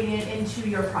 incorporating it into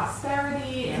your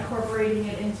prosperity, incorporating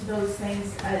it into those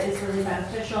things is really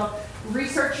beneficial.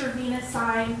 Research your Venus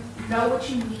sign, know what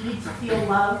you need to feel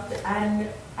loved, and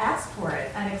ask for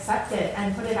it, and accept it,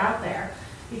 and put it out there.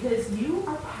 Because you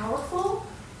are powerful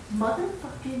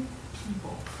motherfucking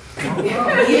people. You.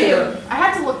 I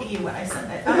had to look at you when I said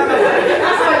that.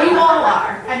 That's what you all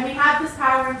are. And we have this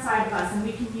power inside of us and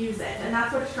we can use it. And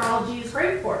that's what astrology is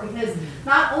great for, because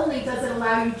not only does it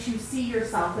allow you to see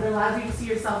yourself, it allows you to see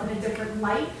yourself in a different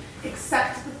light,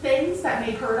 accept the things that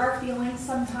may hurt our feelings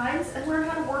sometimes, and learn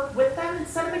how to work with them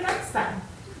instead of against them.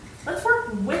 Let's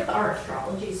work with our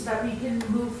astrology so that we can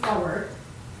move forward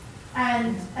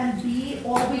and be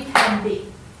all we can be.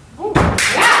 Ooh.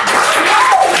 Yeah.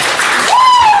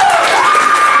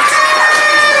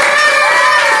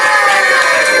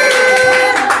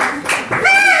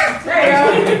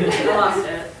 I lost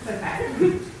it. It's okay.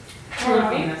 I love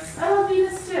Venus. I love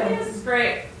Venus too. Venus is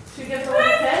great. Should we give her a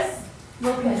little kiss?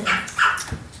 Little kiss.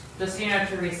 Just so you know,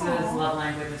 Teresa's love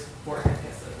language is forehead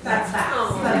kisses. That's facts.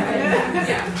 Oh, That's good.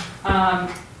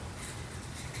 Yeah.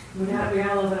 We got a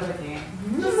little bit of a game.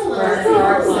 Just a For little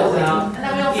our bit. closeout. And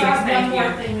then we also Phoenix, have thank one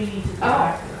more you. thing we need to do. Oh,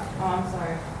 I'm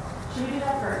sorry. Should we do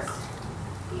that first?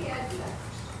 Yeah, do that.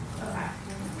 Okay.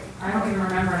 I don't even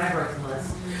remember, and I wrote the list.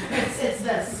 It's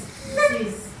this.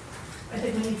 These. I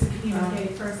think we need to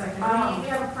communicate for a second. We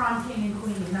have a prom king and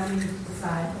queen that we need to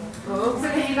decide. So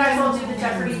can you guys all do the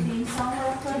Jeopardy theme song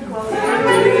real quick? Well,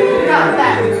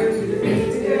 that.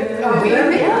 Oh, we?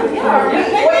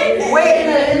 Yeah. Wait,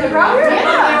 in the crowd? Yeah.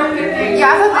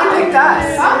 Yeah, I thought they picked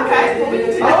us. Okay. Well, we can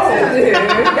do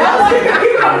that.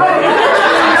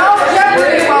 No,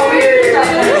 Jeopardy while we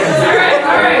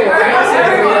All right.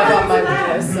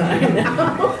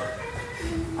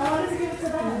 I wanted to give it to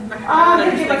them.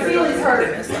 Thinking my feelings hurt.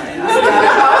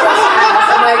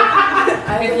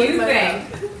 If you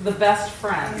think the best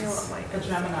friends, the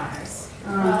Geminis,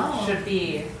 should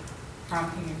be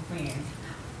prom king and queen,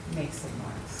 make some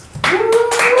noise.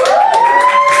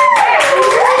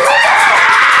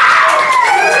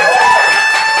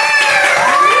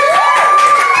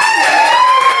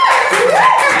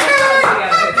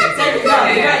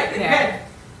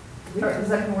 Is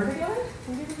that going to work together?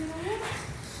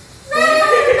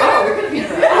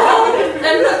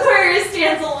 And the Aquarius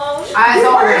stands alone. As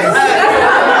always. I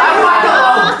walk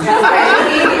alone.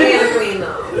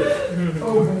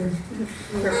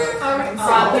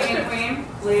 Prom king and queen,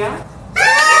 Leah.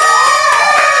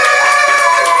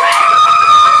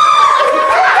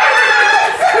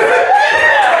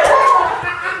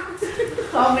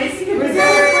 Oh, Macy can be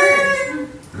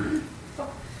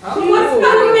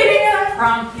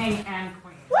Prom king and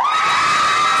queen.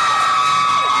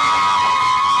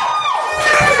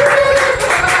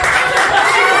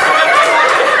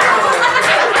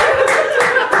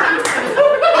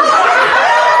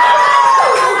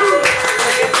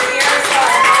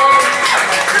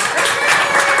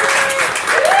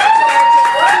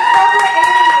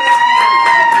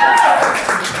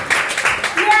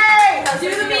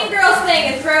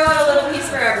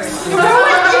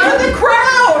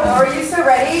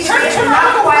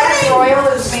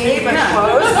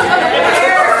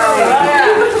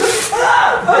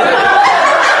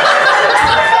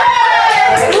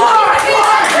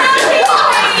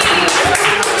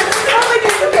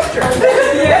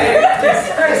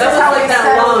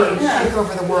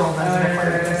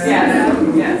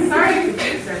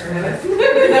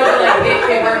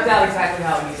 out exactly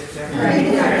how it needed to.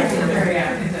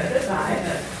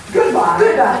 Goodbye.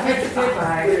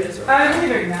 Goodbye. I'm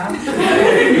leaving now.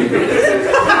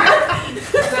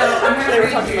 So I'm going to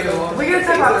read you. We're going to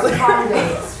talk about prom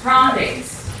dates. Prom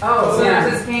dates. Oh, So yeah.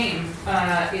 there's this game.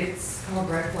 It's called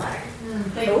Red Flag.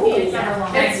 Thank you.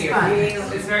 Thank you. fun.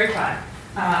 It's very fun.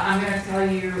 I'm going to tell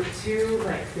you 2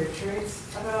 good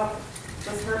traits about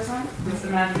this person, this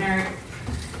imaginary.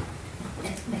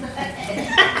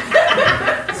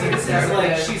 It's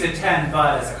like she's a 10,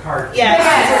 but as a card. Yeah,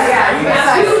 you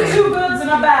got Precisely. two goods and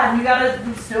a bad, and you gotta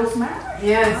still smash.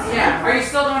 Yes. Yeah. Are you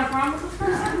still going to prom with this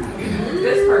person?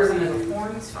 This person is a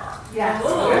porn star. Yes.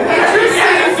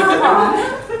 Interesting for prom.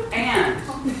 And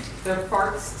their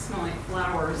farts smell like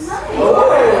flowers.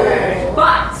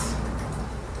 But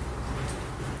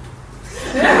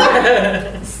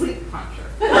sleep puncher.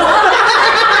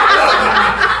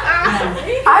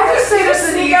 I just say this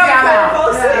and you come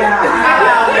out.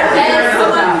 Has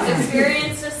someone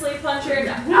experienced a sleep puncher?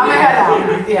 No. I'm gonna head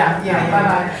out. Yeah.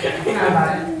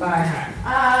 Bye.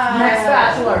 Next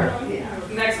bachelor.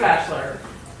 Next bachelor.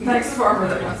 Next farmer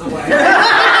that runs away.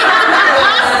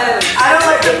 I don't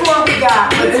like the form we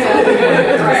got. Let's go.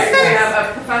 Right. We have a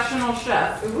professional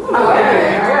chef.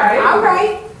 Okay. All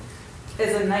right.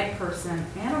 Is a night person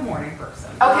and a morning person.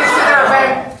 Okay, so they're a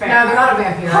vampire. No, they're not a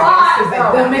vampire.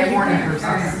 Because they'll make a morning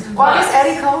person. Well, I guess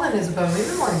Eddie Cullen is a bone. He's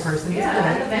a morning person. He's good. Yeah.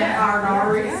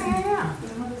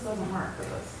 No, this doesn't work for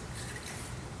this.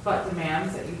 But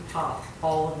demands that you pop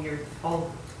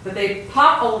that they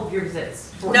pop all of your zits.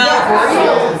 No. Are they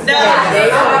good at it?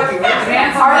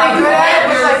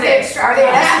 Like the extra, are they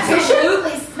an esthetician?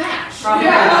 Absolutely smash.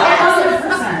 Yeah.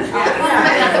 100%.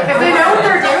 If they know what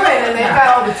they're doing and they've got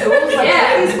all the tools, like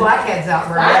get these blackheads out,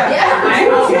 bro. I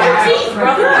know.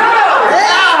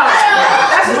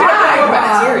 That's my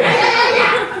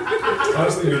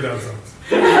Honestly, no downside.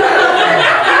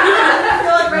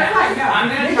 I'm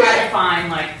gonna try to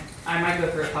find I might go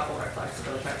through a couple red flags to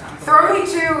really try to find. Throw me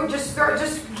 2. Just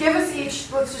give us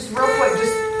each. Let's just real quick.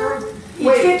 Just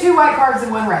each get 2 white cards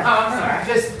and 1 red. Oh, I'm sorry.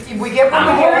 Just we get what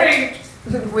we get.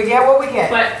 We get what we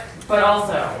get. But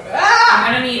also,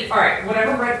 I'm gonna need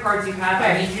whatever red cards you have.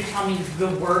 I need you to tell me the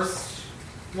worst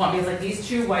one because these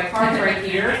 2 white cards right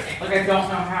here. I don't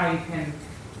know how you can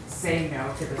say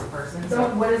no to this person. So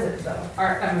what is it though?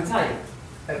 I'm gonna tell you.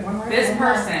 This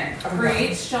person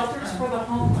creates shelters for the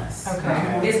homeless.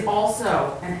 Okay. Is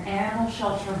also an animal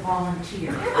shelter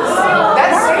volunteer.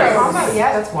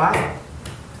 That's wild.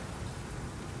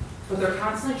 But they're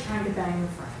constantly trying to bang their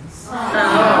friends.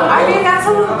 I mean, that's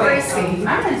a little crazy.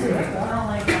 I'm into it. I don't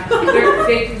like that.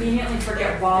 They conveniently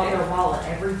forget their wallet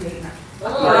every date night.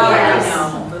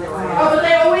 Oh, but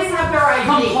they always have their ID.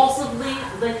 Compulsively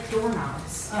lick doorknobs.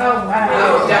 Oh, wow.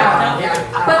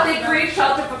 But they create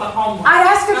shelter for the homeless. I'd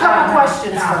ask a couple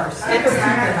questions first.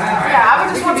 I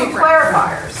would just want some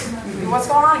clarifiers. What's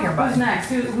going on here, Who's bud? next?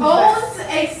 Who's Owns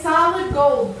a solid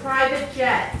gold private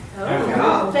jet.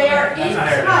 They are in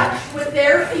touch with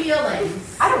their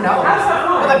feelings. I don't know.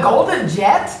 With a golden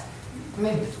jet?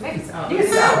 Maybe so. You can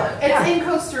sell it. It's in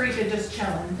Costa Rica, just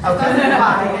chilling. Okay. Doesn't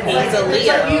fly. It's like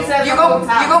you said. You go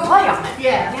play on it.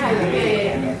 Yeah.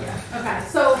 Okay,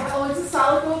 so owns a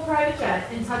solid gold private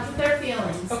jet, in touch with their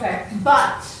feelings. Okay.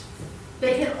 But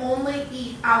they can only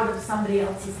eat out of somebody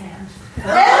else's hand.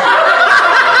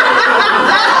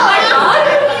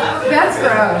 That's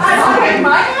gross. Okay,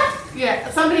 my hand? Yeah,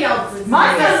 somebody else's. My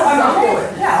hand. I'm Yes. up for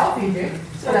it. Yeah, I'll feed you.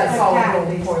 So that's solid gold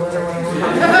toilet or whatever.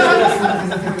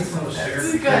 This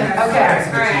is good. Okay.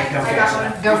 Alright, I got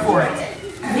one. Go for it.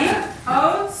 He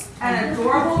owns an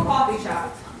adorable coffee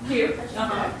shop. Cute.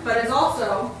 But is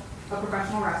also a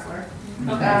professional wrestler.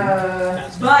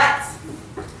 But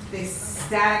they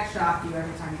static shock you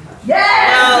every time you touch them.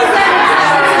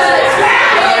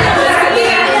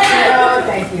 Oh,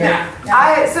 thank you.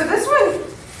 So this one,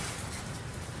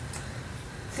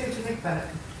 see what you think about it.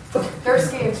 They're a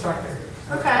ski instructor.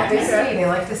 Okay. They ski. They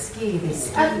like to ski. They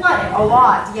ski Athletic. a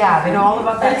lot. Yeah, they know all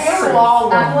about that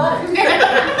slalom.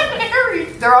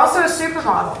 They're also a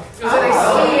supermodel. So they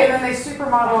ski and then they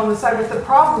supermodel on the side. But the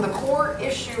problem, the core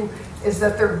issue, is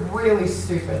that they're really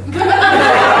stupid. Well, it's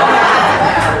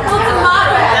a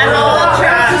model.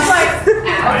 Just like,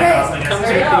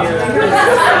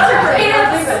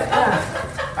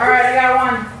 All right, I got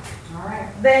one. All right.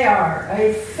 They are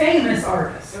a famous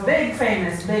artist. Big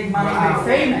famous, big money, big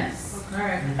famous. All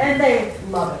right. And they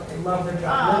love it. They love their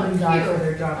job. Live and die for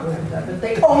their job. Live and die. But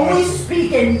they only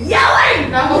speak in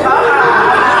yelling.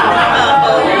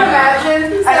 Can you imagine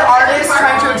an artist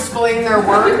trying to explain their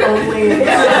work only?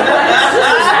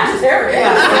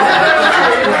 Sagittarius.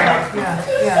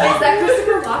 Yeah. Is that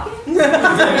Christopher Walken?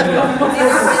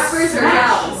 Whispers are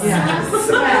yells.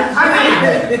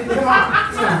 Come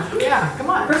on. Yeah, come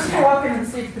on. Christopher Walken and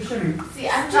Steve Buscemi. See,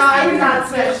 I'm just. I'm not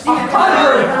switched.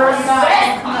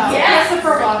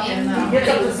 Christopher Walken, He though. gets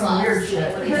up to some weird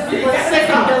shit. Let's stick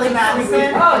on Billy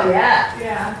Madison. Oh, yeah.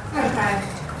 Yeah. Okay.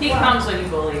 He comes when you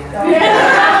bully him. Oh,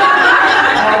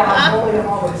 I'm bullying him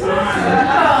all the time.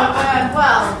 Oh, God.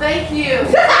 Well, thank you.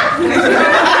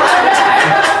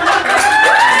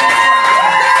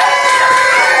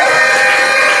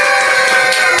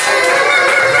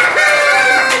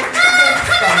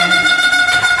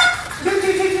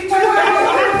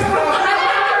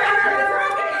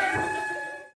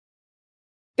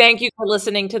 Thank you for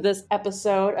listening to this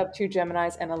episode of Two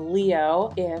Geminis and a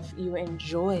Leo. If you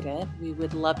enjoyed it, we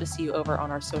would love to see you over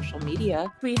on our social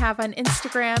media. We have on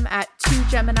Instagram at 2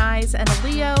 Geminis and a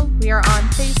Leo. We are on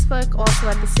Facebook, also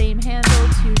at the same handle,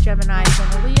 2 Geminis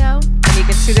and a Leo. And you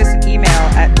can shoot us an email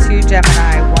at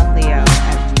 2Gemini1Leo